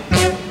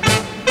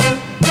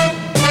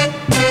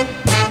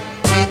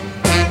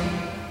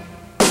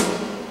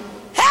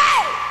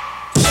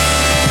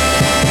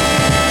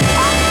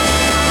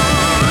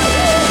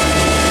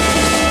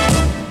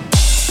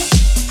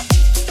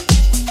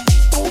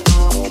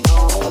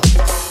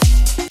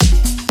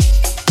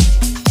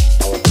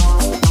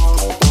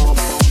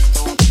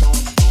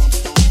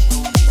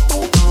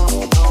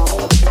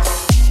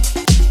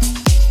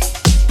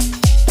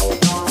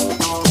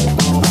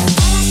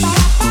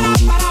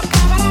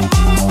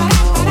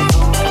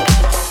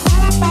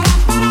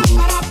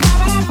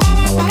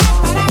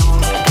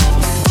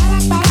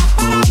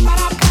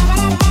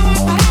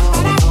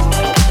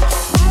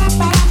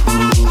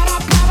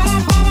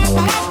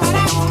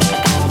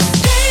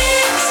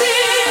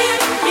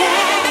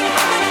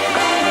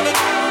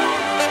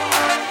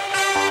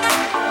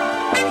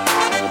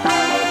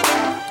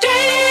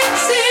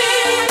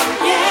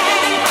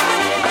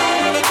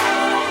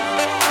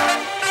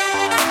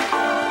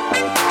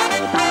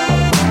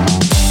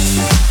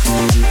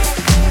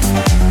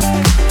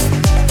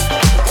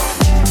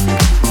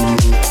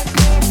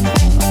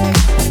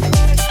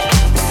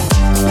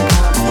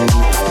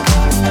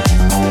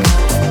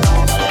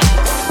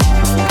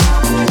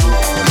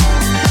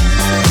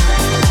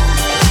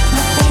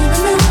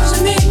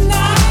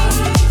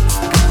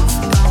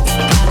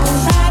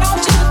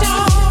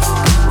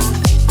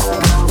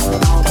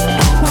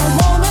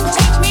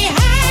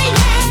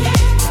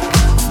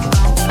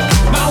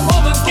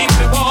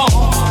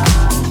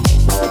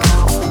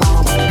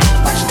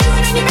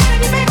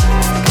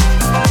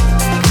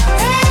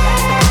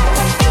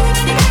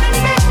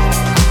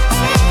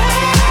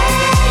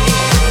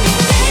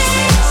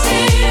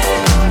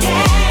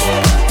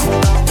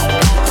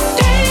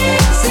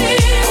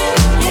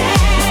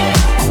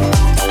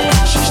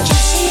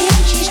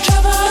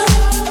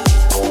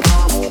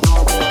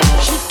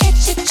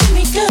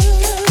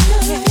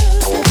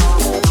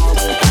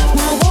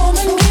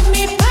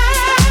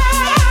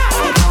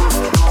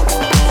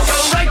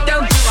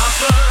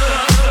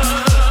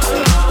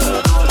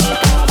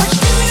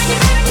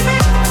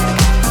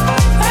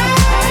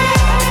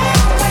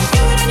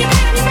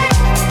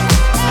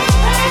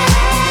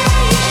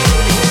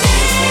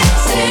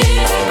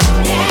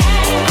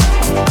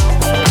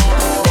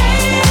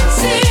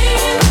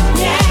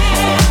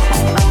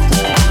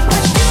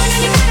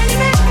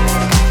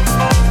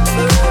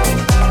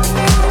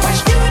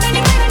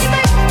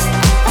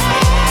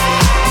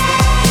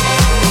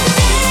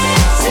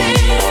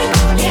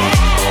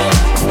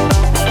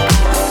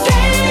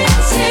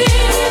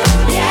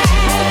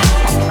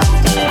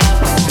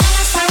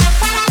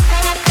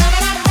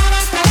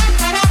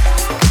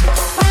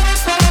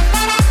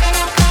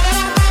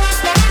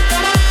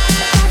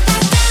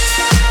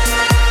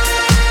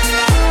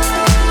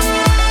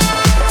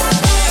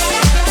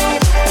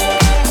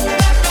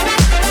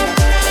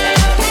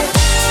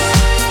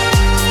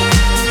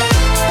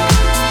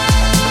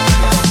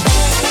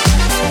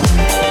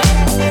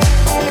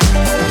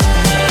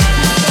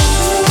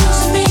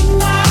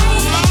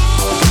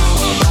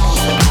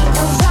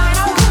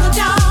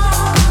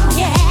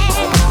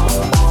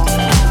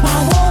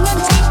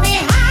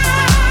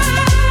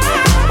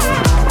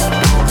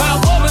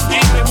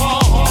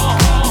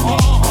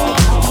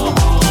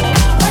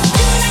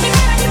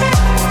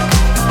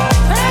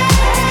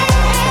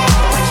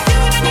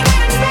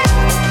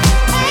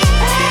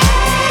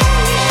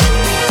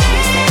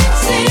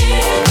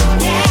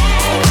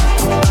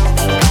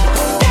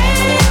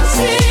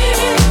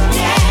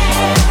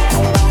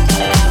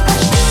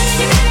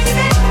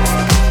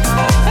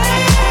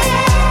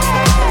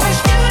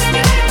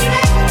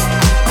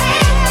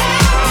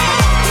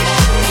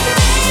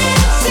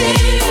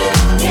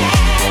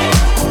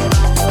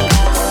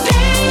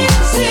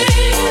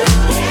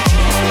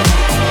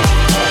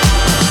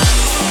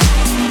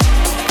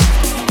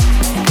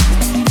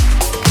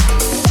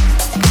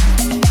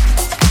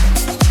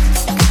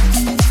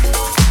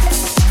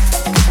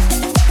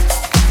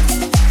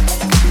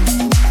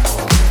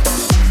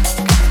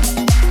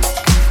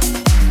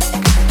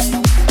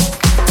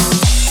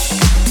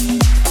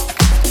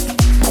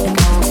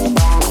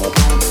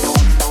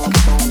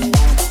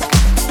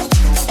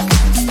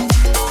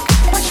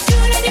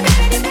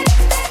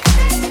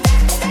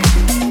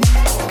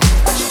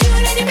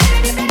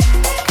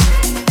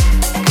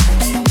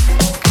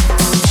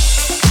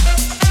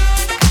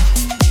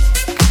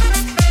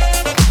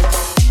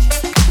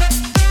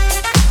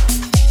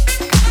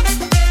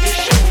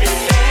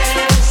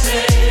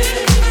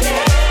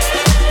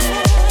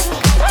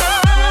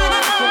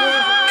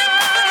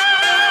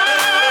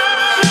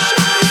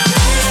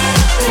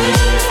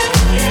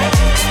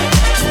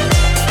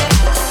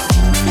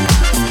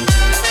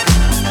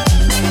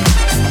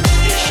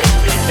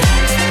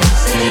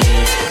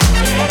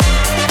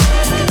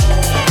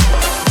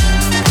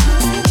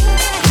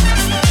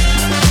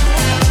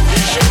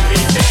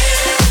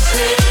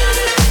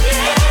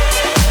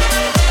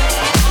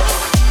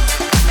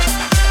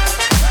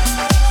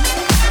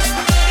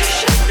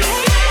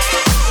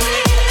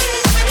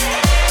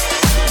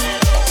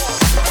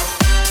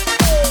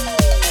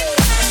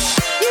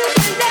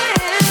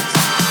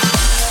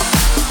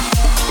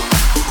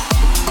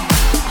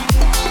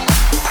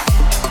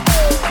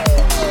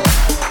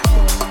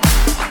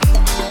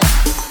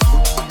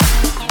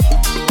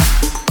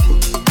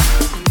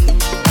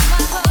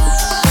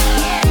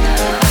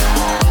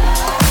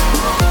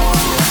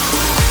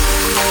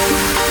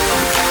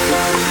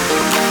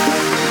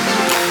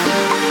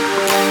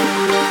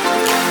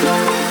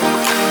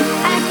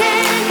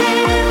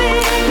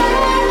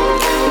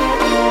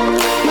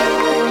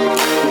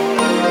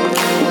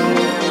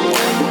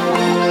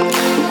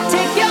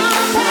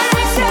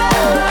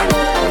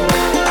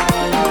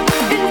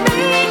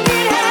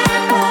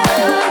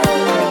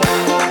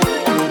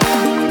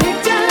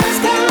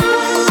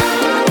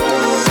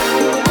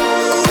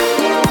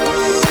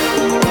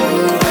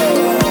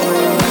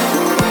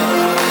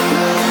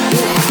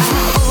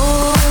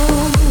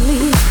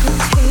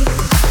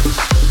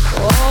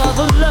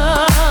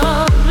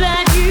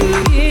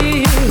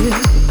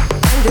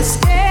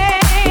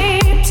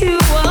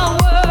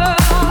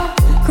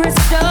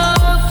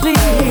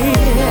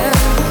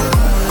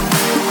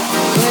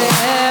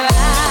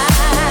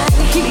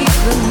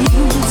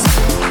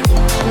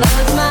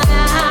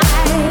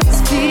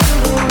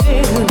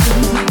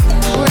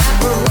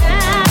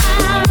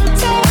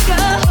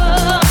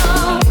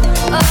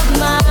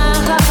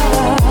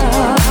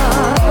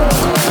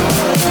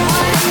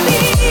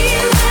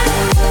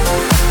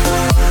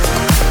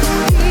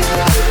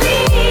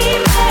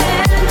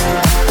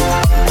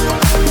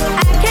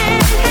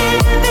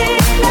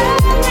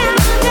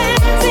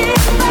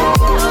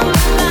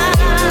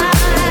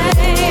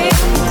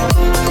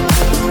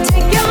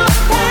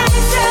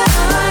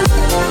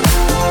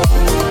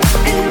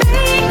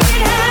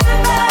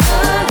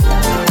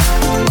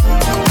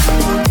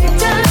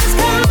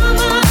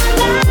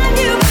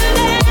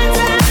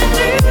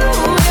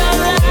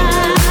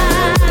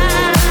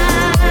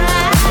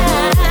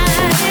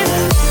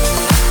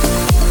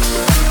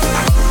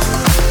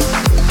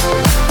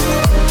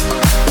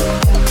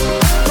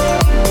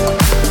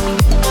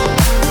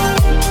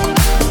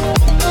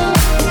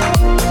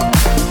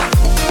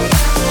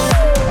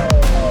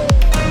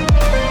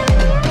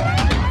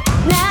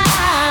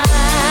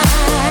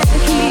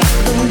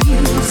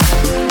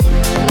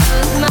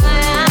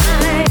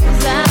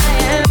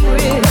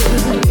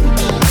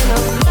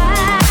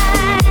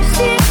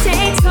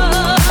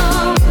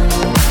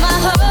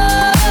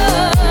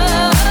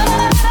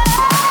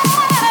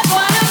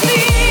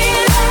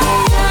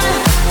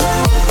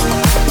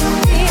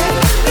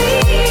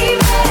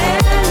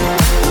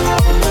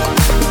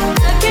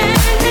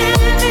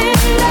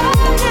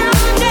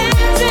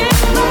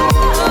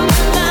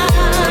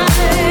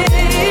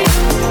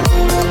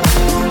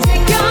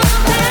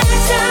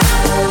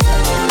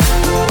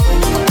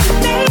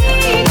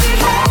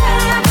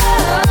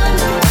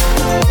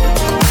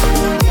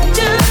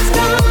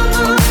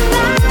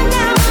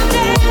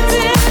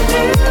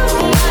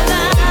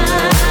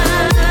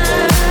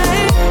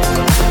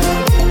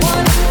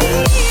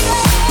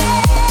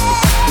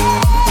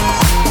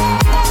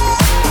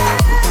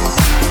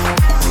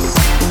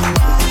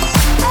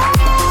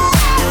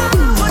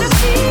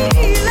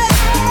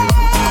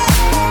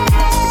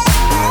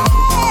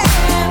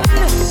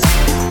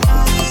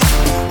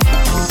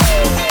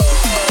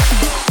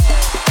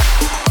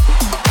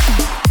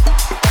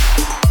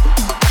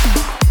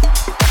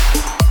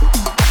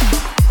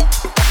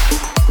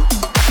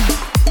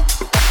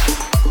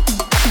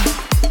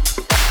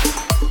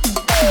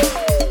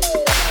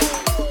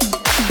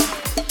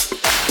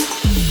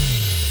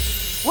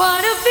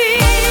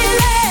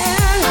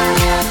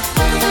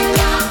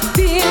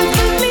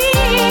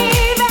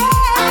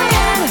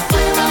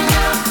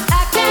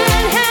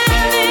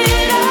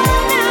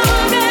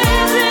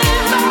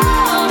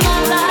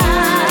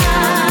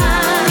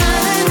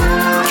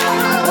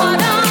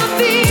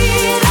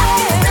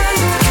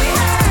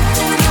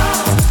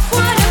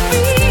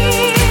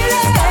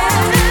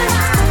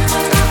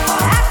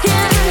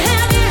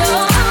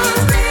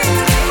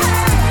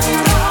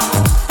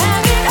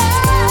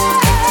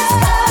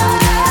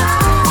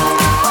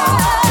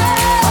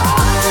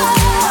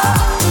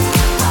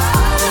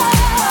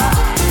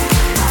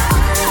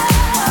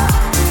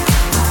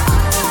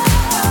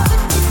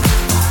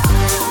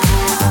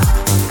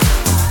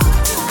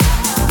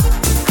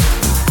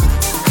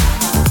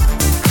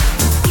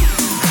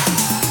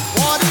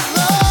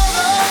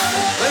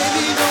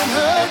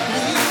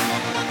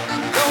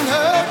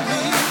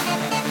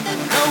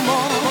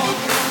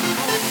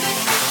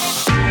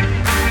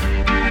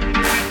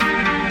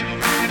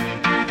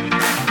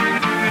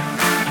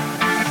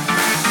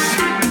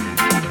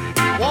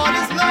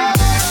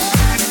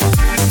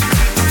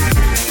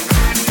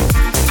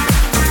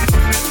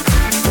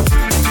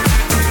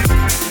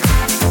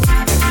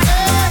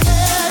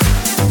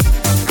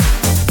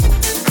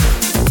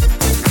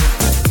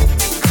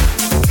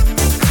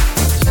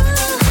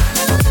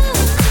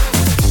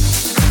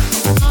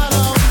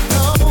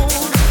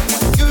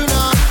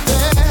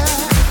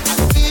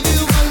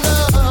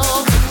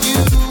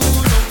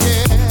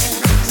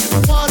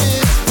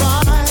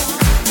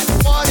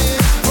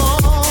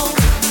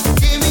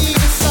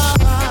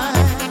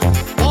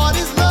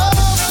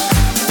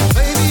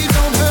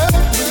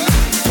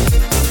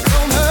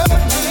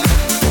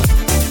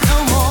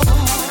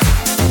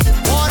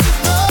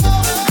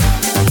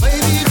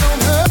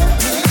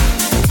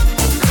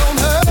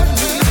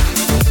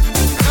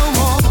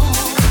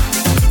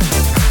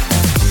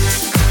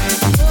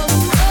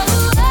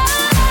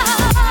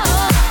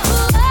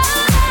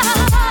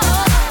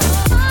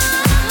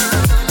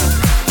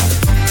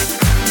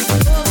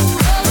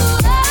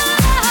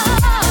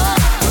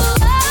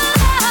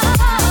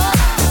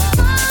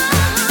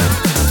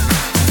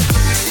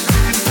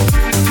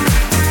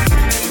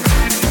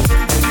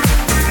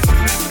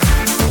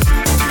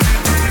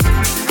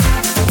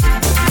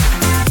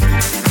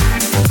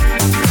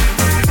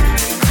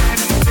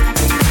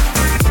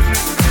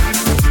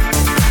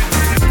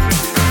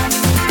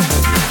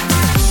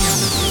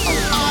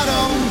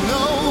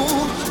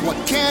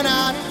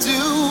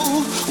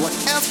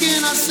 else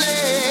can I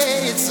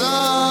say? It's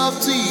up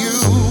to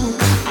you.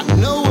 I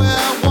know where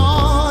I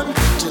want,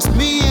 just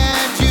me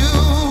and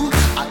you.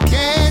 I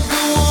can't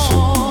go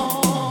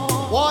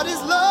on. What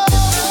is love?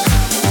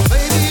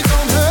 Baby,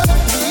 don't hurt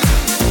me.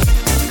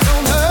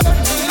 Don't hurt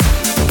me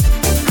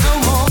no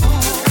more.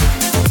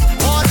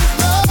 What is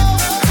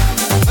love?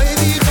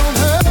 Baby, don't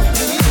hurt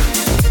me.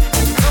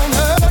 Don't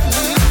hurt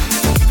me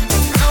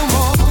no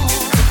more.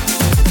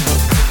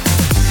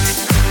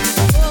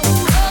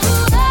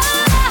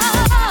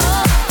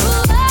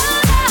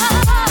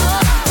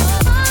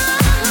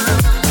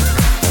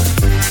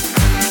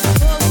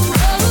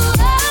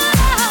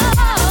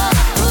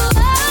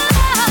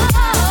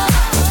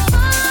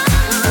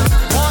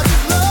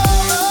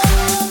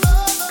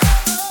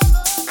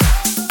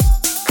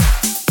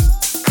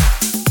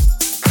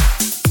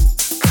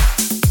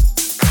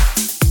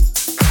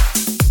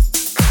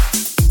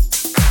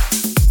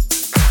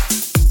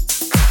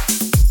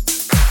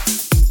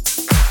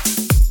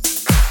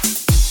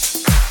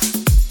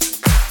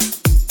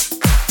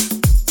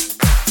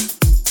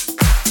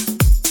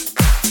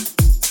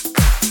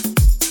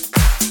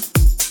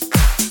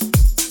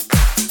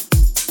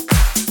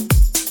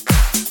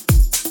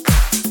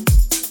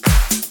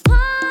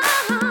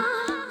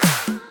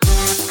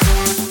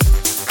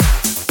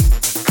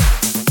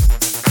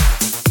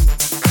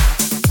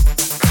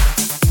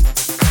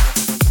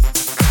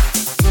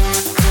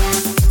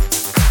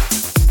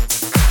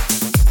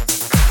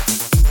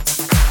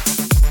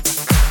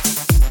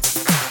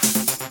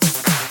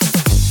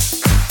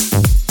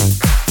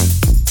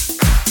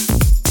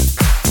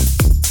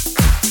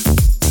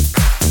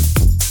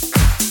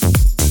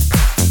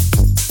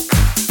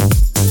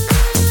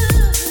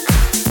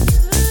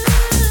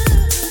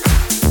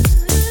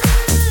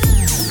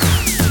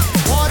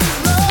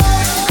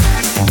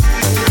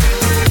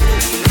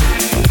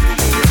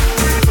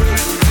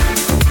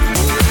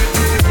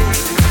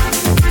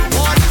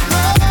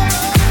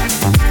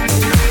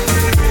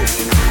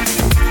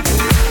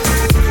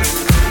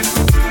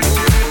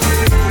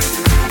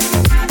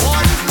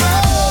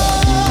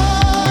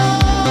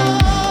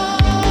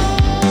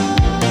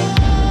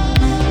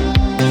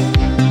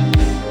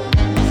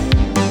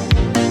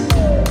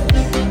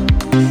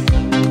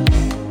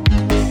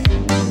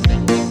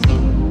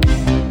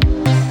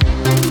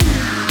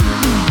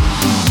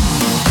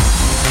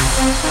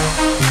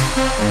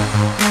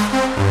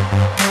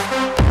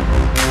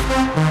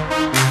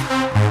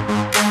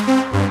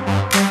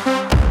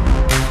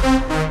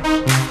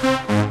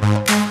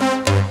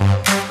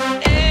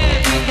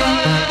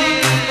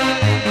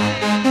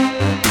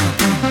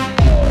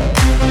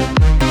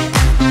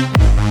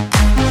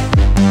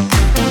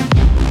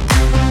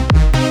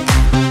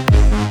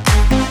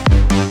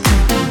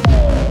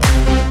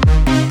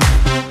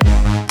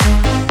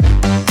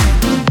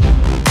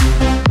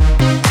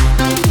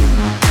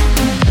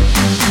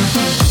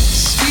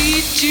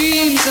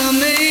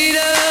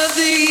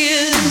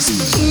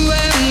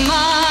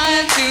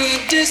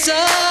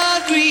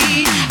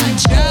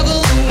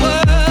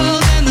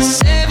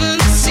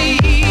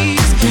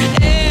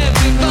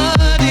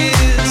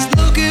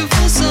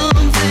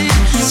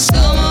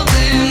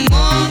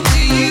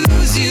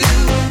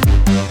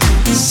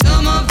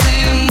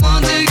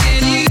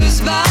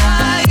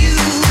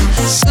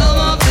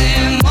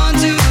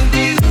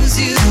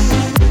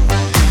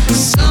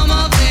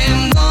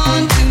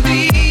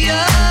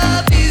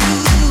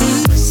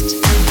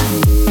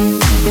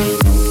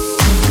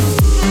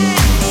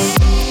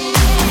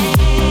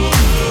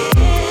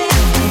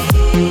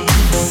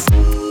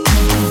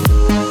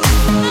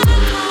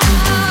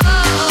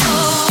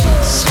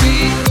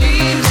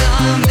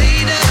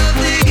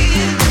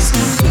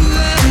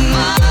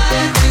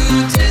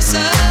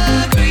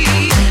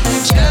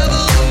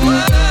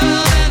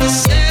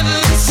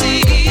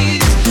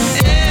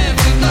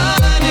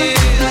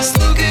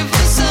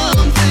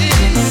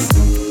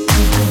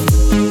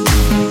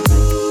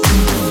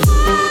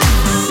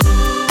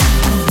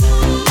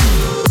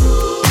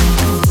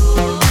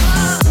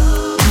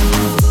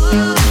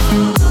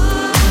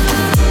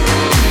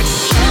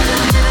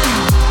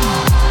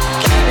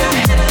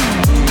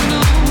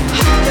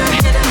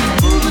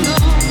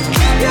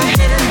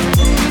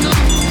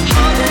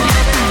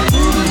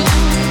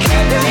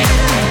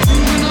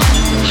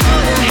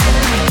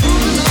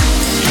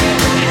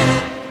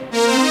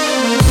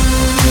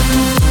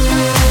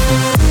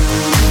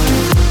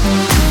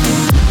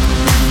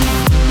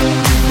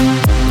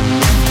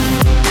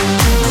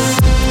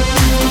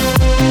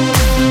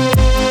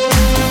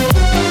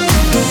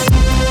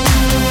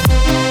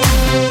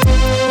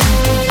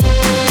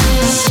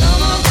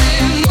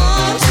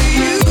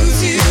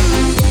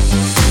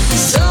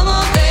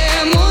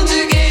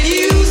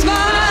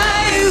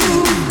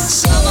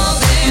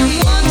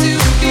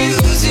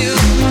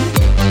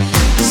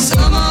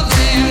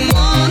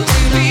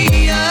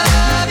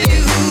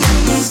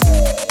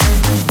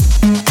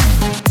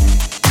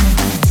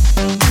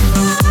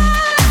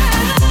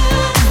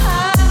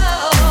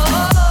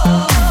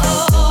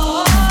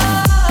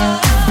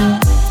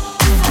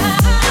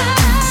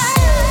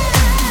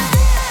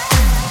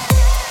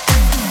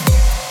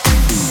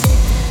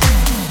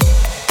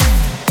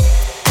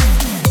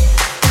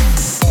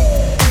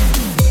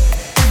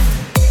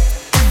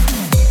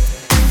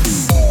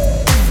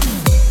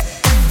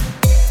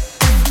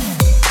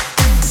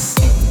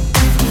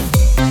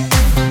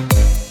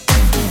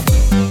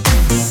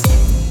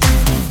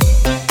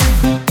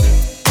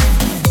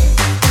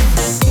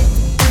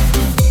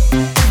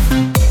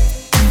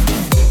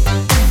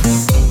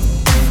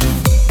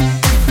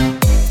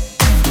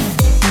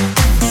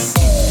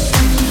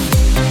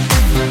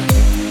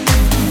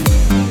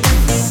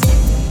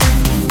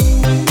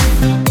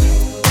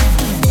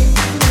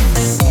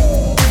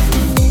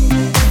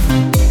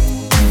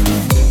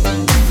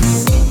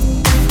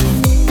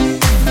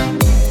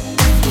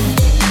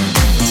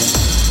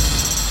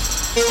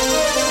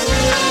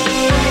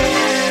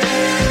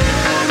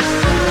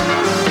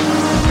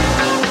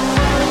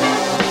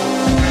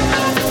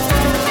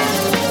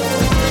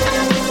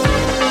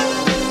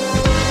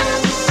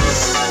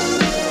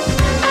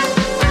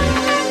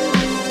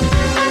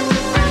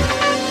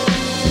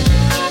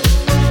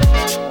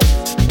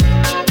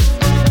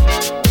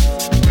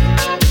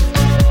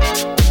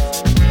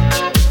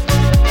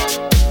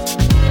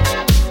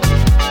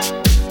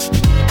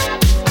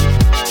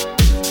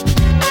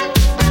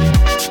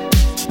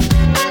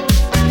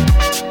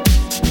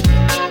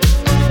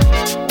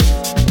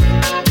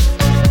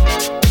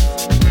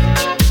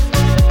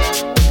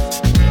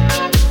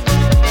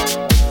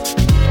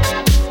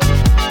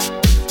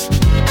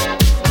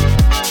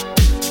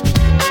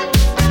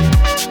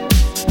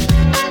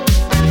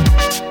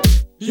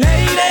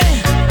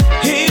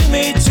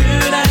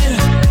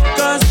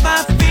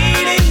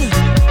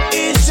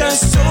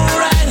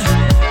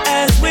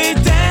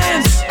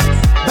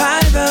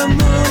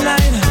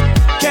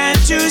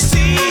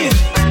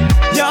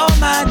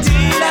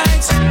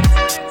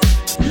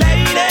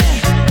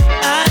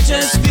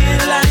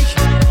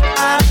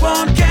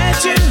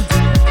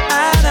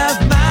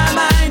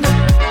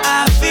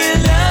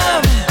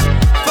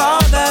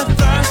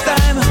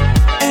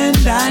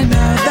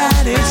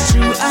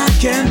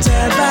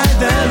 tell by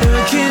the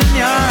look in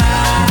your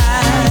eyes.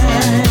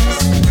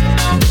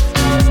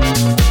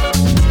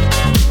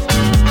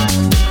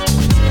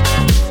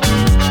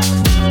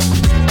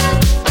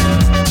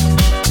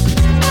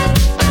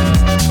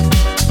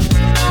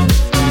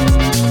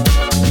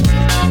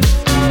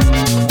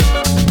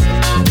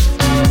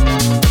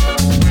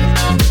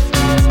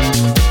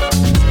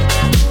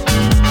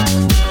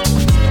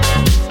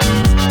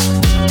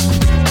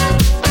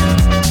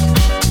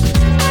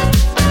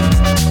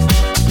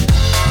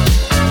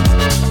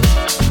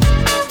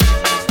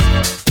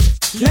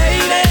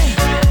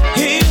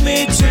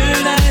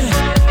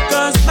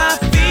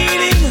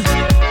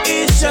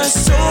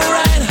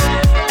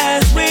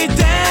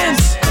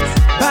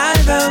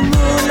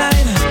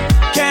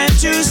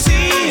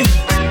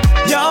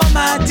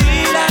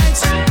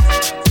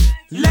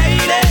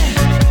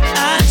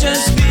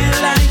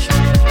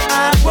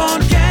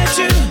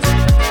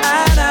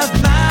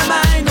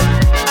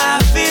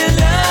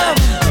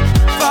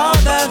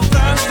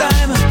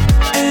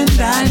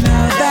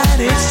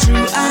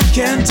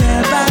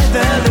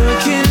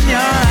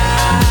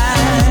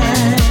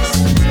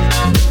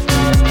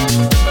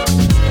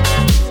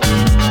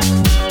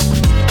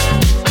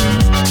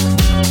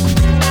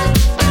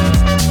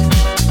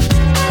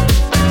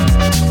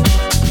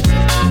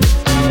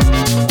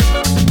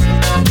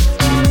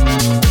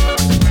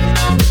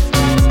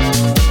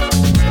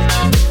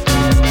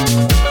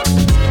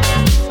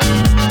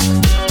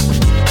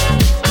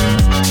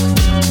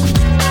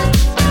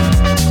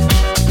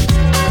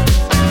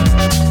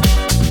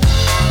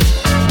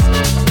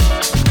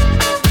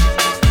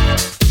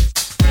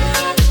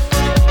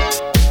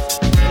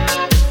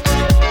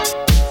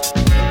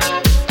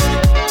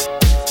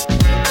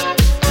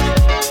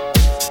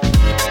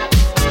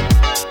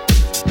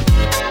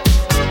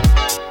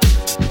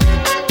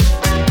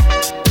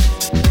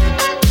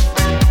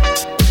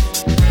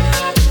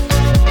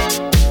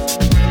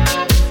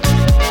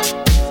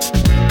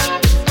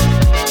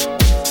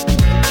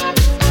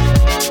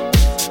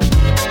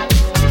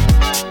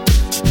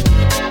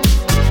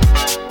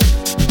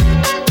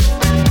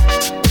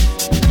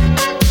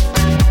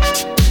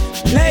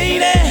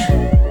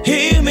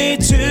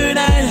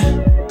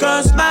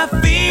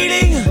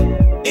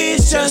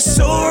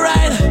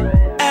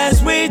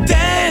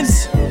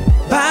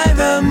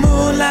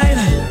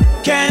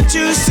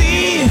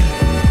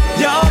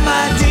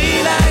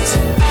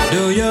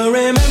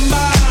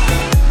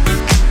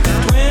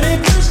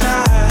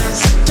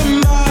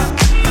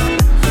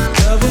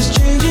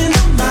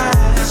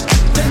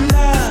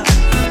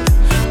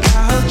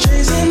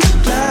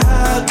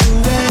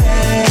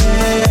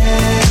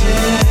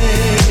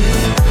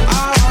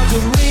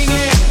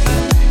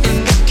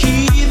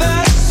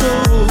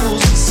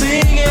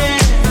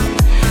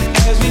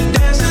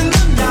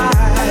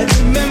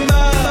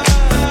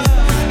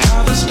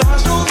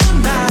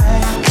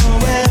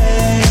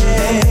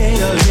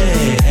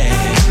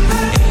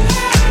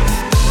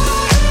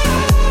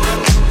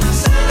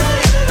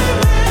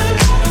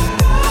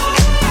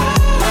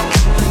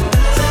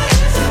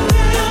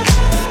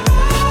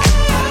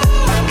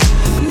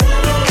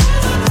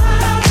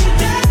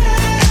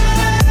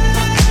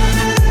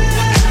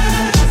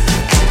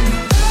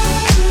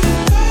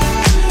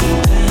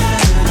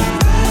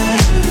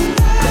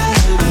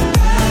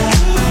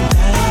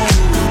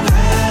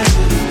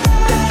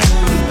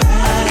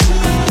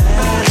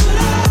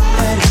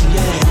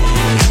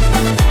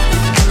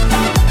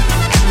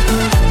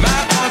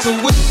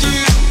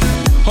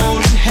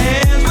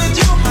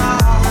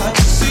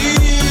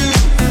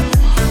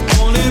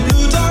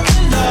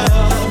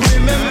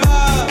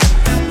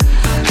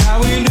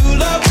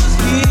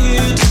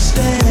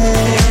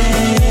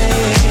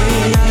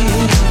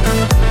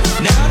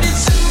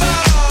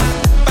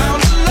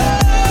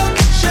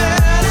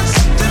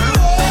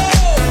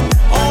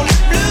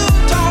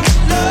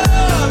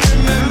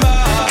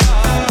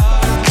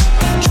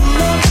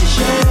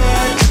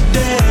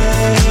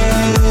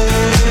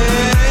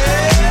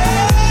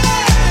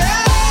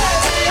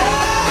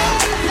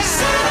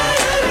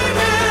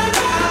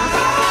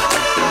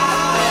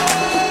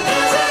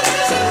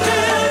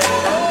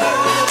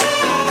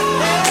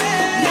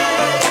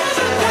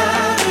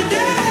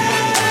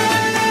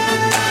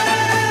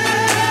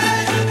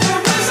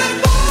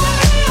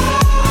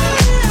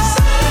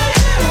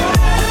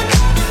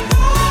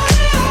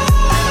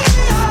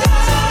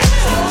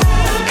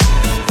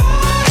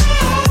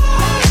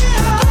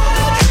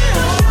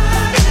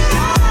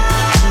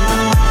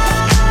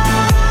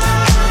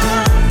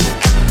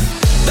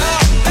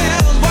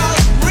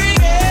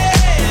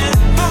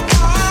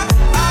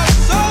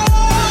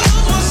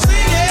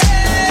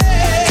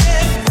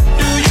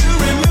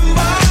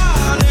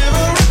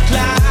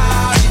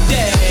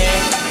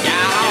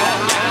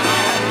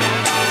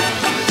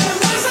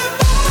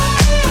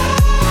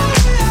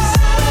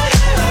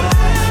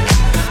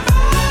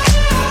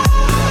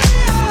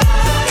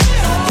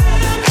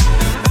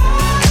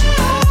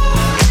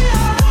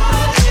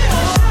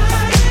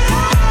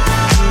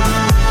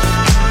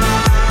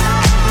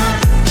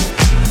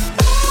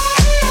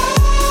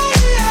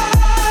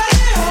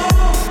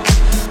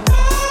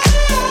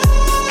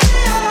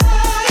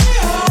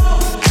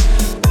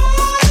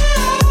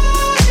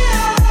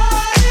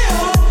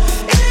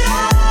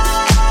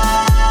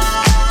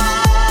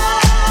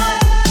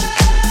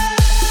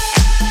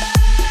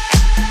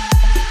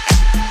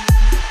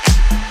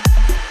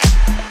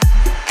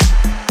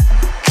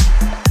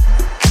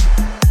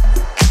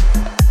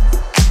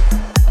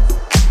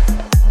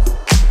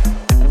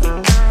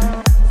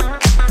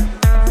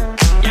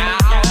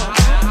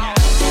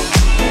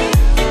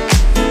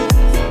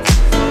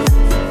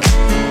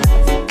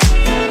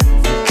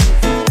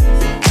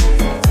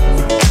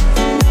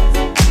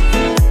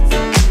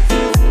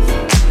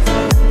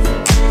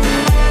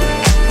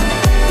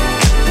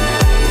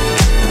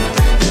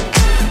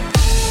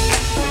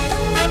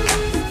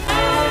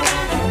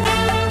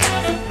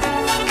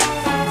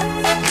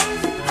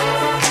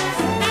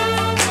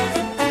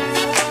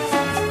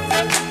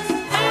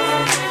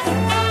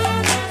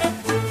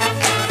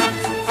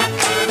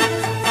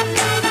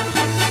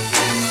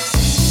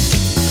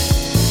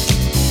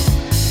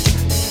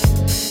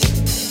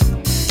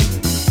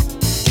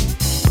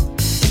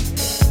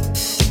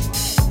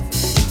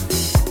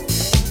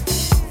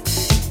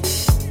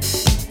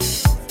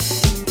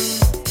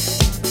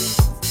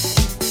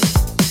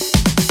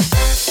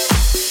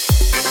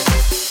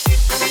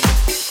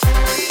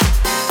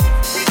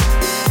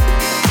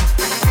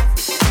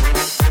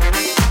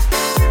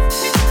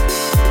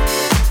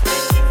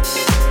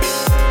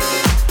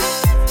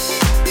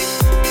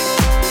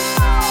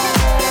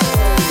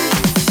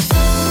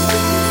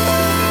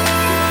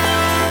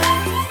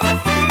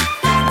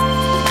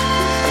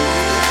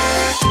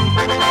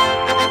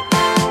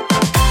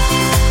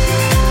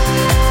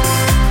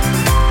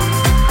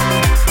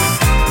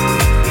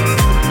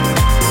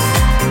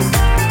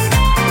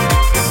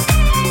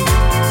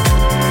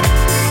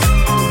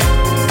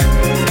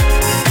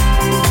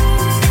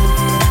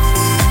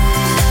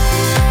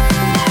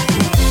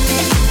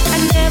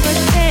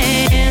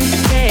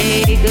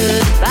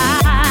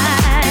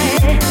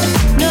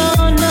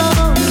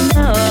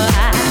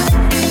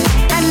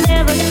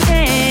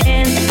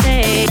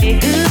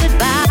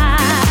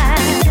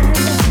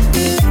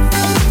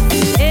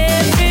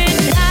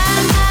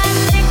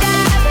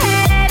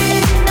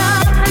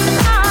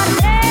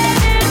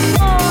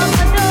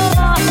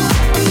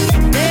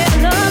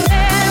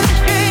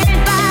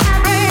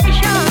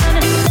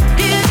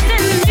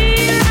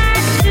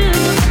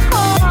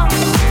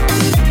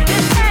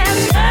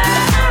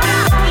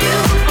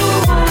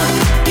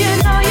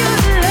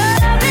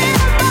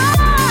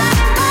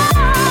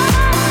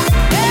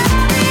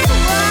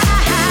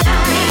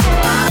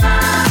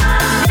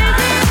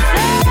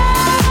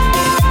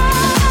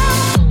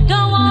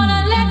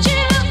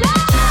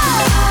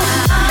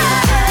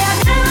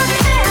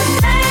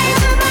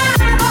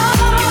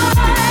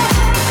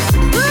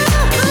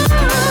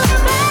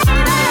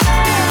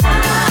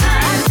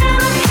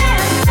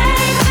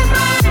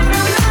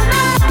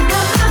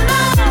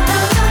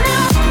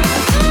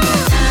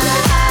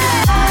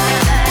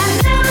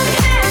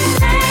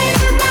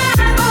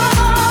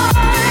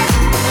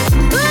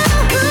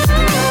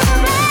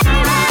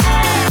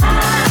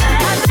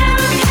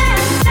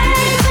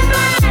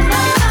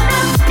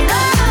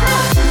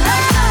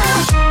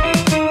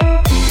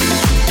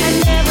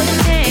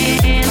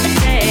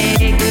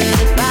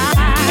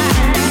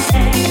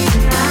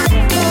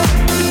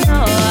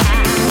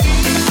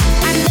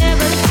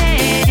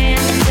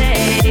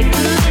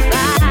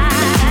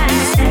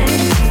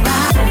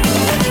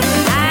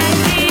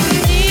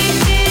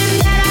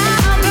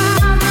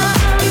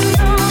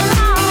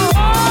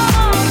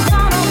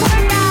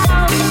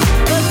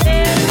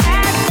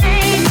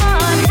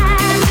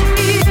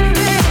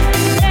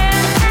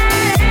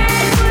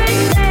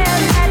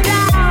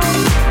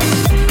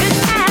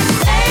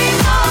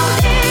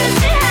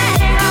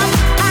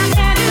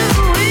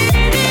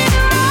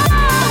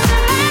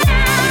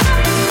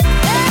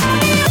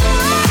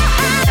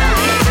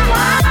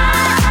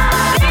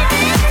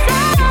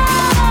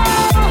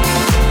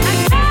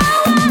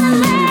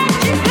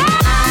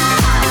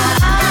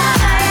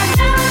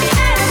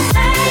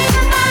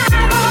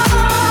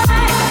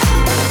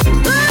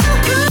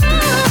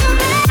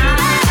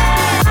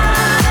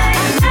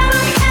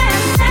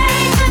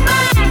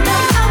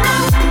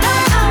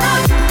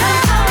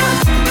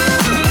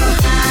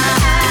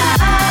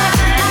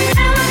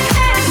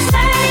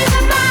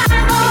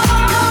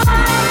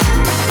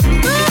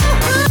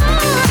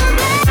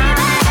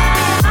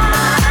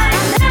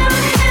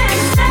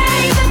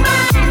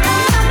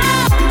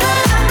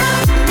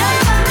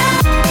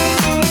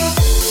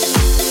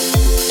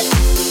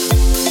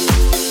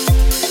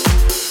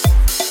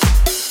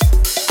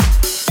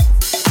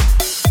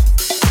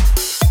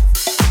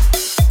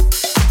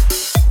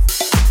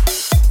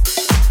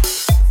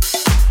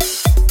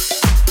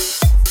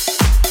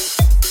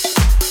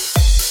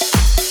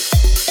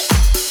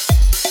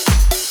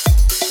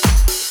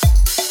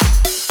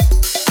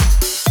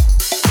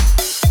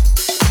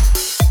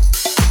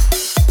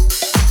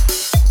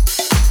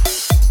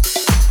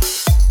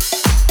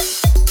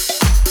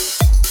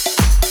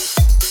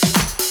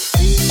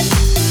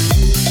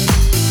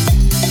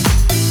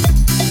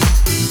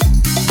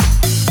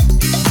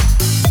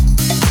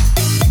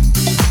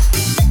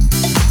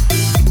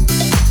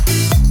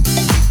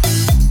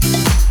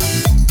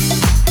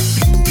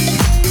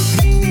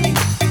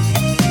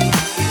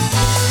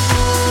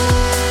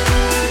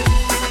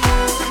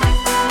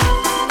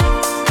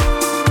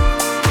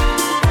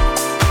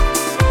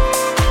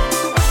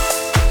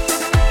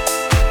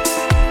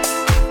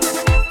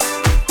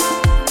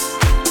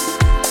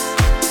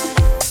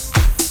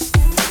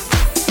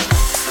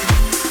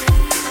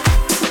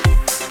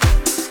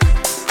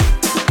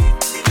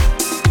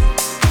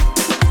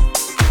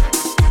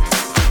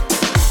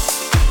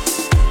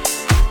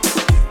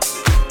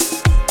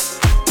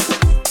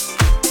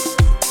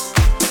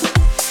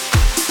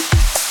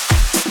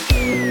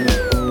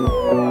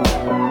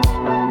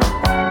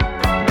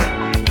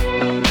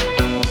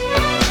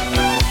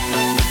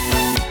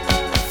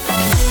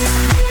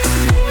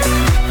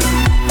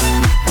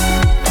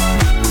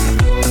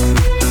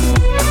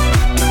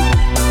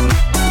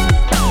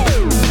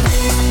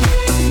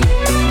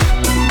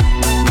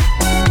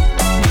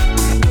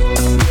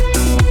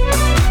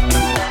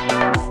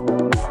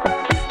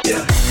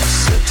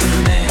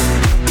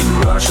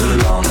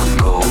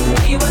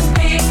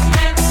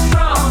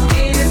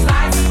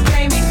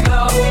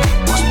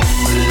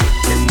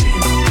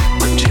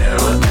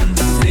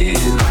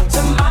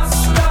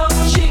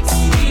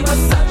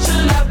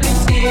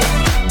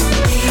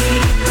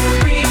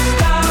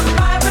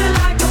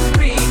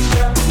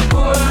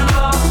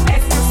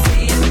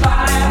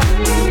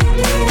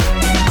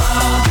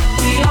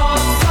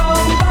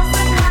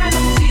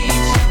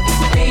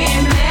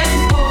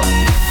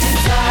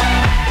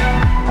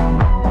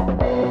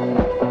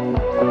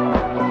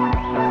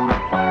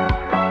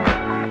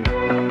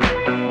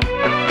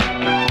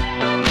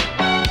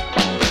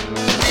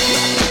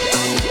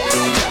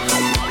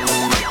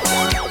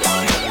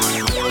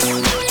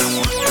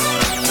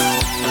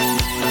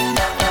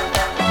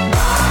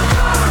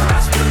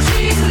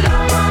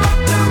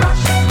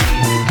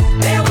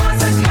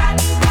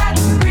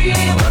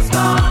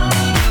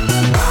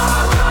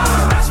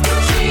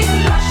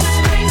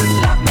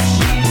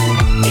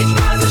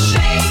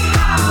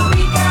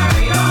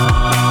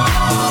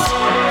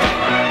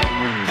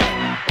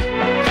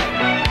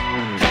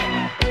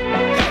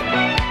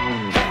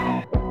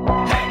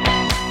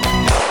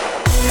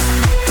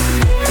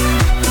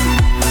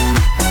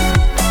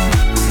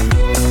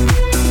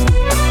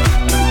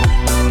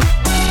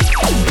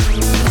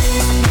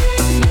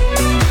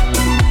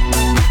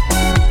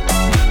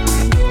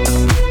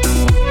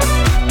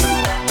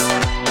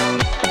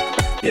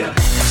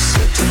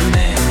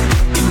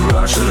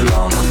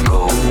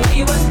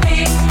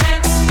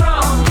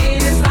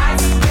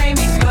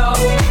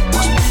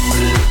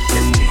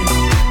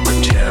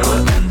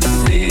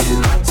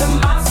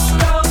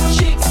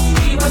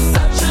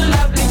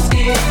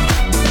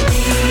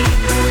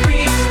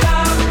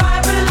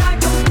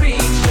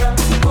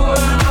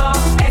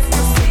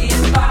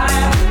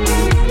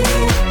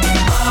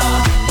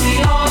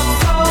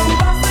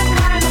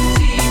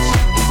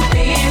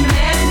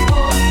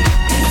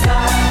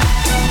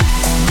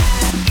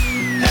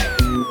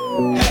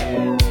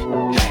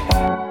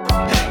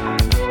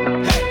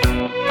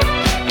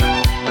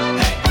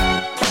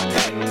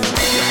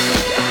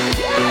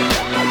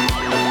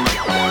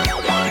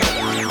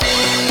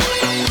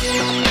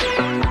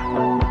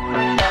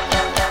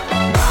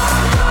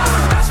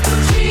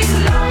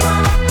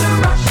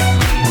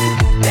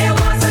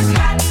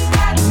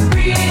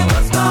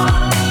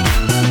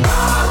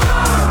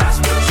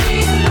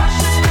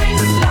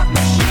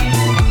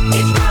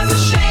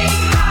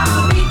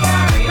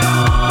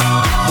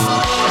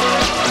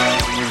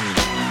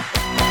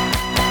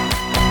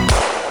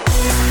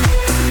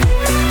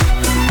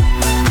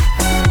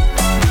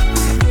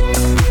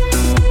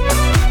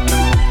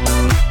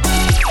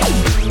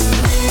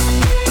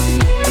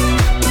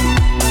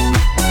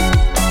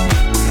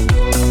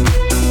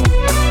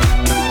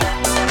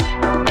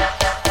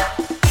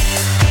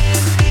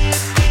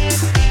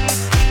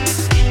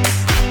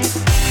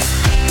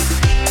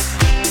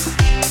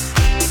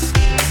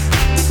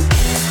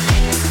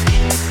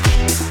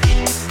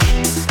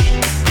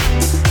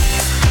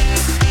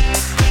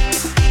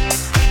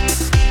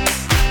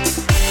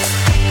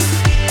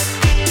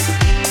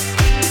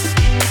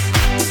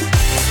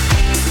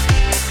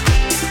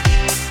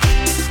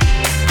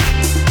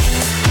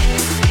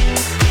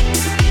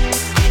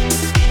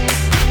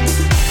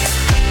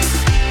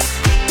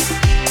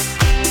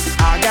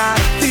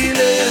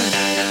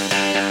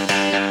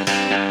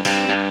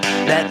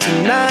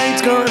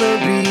 tonight's gonna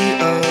be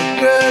a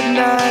good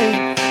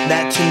night.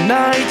 That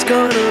tonight's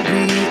gonna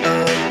be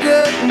a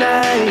good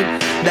night.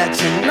 That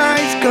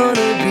tonight's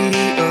gonna be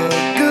a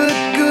good,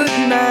 good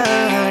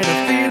night. I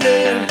feel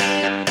it.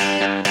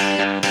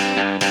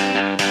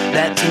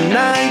 That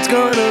tonight's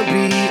gonna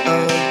be a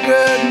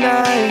good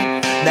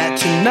night. That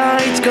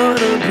tonight's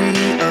gonna be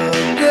a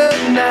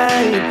good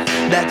night.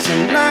 That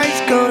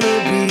tonight's gonna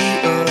be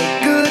a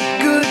good,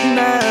 good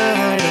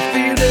night. I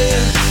feel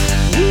it.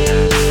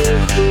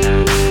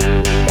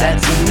 That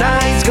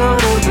tonight's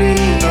gonna be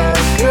a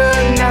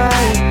good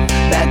night.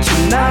 That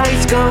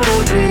tonight's gonna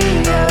be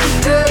a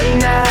good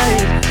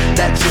night.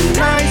 That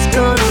tonight's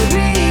gonna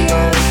be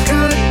a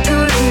good,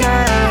 good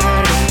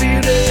night. I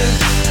feel it.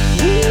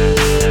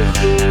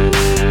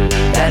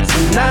 That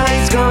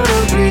tonight's gonna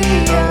be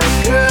a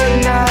good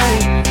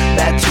night.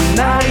 That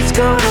tonight's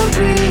gonna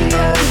be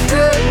a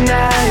good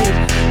night.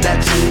 That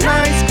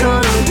tonight's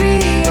gonna be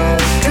a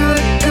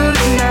good, good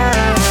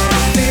night.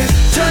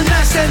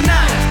 Tonight's the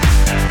night.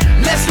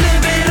 Let's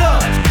live it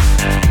up.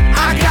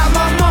 I got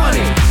my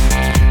money.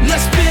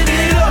 Let's spin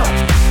it up.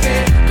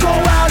 Go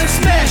out and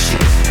smash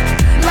it.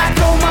 Like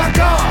oh my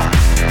God.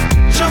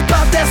 Jump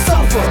out that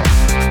sofa.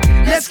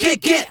 Let's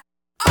get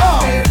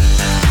off.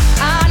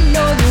 I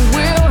know that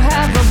we'll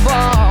have a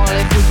ball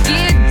if we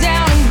get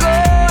down and go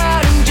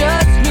out and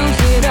just lose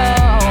it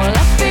all.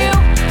 I feel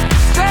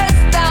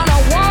stressed out, I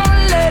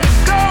wanna let it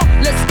go.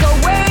 Let's go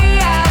way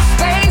out,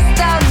 spaced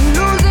out, and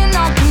losing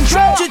all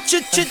control.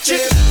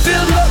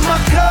 Fill up my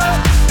cup,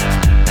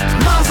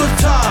 Mazel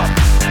tov.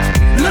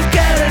 Look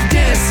at her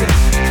dancing,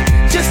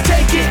 just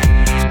take it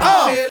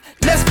off.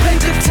 Let's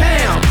paint the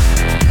town,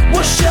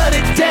 we'll shut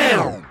it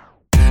down.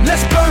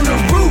 Let's burn the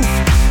roof,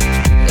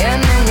 And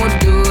then we'll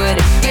do it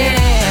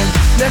again.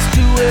 let's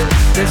do it,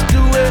 let's do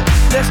it,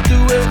 let's do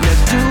it,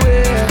 let's do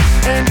it,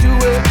 and do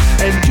it,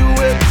 and do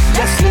it.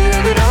 Let's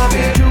live it up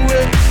and do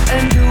it,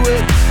 and do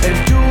it, and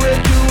do it,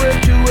 do it,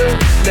 do it.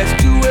 Let's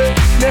do it,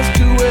 let's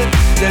do it,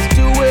 let's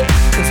do it.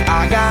 Cause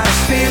I got a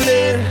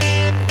feeling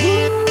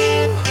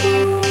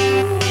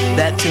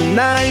that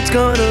tonight's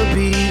gonna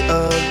be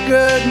a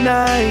good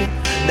night.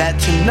 That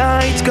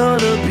tonight's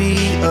gonna be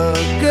a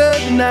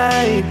good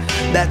night.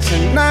 That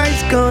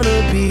tonight's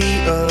gonna be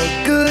a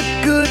good,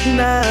 good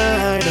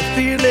night. I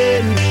feel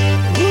it.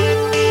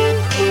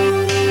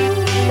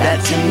 That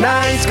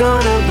tonight's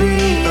gonna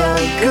be a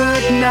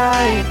good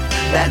night.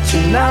 That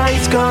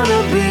tonight's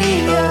gonna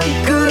be a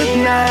good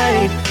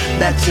night.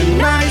 That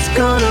tonight's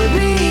gonna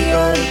be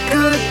a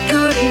good,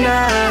 good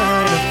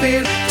night. I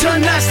feel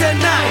tonight's the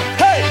night.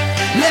 Hey,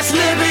 let's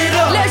live it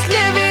up. Let's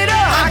live it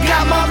up. I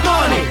got my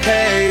money.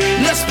 Hey,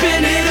 let's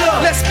spin it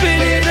up. Let's spin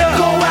it up.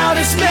 Go out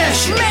and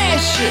smash it.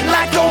 Smash it.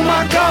 Like oh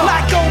my God.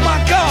 Like oh my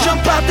God.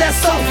 Jump out that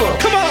sofa.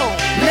 Come on.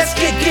 Let's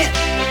get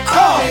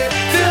off.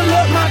 Fill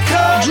up my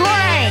cup.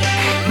 Drink.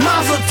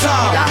 Mazel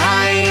tov.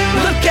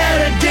 Look at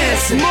her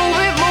dancing. Move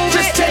it, move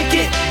Just it. take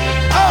it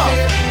off.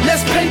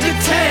 Let's paint the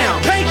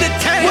town. Paint the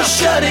town. We'll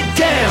shut it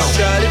down.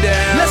 Shut it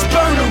down. Let's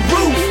burn the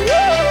roof.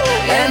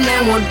 And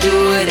then we'll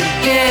do it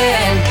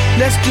again.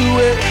 Let's do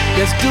it.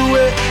 Let's do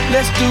it.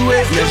 Let's do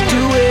it. Let's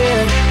do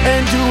it.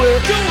 And do it.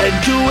 And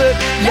do it.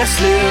 Let's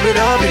live it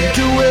up and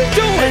do it.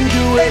 And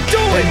do it.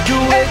 And do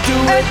it. Do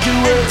it. Do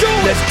it.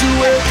 Let's do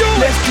it.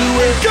 Let's do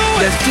it.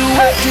 Let's do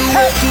it. Do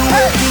it. Do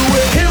it. Do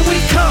it. Here we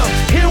come.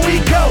 Here we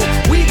go.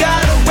 We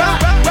gotta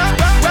rock.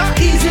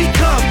 Easy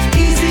come.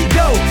 Easy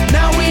go.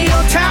 Now we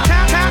on top.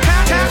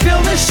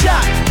 Feel the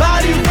shot.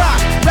 Body rock.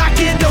 Rock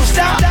it. Don't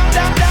stop.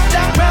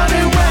 Round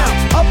and round.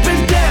 Up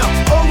and down.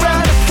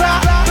 Around the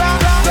clock.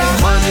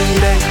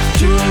 Monday,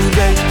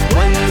 Tuesday,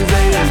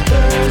 Wednesday, and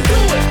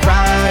Thursday.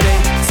 Friday,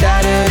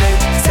 Saturday,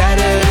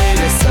 Saturday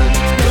to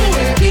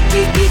Sunday.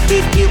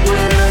 Get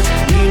with us.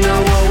 You know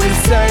what we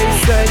say.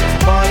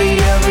 Party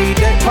every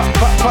day.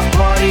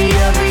 Party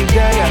every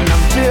day. And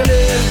I'm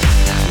feeling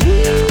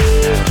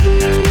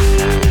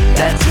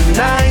that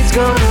tonight's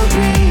gonna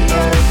be a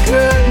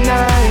good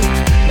night.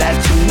 That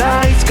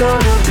tonight's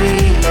gonna be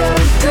a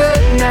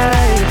good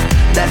night.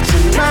 That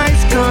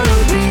tonight's gonna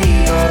be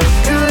a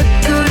good,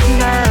 good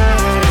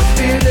night. I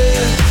feel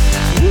it.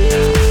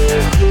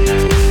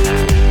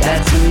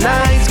 That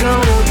tonight's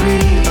gonna be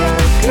a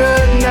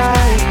good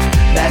night.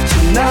 That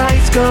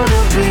tonight's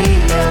gonna be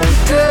a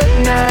good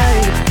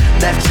night.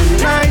 That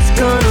tonight's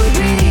gonna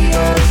be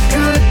a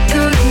good,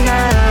 good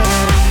night.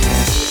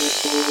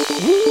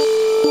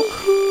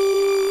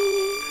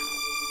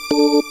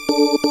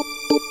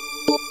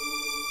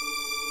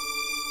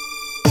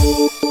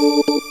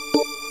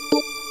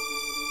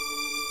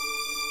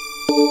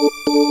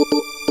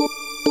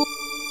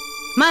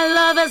 My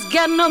lover's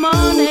got no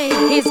money,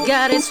 he's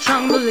got his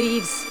strong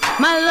beliefs.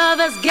 My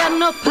lover's got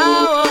no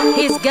power,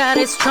 he's got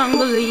his strong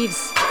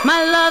beliefs.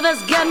 My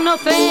lover's got no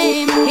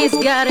fame, he's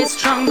got his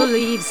strong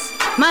beliefs.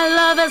 My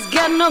lover's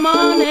got no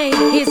money,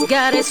 he's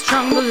got his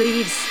strong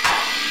beliefs.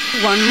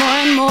 Want more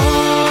and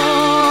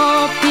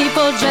more,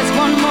 people just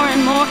want more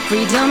and more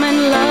freedom and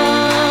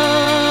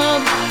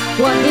love.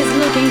 What he's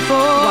looking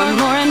for, want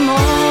more and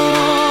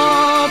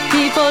more,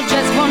 people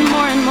just want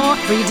more and more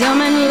more.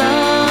 Freedom and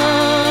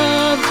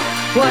love,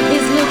 what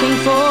is looking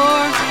for?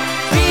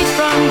 Freed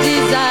from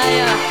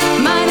desire,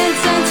 mind and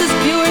senses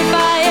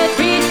purify it.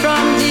 Freed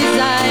from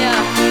desire,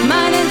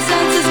 mind and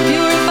senses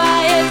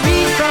purify it.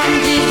 Freed from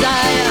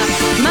desire,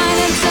 mind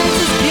and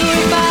senses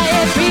purify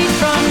it. Freed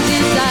from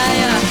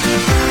desire.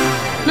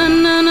 Na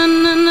na na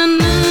na na na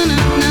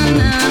na na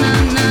na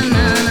na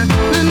na.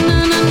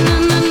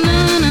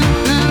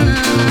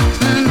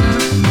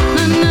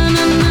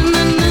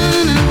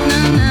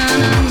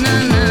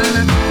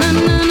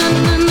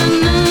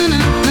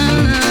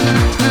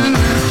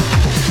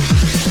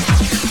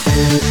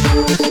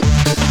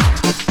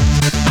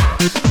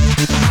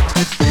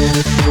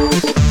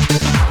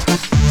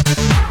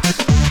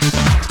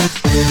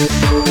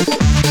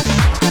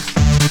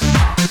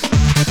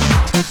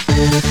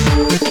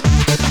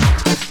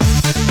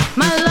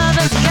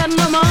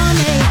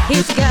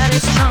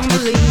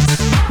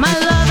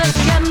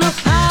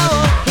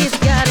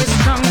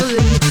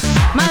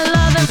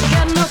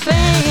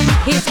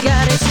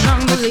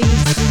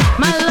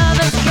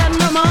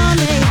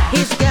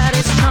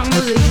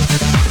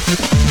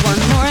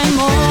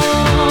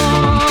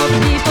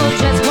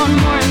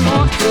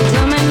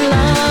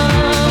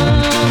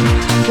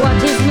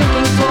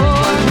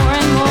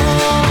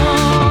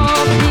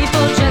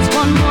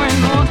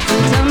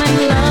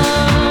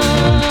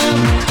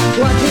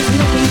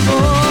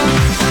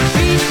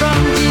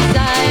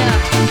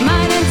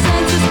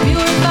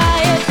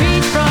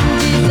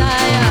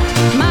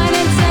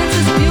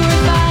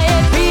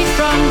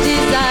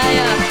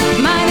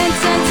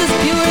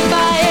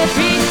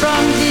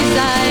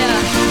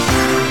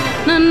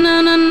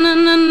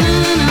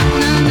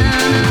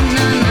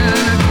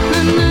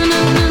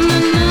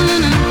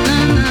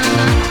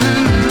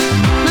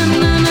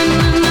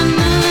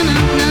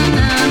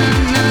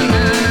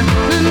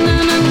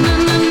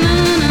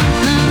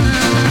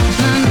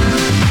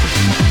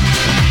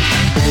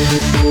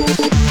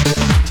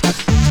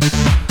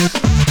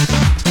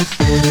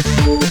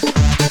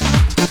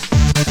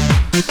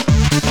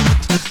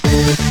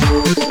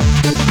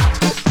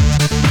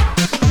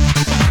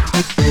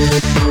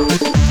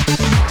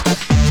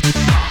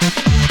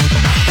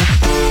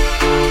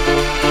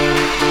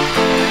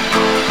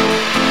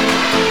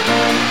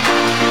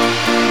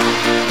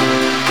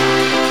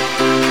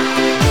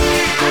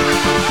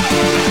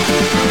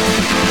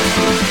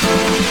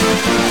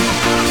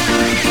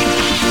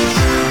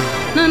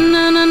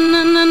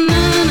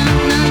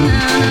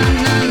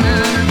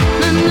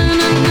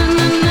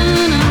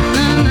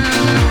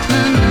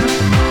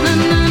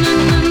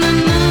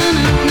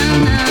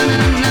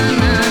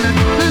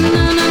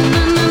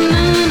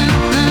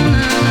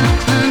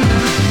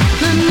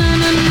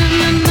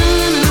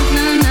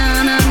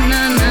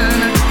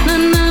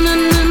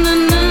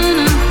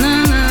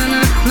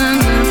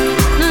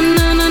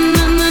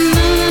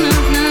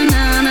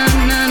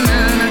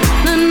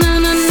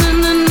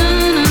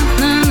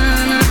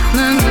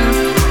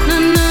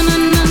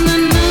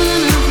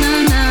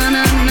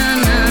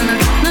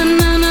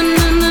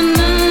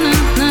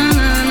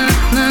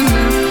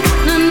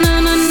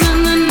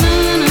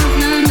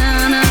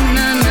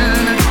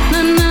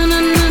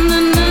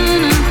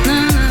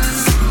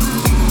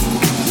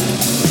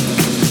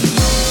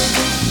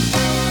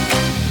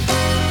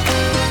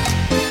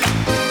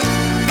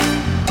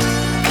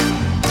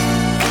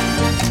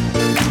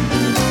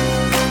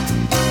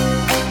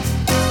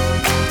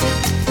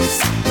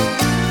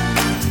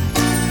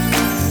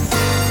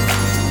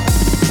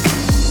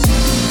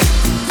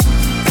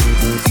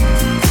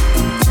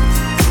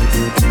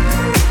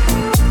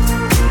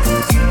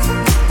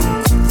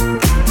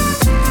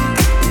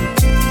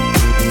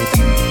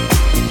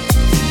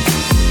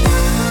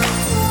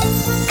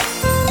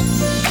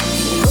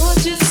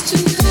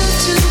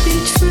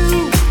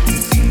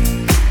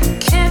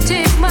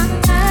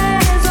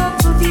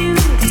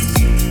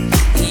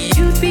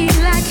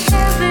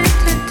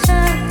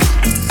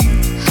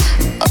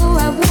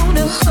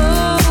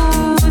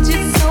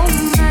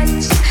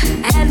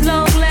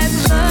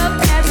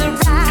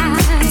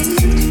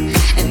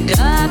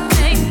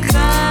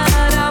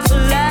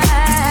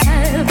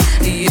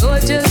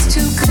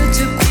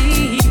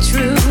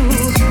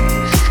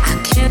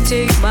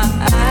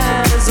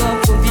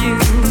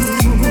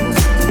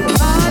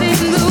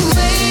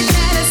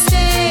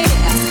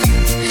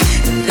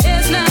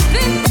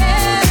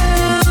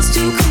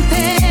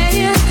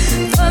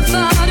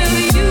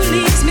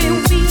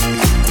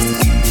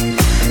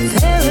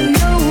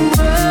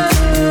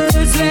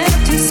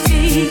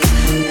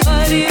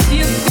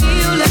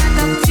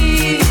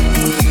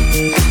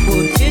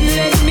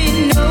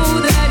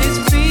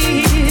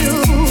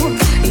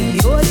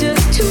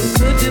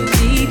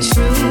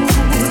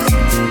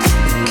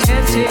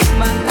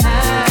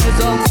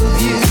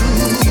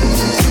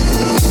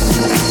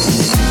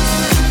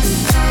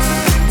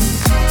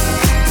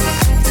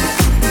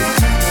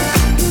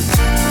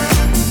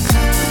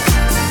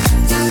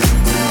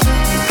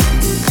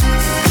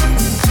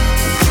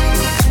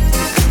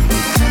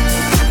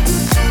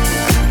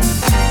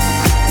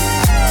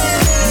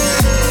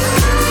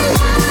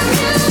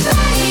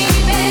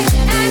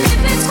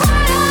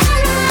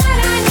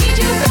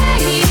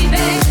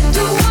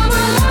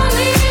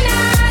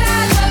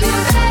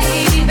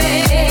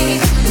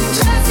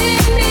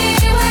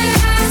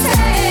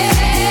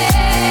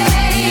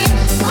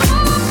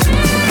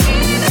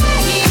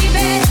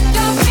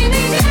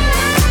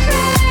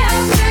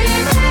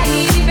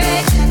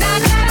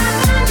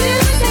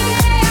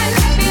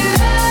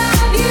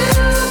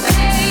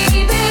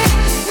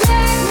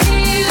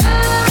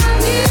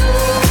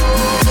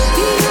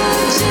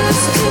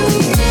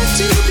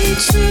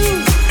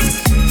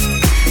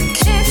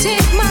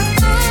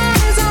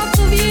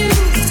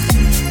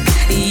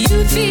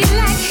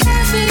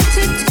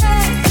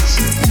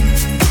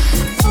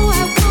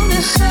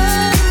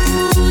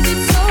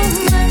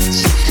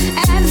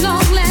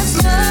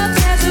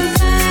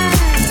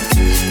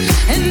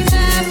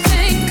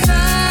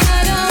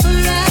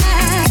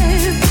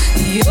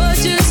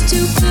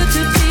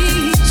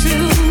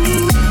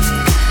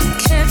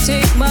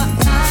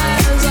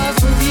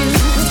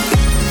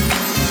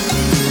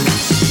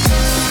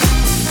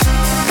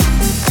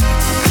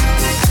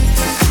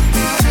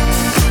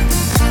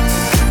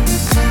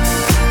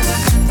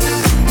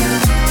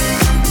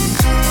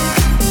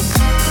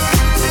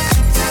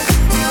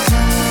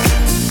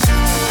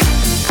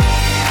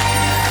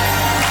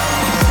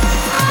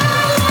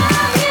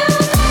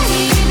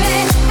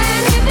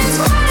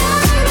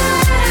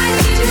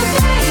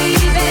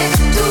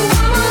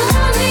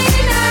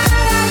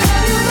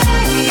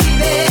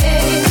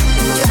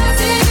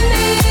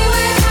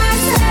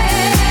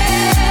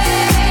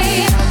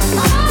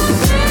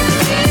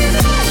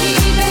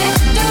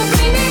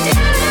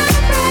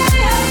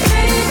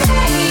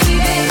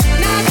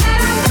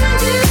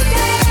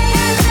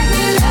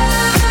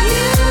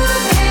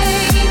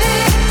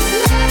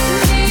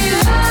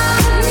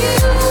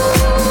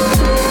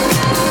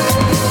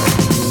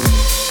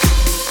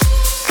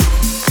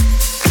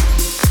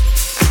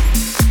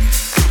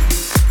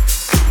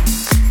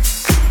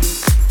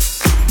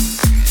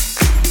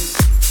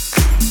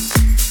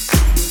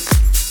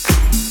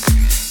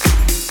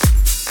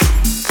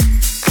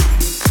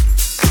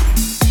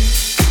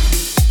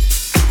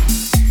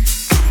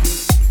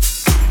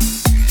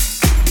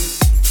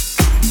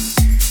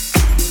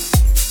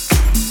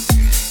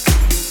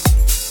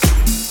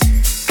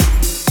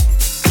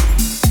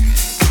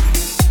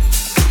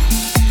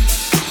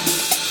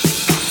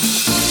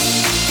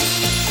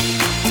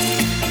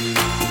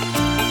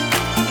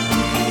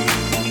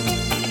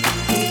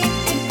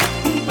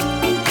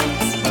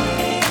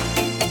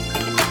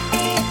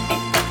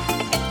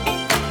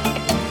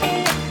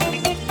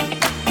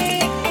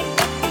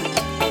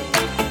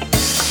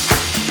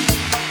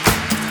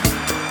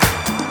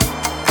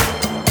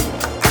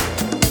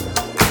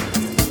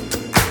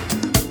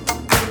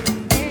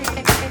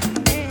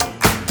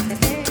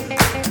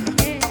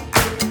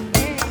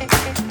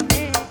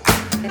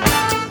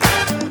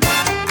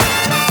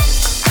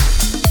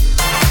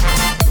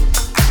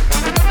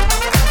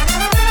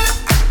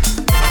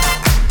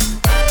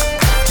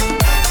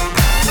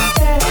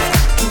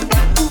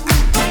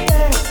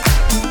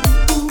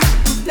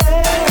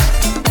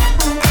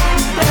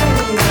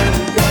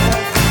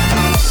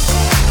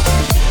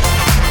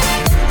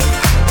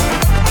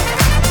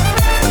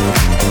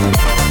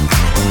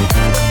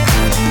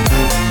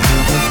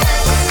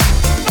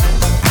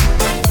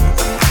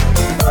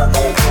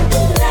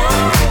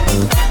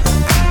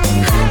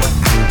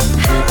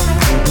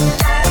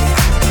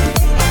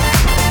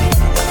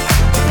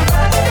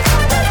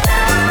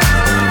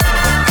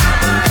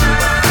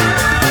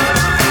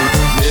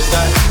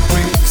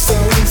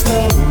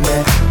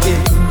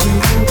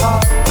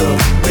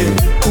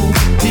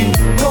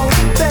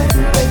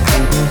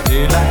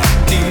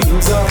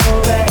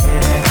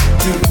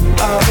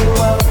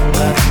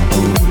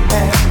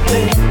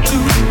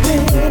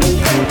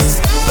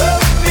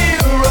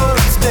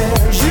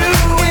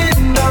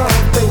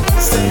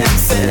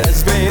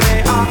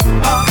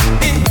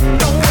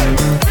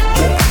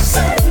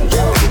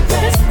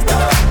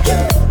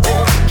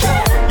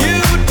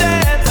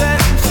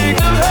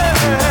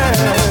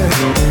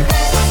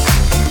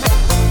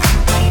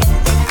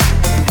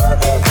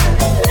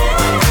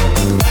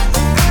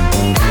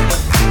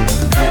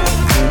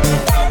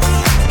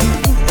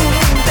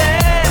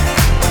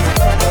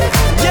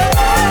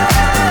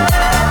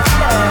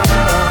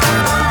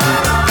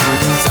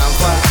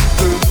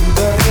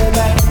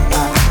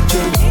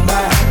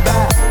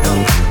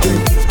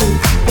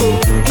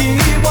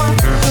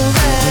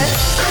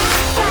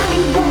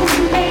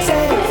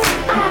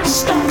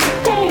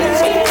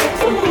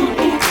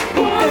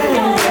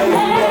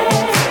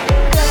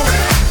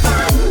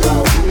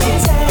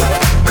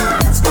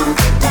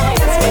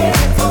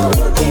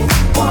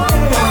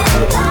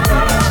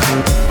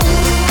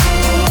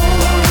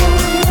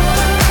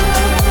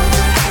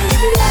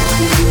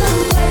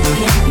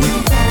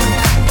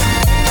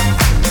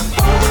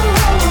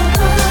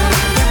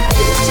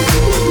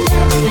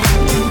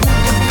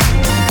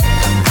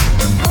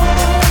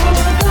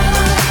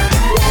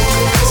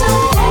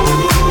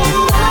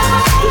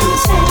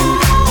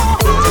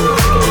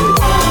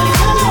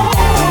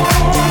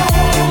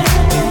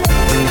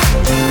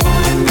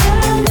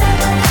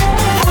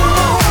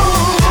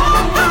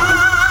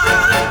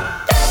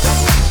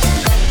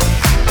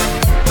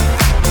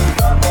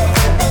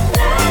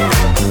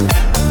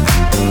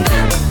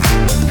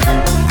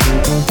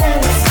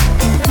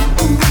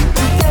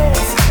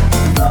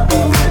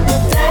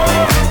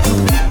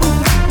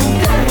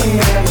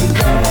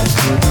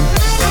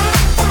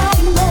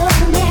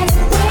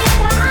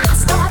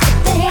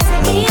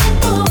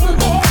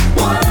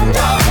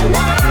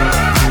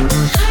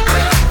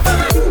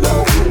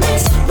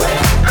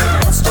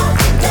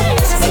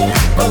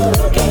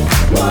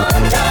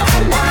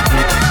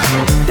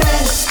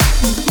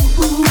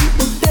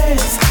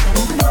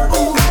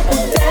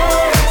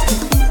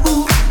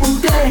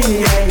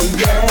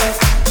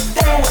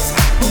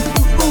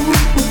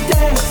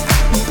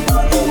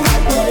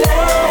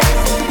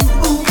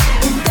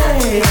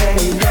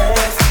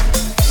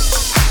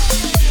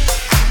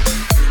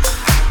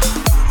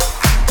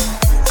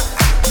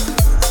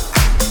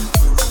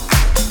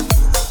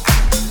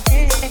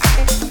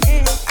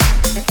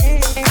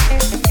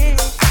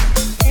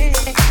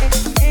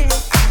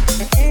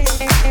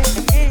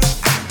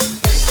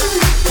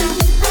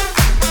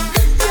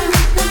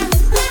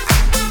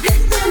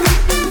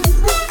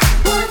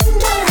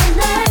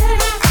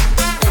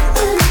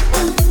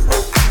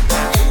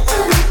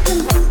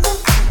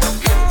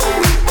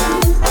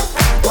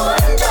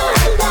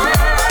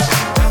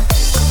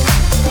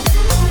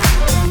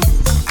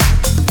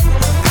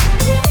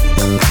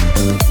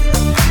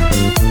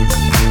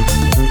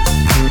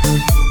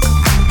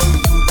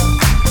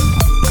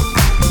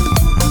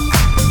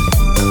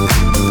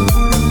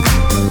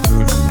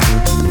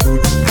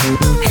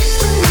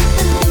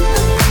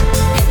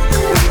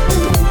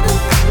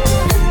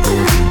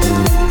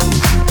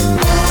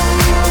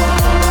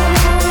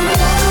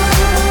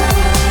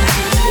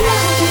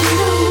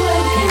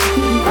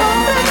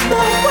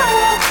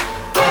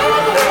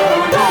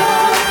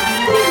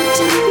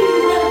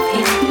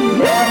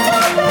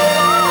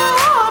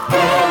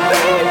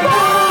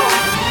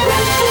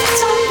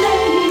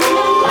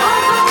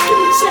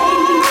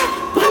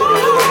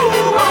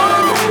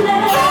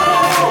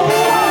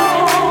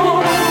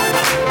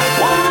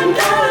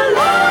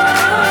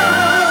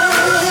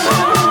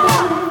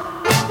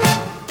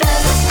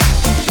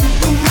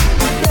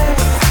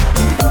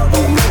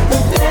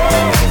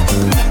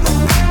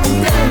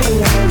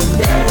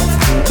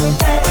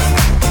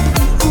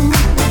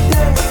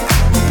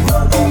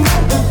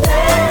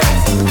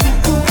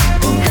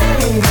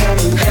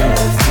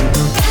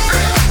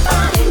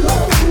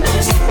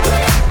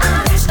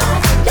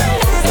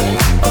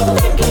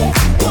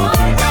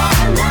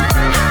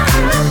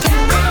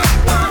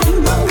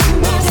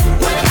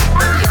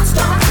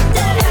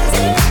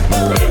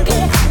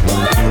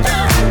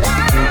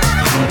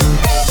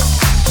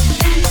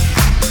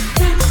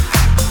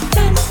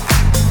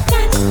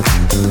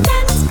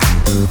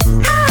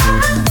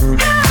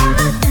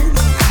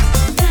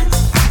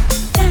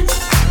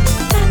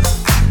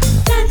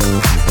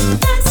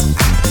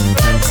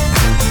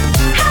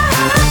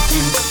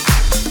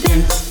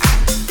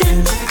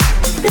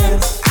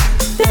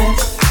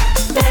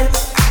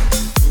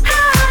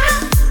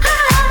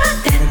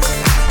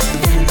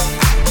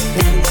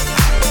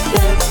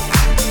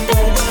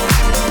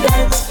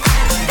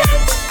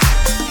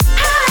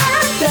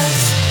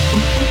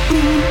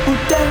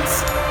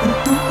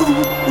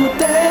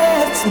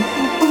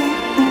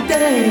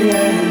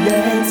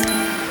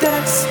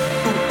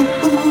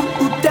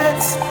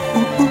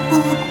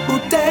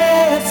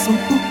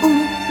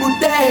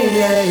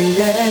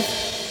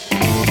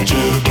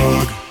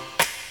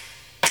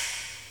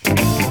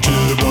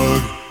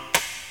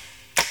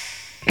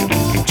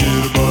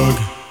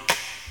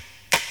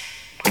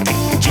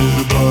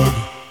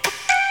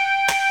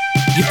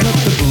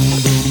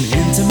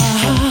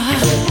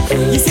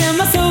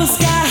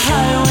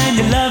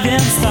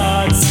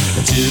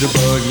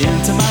 Jitterbug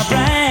into my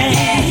brain.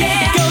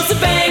 It goes to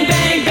bang,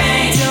 bang,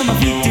 bang till my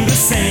feet do the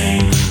same.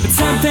 But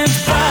something's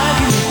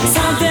bugging me,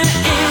 something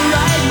ain't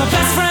right. My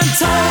best friend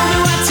told me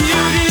what you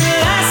did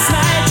last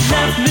night. You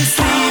left me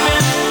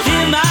sleeping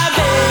in my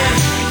bed.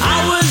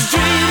 I was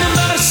dreaming,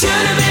 but I should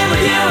have been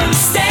with you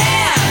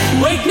instead.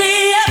 Wake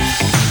me up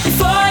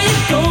before you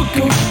go.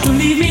 Don't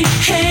leave me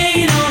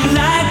hanging on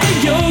like a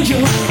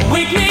yo-yo.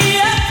 Wake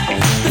me up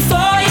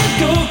before you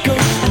go.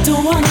 I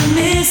don't wanna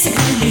miss it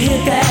when you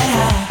hit that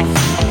high.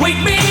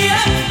 Wake me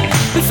up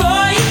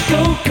before you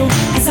go.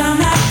 Cause I'm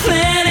not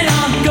planning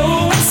on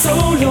going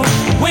solo.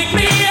 Wake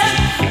me up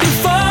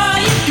before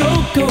you go.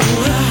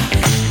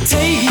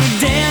 Take me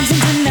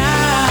dancing tonight.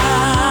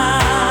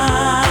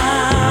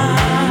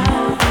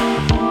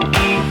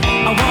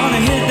 I wanna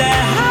hit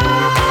that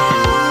high.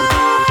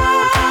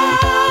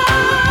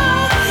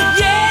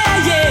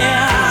 Yeah,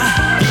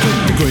 yeah. You put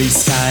the gray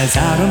skies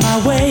out of my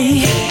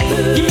way.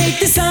 You make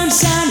the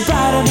sunshine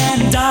brighter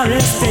than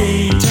Doris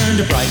Day. Turn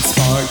the bright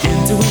spark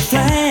into a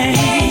flame.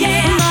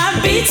 My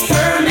beats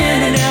per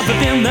minute never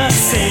been the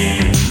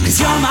same. Cause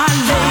you're my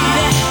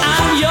lady,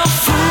 I'm your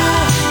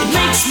fool. It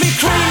makes me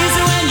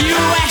crazy when you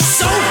act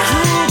so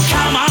cruel.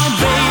 Come on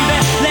baby,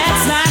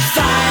 let's not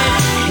fight.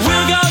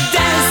 We'll go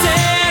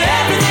dancing,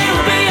 everything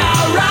will be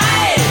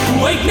alright.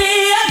 Wake me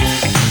up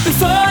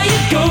before you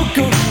go.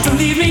 Don't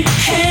leave me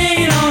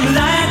hanging on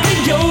like a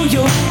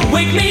yo-yo.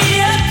 Wake me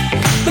up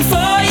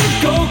before you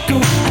go.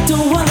 I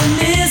don't wanna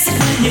miss it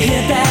when you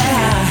hit that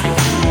high.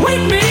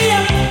 Wake me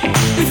up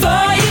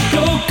before you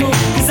go.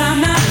 Cause I'm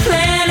not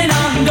planning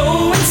on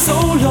going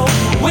solo.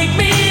 Wake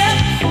me up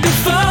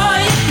before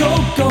you go.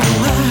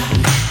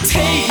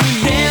 Take me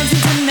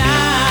dancing tonight.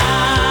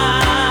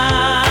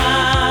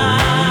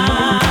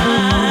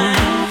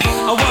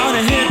 I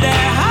wanna hit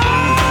that high.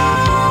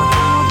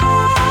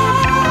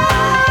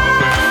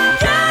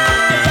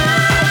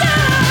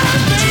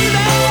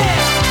 Baby.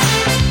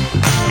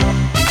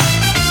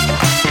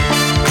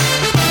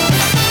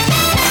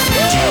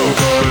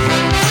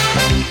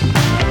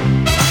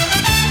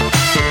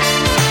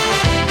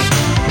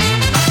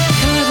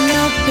 Cutting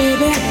up,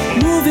 baby,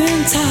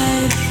 moving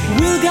tight.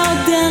 We'll go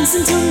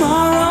dancing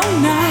tomorrow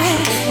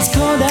night. It's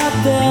cold out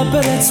there,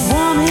 but it's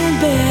warm in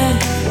bed.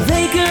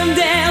 They can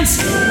dance,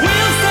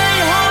 we'll stay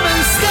home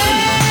instead.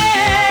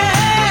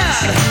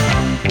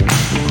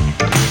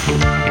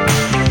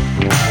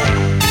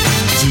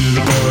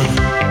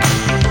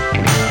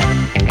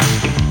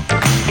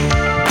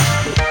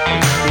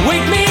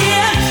 Wake me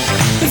up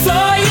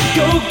before you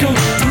go.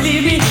 Don't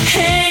leave me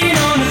hanging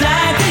on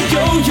like a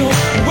yo-yo.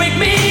 Wake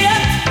me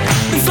up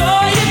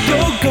before you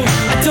go.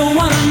 I don't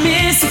wanna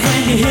miss it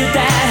when you hit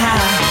that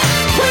high.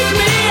 Wake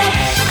me up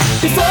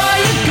before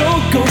you go.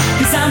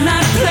 Cause I'm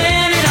not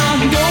planning on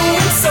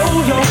going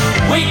solo.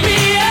 Wake me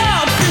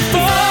up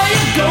before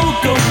you go.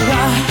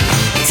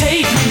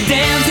 Take me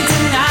dancing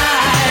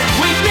tonight.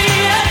 Wake me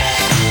up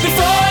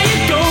before you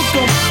go.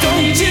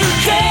 Don't you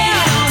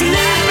care to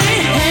leave me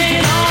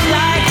hanging on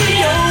like a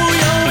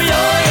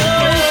yo-yo.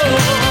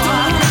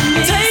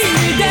 Take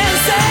me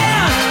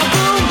dancing.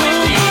 Boom,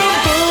 boom, boom,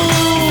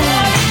 boom.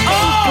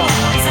 Oh,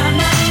 cause I'm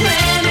not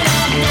planning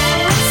on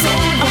going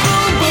solo.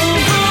 Boom,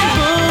 boom,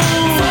 boom,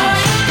 boom.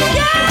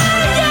 Yeah,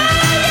 yeah,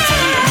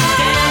 yeah.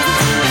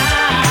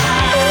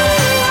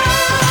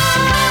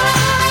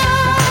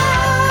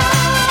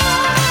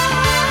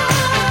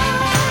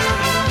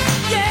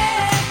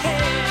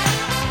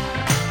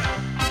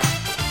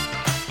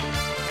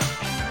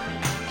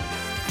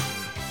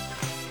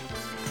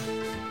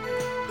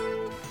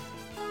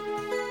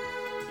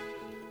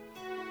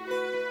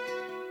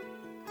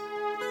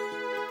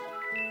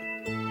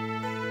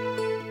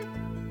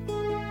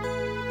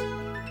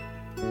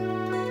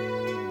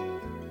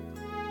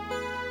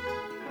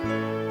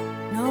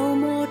 No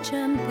more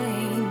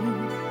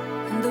champagne,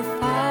 and the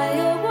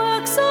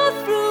fireworks are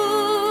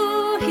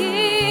through.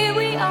 Here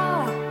we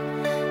are,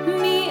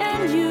 me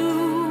and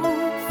you,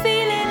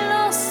 feeling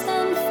lost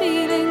and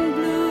feeling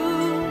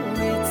blue.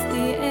 It's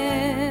the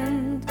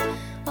end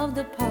of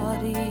the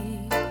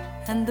party,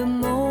 and the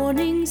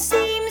morning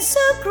seems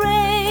so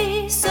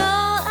grey, so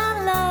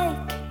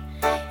unlike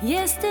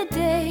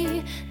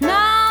yesterday.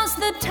 Now's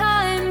the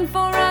time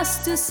for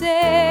us to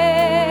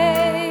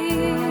say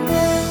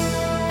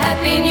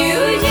Happy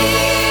New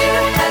Year,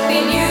 Happy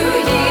New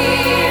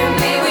Year.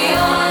 May we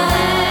all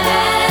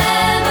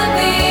have a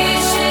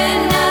vision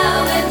now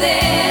and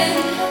then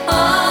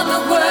of a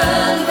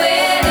world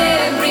where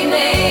every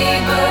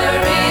neighbor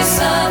is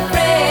a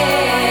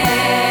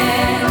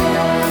friend.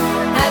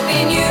 Happy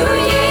New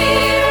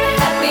Year,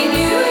 Happy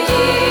New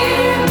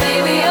Year. May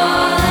we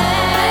all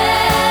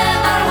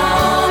have our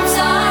homes,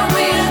 our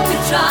will to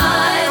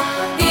try.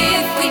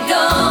 If we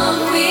don't,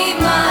 we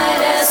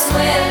might as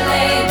well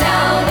lay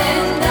down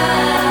and die.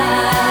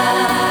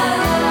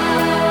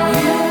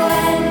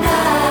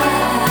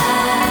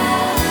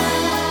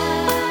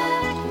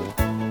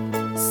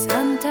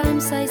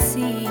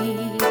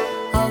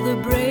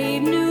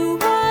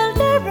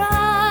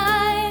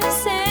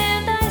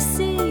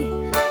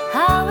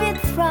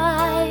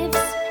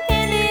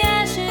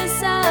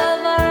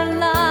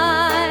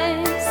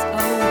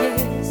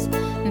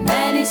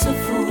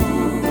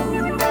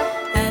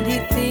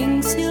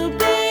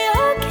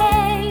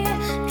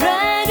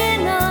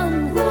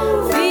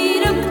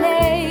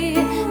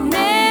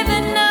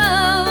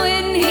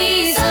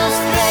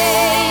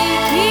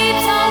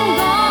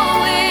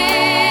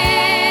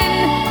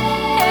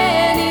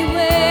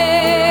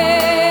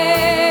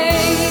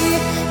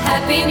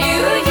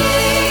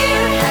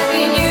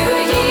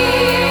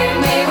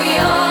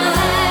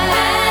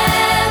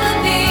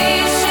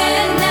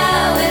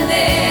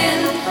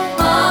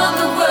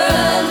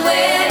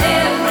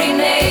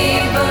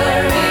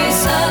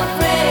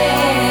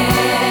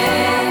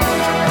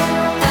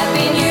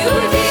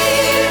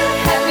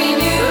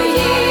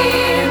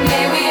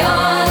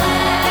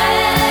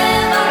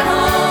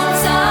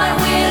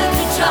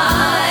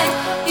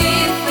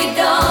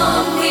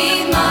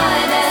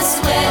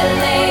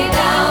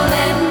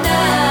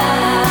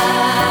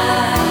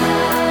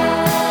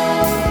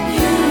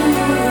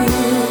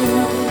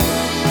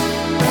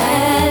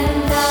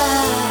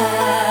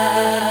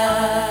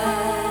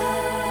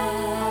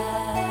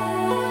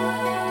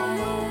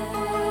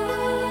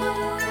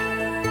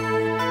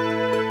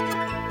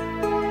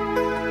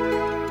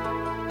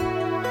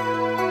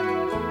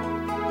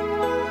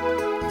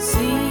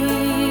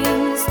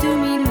 Seems to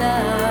me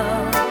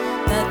now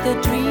that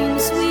the dream